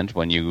scanned,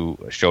 when you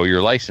show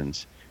your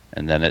license.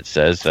 And then it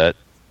says that,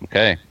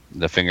 okay,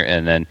 the finger,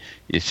 and then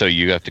so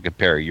you have to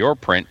compare your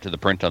print to the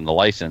print on the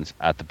license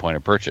at the point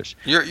of purchase.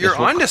 You're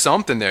onto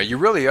something there. You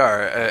really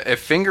are. If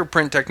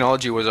fingerprint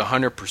technology was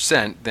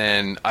 100%,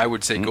 then I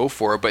would say go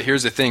for it. But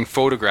here's the thing: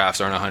 photographs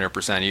aren't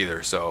 100%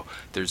 either. So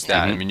there's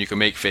that. I mean, you can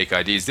make fake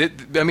IDs.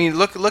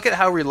 Look at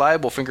how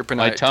reliable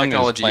fingerprint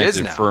technology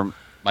is now.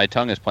 My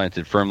tongue is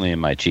planted firmly in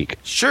my cheek.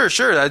 Sure,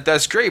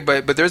 that's great.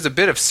 But there's a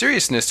bit of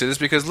seriousness to this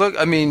because look,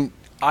 I mean.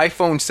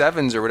 iPhone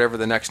 7s or whatever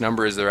the next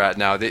number is they're at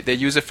now, they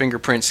use a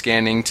fingerprint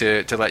scanning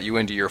to let you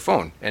into your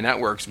phone, and that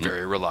works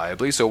very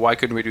reliably. So why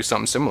couldn't we do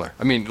something similar?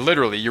 I mean,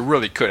 literally, you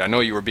really could. I know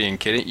you were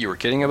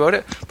kidding about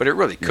it, but it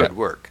really could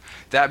work.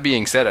 That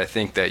being said, I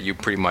think that you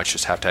pretty much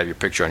just have to have your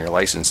picture on your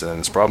license, and then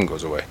this problem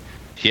goes away.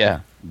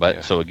 Yeah,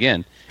 but so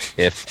again,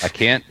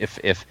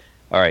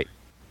 all right,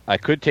 I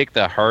could take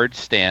the hard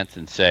stance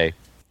and say,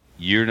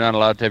 you're not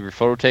allowed to have your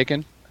photo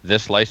taken.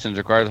 This license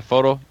requires a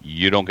photo.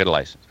 You don't get a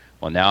license.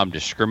 Well, now I'm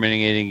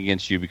discriminating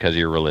against you because of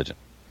your religion.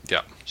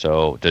 Yeah.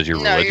 So does your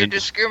No, religion?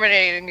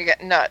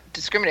 not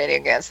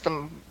discriminating against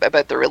them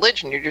about their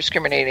religion. You're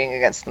discriminating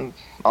against them.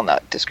 Well,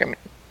 not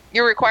discriminating.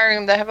 You're requiring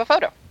them to have a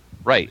photo.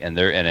 Right, and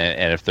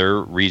if their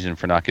reason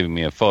for not giving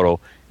me a photo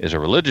is a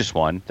religious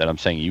one, then I'm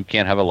saying you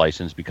can't have a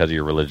license because of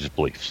your religious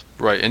beliefs.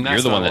 Right, and that's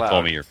You're the one not that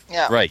told allowed.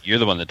 me right. You're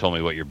the one that told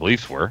me what your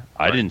beliefs were.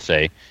 I Right. didn't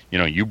say.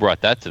 You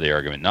brought that to the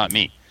argument, not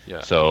me.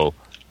 Yeah. So,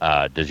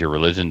 does your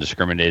religion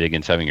discriminate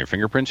against having your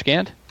fingerprint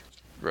scanned?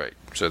 Right.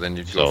 So then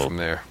you'd go So- from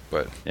there.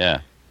 But Yeah.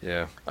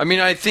 yeah, I mean,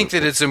 I think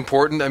that it's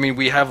important. I mean,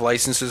 we have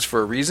licenses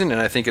for a reason,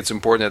 and I think it's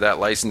important that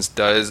license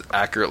does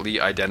accurately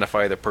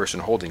identify the person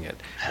holding it,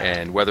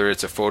 and whether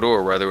it's a photo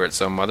or whether it's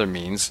some other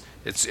means,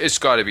 it's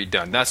got to be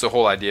done. That's the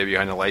whole idea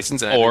behind the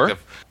license. And I think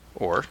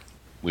or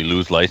We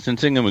lose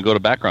licensing and we go to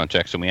background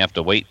checks, and we have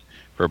to wait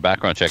for a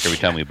background check every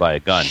time we buy a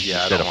gun Yeah,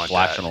 I instead don't of want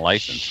flashing that. a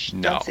license.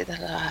 no, Don't say that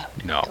aloud.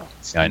 no,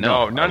 Don't say I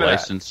know. No, none our of that.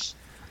 license,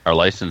 Our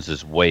license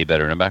is way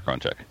better than a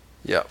background check.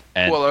 yeah.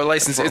 And- Well, our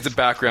license is the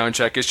background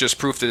check. It's just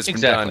proof that it's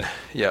Exactly. been done.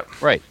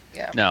 Yep. Right.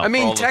 Yeah. Now, I for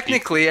mean, all the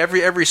technically,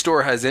 every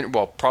store has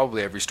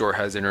probably every store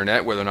has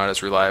internet, whether or not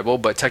it's reliable.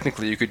 But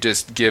technically, you could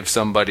just give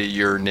somebody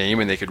your name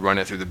and they could run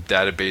it through the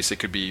database. It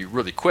could be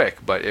really quick,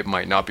 but it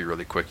might not be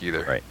really quick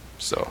either. Right.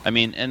 So I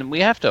mean, and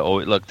we have to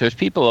look. There's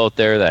people out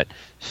there that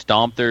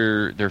stomp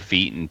their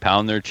feet and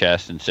pound their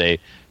chest and say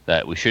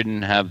that we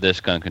shouldn't have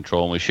this gun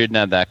control and we shouldn't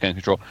have that gun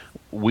control.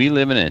 We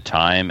live in a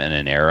time and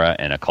an era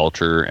and a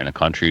culture and a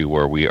country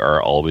where we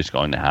are always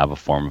going to have a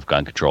form of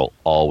gun control.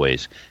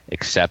 Always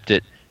accept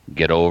it,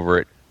 get over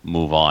it,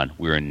 move on.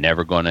 We are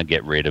never going to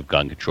get rid of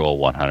gun control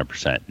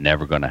 100%.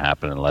 Never going to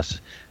happen unless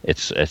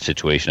it's a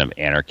situation of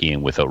anarchy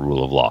and without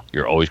rule of law.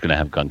 You're always going to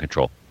have gun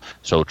control.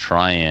 So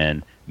try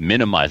and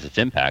minimize its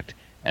impact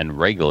and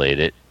regulate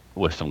it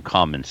with some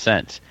common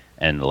sense.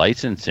 And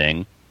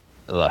licensing,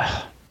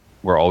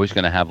 we're always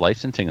going to have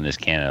licensing in this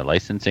Canada.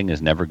 Licensing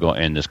is never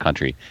going in this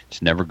country.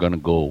 It's never going to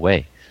go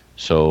away.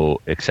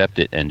 So accept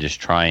it and just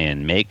try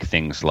and make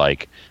things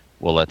like,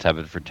 well, let's have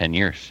it for 10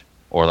 years,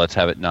 or let's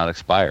have it not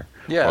expire.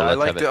 yeah, or I let's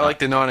like have it the I not- like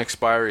the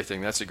non-expiry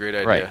thing. That's a great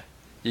idea. Right.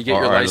 You get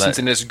Or- your or license let-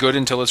 and it's good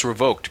until it's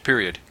revoked.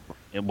 Period.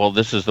 Well,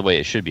 this is the way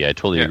it should be. I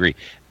totally Yeah. agree.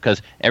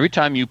 Because every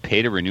time you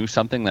pay to renew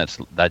something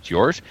that's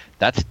yours,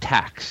 that's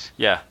tax,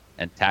 Yeah,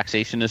 and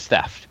taxation is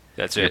theft.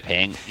 that's You're it.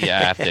 paying. Yeah,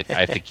 I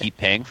have to keep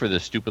paying for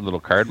this stupid little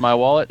card in my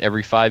wallet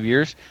every 5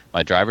 years.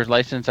 My driver's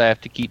license I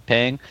have to keep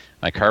paying.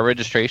 My car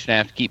registration I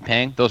have to keep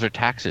paying. Those are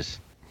taxes.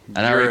 And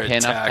I You're already pay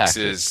at enough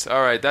taxes.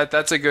 All right,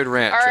 that's a good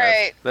rant. All Trev.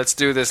 right. Let's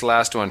do this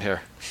last one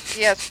here.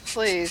 Yes,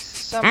 please,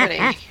 somebody.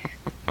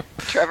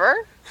 Trevor?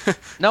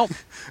 No.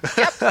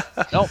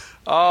 No.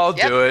 I'll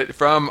Yep. do it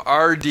from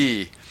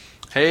RD.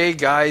 Hey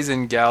guys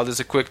and gal, just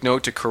a quick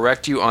note to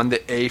correct you on the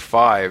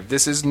A5.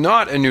 This is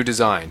not a new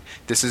design.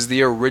 This is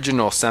the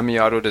original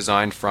semi-auto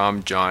design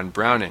from John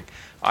Browning.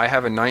 I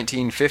have a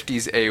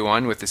 1950s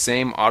A1 with the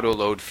same auto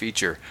load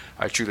feature.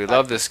 I truly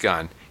love this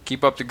gun.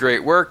 Keep up the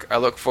great work. I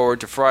look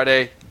forward to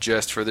Friday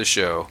just for the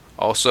show.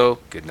 Also,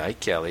 good night,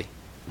 Kelly.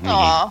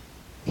 Aw.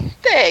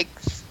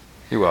 Thanks.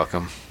 You're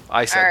welcome.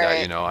 I said All that,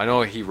 right. you know. I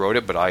know he wrote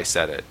it, but I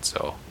said it.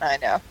 So, I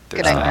know. Good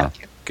There's night, that.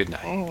 Matthew. good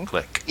night. Mm.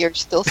 Click. You're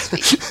still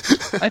sweet.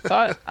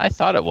 I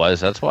thought it was.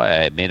 That's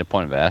why I made a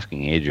point of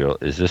asking Adriel.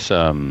 Is this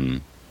A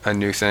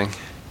new thing.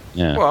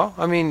 Yeah. Well,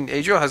 I mean,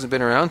 Adriel hasn't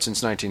been around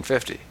since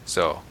 1950,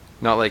 so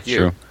not like you.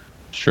 True.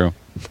 It's true.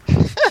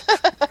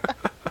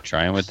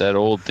 Trying with that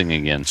old thing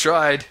again.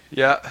 Tried,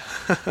 yeah.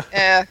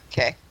 Yeah,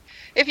 okay.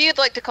 If you'd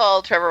like to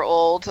call Trevor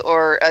old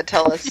or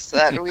tell us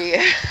that we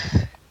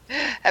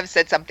have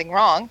said something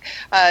wrong,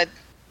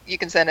 you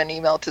can send an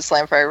email to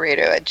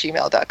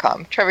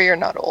slamfireradio@gmail.com. Trevor, you're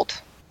not old.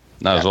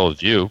 Not as old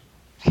as you.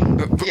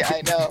 Yeah,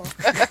 I know.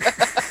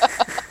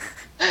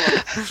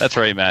 That's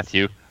right,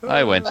 Matthew.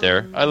 I went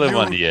there. I live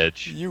on the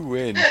edge. You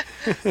win.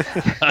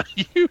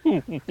 You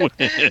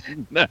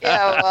win.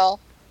 Yeah, well.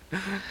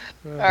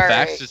 All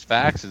Facts right. is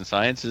facts, and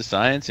science is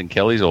science, and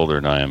Kelly's older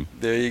than I am.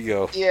 There you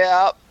go.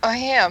 Yeah, I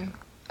am.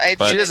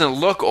 But- She doesn't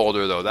look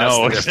older though. That's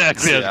no, the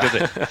difference. exactly. I Yeah. was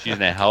gonna say, she's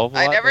in a hell of a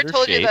I lot never better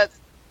told you shape. that.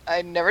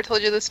 I never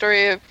told you the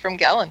story from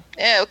Gallon.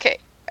 Yeah, okay.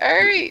 All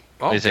right.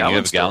 Oh, Is it you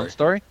have a gallon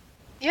story?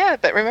 Yeah,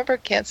 but remember,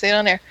 can't say it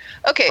on air.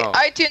 Okay, Oh.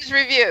 iTunes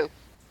review.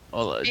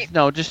 Well,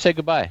 no, just say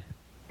goodbye.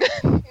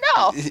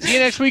 No. See you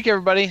next week,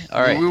 everybody.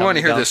 All right. we tell want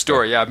me to hear gallon this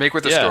story. Yeah, make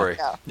with the Yeah. story.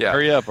 Yeah. Yeah.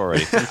 Hurry up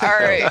already. All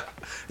right.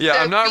 Yeah, So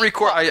I'm not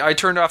people- record. I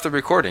turned off the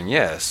recording.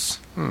 Yes.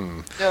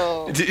 No.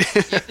 All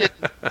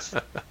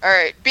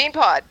right,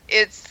 BeanPod.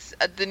 It's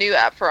the new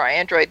app for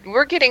Android.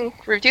 We're getting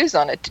reviews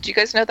on it. Did you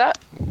guys know that?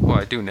 Well,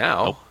 I do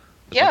now. Nope.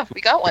 Yeah,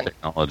 we got one.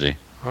 Technology.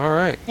 All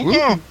right.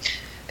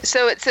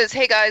 So it says,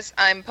 "Hey guys,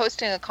 I'm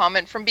posting a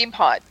comment from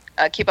BeanPod.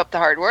 Keep up the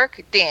hard work,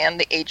 Dan,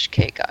 the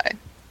HK guy."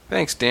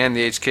 Thanks, Dan,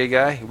 the HK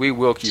guy. We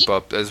will keep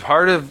up as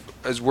hard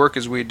as work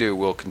as we do.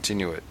 We'll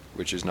continue it,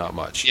 which is not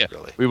much, Yeah.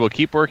 really. We will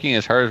keep working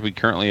as hard as we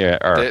currently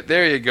are.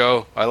 There you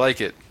go. I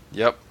like it.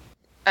 Yep.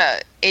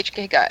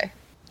 HK guy.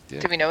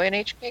 Yeah. Do we know an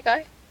HK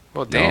guy?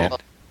 Well, Dan. No.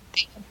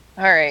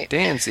 All right.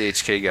 Dan's the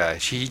HK guy.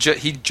 He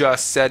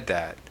just said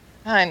that.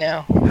 I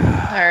know. All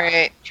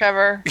right,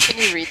 Trevor, can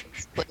you read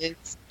this,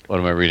 please? What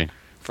am I reading?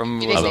 From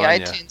Reading the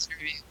Lasagna. iTunes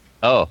review.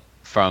 Oh,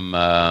 from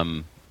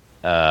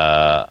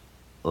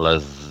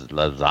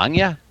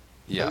lasagna?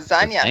 Yeah.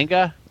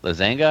 Lasagna.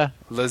 Lasagna?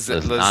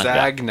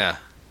 Lasagna.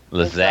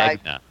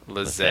 Lasagna.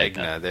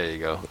 Lasagna. There you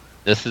go.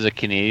 This is a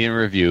Canadian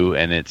review,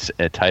 and its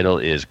title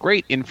is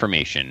Great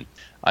Information.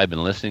 I've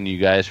been listening to you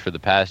guys for the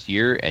past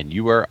year, and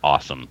you are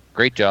awesome.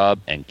 Great job,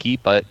 and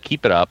keep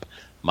it up.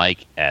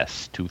 Mike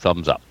S. 2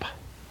 thumbs up.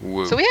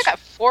 Woot. So we got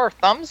 4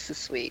 thumbs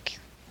this week.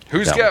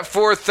 Who's That got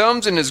 4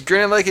 thumbs and is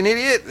grinning like an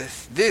idiot?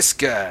 This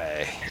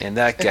guy and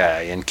that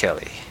guy and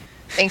Kelly.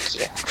 Thank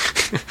you.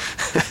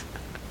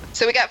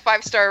 So we got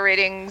 5-star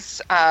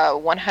ratings,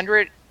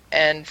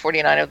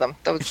 149 of them.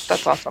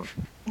 That's awesome.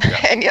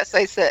 Yeah. And yes,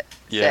 I said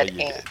Yeah, you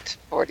and did.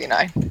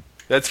 49.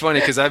 That's funny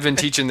because I've been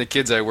teaching the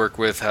kids I work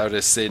with how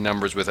to say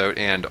numbers without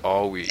and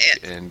all week,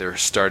 and they're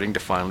starting to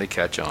finally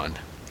catch on.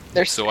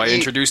 They're So I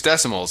introduced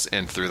decimals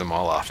and threw them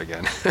all off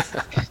again.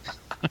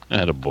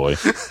 Attaboy.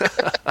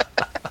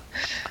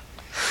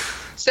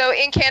 So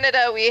in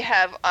Canada, we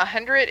have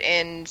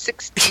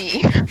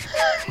 160.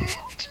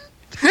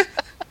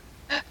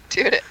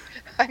 Dude,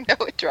 I know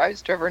it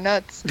drives Trevor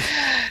nuts.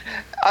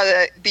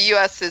 The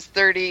U.S. is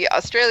 30.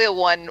 Australia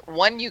 1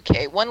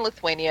 UK, 1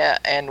 Lithuania,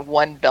 and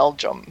 1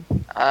 Belgium.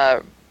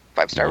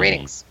 5-star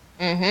ratings.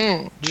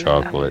 Mm-hmm.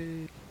 Chocolate.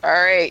 All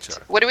right.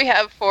 Chocolate. What do we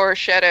have for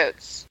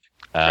shout-outs?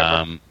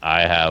 I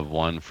have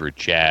one for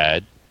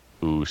Chad,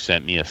 who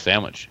sent me a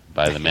sandwich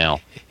by the mail.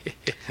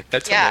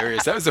 That's Yeah.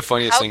 hilarious. That was the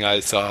funniest thing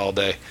I saw all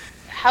day.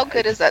 How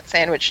good is that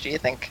sandwich, do you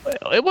think?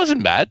 It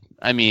wasn't bad.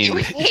 I You mean,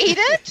 ate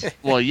it?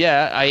 well,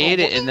 yeah, I ate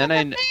it, and then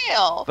I.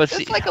 Mail. but It's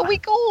see- like a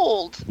week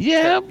old.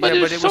 Yeah, but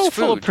it was so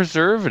full of food.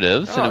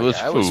 preservatives, and Oh, it was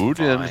yeah, it was food,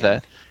 and it was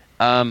fine.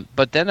 that.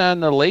 But then on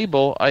the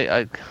label,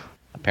 I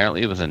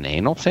apparently it was an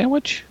anal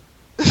sandwich.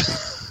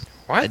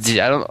 What?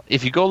 I don't.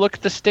 If you go look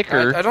at the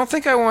sticker, I don't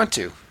think I want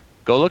to.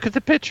 go look at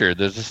the picture.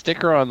 There's a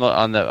sticker on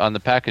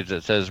the package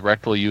that says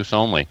rectal use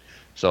only.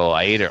 So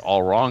I ate it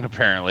all wrong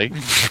apparently.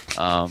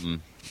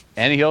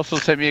 And he also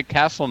sent me a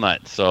castle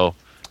nut. So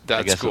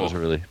That's I guess cool. it was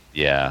really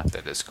yeah.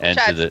 That is cool. And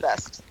Chad's to the the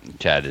best.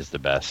 Chad is the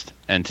best.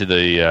 And to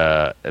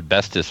the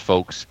bestest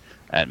folks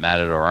at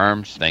Matador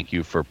Arms, thank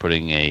you for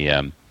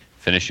putting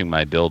finishing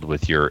my build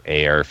with your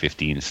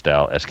AR-15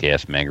 style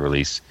SKS mag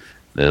release.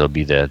 That'll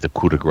be the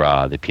coup de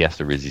grace, the pièce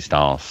de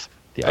résistance,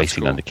 the That's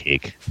icing cool. on the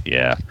cake.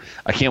 Yeah,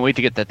 I can't wait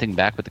to get that thing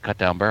back with the cut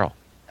down barrel.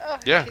 Oh,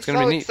 Yeah, he's it's gonna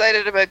so be neat.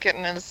 excited about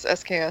getting his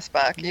SKS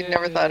back. You'd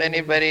never thought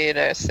anybody'd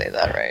say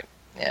that, right?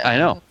 Yeah. I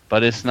know,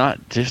 but it's not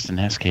just an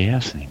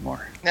SKS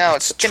anymore. No,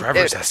 It's it's a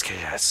Trevor's Pinto.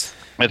 SKS.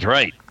 That's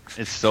right.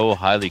 It's so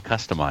highly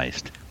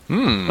customized.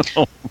 Hmm.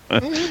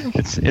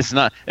 It's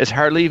not. It's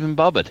hardly even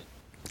bubbled.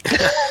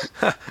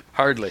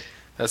 Hardly.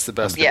 That's the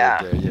best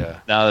Yeah. word there, yeah.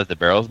 Now that the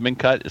barrel's been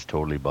cut, it's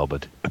totally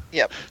bubbled.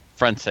 Yep.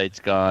 Front sight's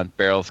gone,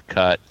 barrel's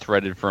cut,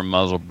 threaded for a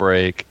muzzle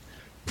brake.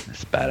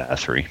 It's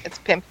badassery. It's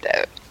pimped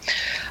out.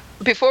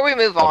 Before we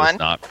move But on, it's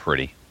not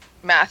pretty.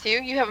 Matthew,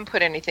 you haven't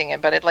put anything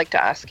in, but I'd like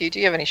to ask you, do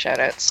you have any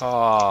shout-outs?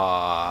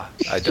 Aw,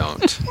 I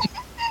don't.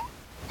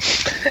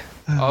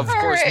 Of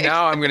course, right.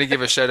 now I'm going to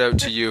give a shout out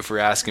to you for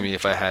asking me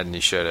if I had any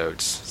shout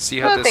outs. See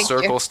how Oh, this thank you.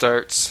 circle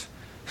starts?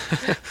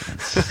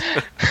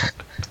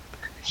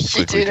 You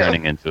Quickly do know.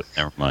 turning into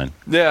never mind.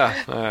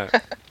 Yeah. All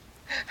right.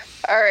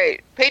 All right,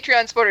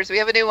 Patreon supporters, we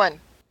have a new one.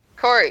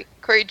 Corey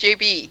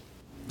JB.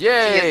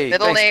 Yay! His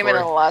middle Thanks, name Corey.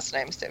 and the last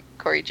name is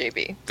Corey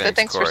JB. So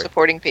thanks for Corey.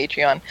 supporting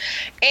Patreon.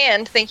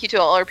 And thank you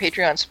to all our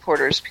Patreon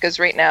supporters, because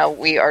right now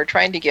we are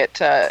trying to get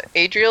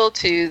Adriel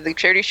to the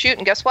charity shoot,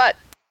 and guess what?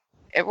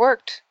 It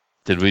worked.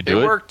 Did we It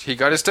do it? worked. He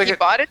got his He ticket.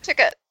 bought a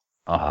ticket.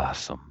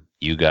 Awesome.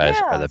 You guys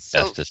Yeah, are the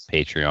so- bestest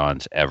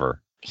Patreons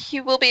ever.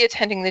 He will be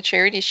attending the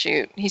charity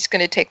shoot. He's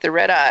going to take the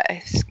red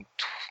eye,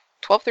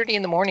 12:30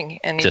 in the morning,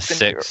 and he's Just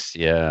going 6,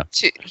 yeah.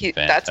 that's a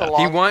Fantastic.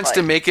 long He wants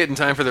to flight. make it in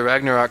time for the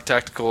Ragnarok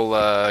tactical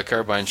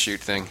carbine shoot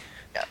thing.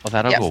 Well,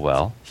 that'll Yes. go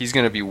well. He's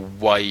going to be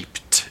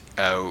wiped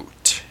out.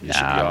 It should be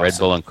Nah, Red awesome.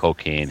 Bull and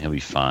cocaine, he'll be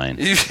fine.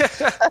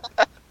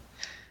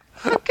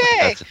 Okay.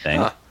 That's a thing.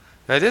 Huh.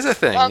 That is a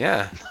thing, Well,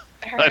 yeah.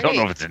 I don't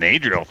know if it's an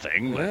Adriel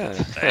thing, but Yeah. it's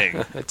a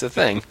thing. It's a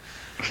thing.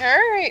 All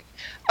right.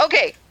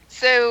 Okay.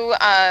 So,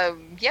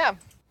 yeah,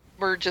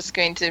 we're just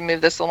going to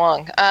move this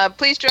along.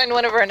 Please join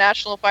one of our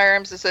National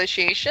Firearms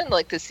Association,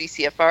 like the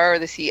CCFR or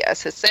the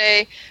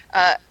CSSA,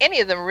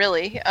 any of them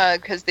really,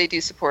 because they do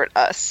support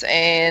us.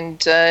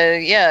 And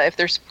yeah, if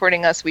they're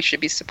supporting us, we should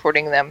be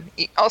supporting them.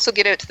 Also,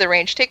 get out to the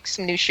range, take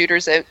some new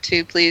shooters out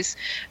too, please,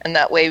 and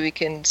that way we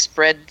can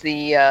spread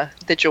the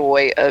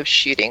joy of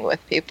shooting with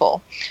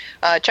people.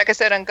 Check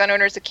us out on Gun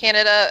Owners of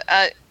Canada.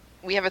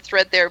 We have a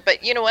thread there,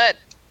 but you know what?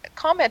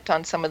 Comment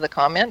on some of the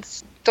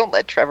comments. Don't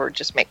let Trevor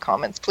just make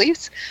comments,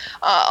 please.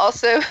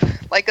 Also,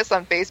 like us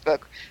on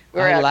Facebook.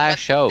 We're I at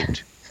lash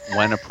out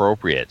when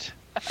appropriate.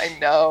 I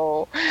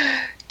know.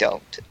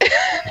 Don't.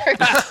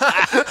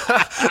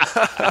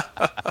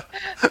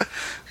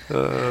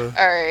 All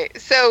right.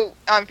 So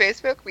on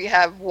Facebook, we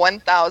have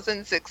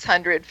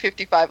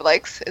 1,655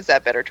 likes. Is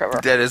that better, Trevor?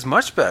 That is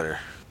much better.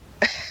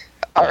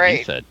 All what he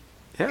right. said.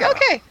 Yeah.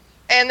 Okay.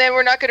 And then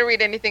we're not going to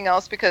read anything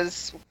else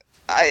because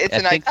it's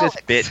an I think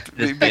italics.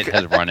 this bit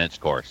has run its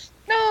course.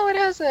 No, it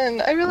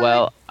hasn't. I really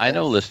Well, like I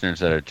know this. listeners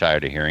that are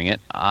tired of hearing it.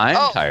 I'm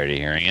Oh. tired of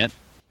hearing it.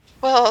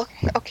 Well,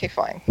 okay,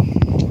 fine.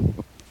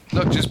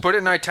 Look, just put it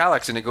in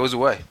italics and it goes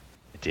away.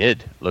 It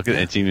did. Look at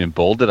it. It's even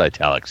bolded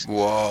italics.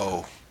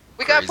 Whoa.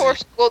 We got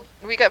Crazy.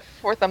 we got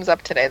 4 thumbs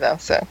up today though,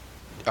 so.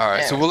 All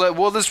right, so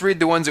we'll just read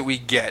the ones that we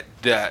get.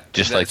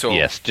 Just like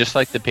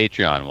the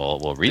Patreon.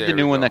 We'll read There the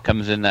new we one go. that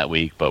comes in that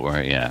week, but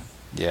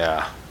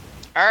Yeah.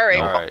 All right.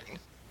 All right.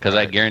 because I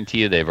Right. guarantee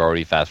you they've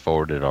already fast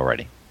forwarded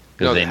already.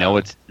 Because No, they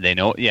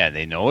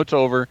they know it's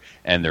over,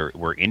 and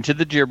we're into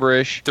the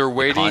gibberish. They're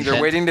waiting. They're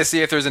content. waiting to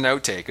see if there's an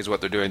outtake. Is what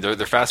they're doing. They're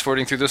fast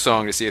forwarding through the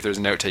song to see if there's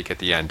an outtake at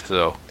the end.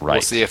 So we'll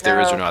Right. see if there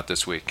is or No. not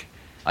this week.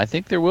 I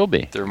think there will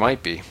be. There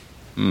might be.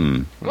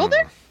 Will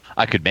there?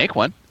 I could make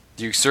one.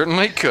 You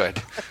certainly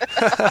could.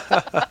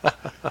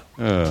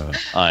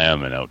 I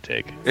am an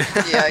outtake.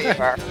 Yeah, you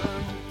are.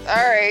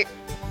 All right.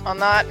 On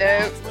that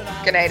note,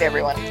 good night,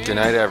 everyone. Good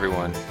night,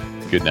 everyone.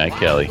 Good night,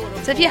 Kelly.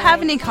 So if you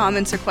have any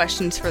comments or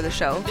questions for the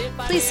show,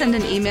 please send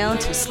an email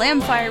to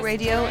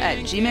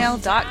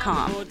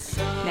slamfireradio@gmail.com.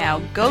 Now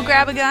go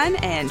grab a gun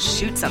and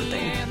shoot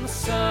something.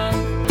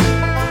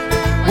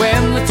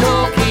 When the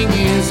talking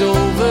is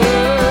over,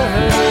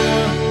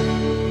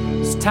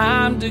 it's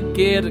time to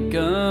get a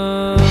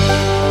gun.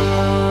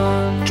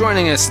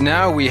 Joining us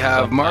now, we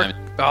have Mark.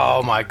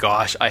 Oh my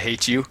gosh, I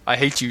hate you. I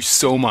hate you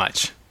so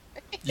much.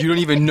 You don't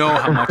even know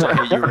how much I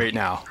hate you right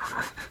now.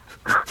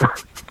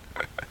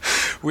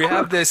 We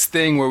have this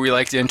thing where we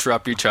like to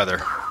interrupt each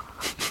other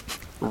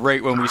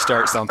right when we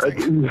start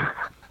something.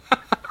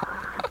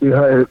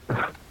 Yeah,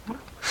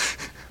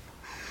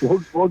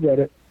 we'll get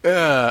it.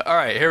 All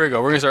right, here we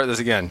go. We're going to start this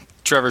again.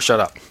 Trevor, shut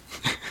up.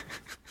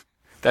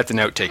 That's an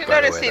outtake, You by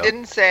the notice way. he though.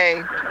 didn't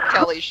say,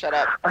 Kelly, shut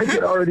up. I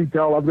can already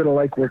tell I'm going to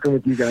like working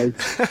with you guys.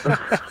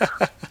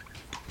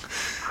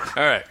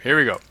 All right, here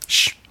we go.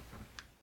 Shh.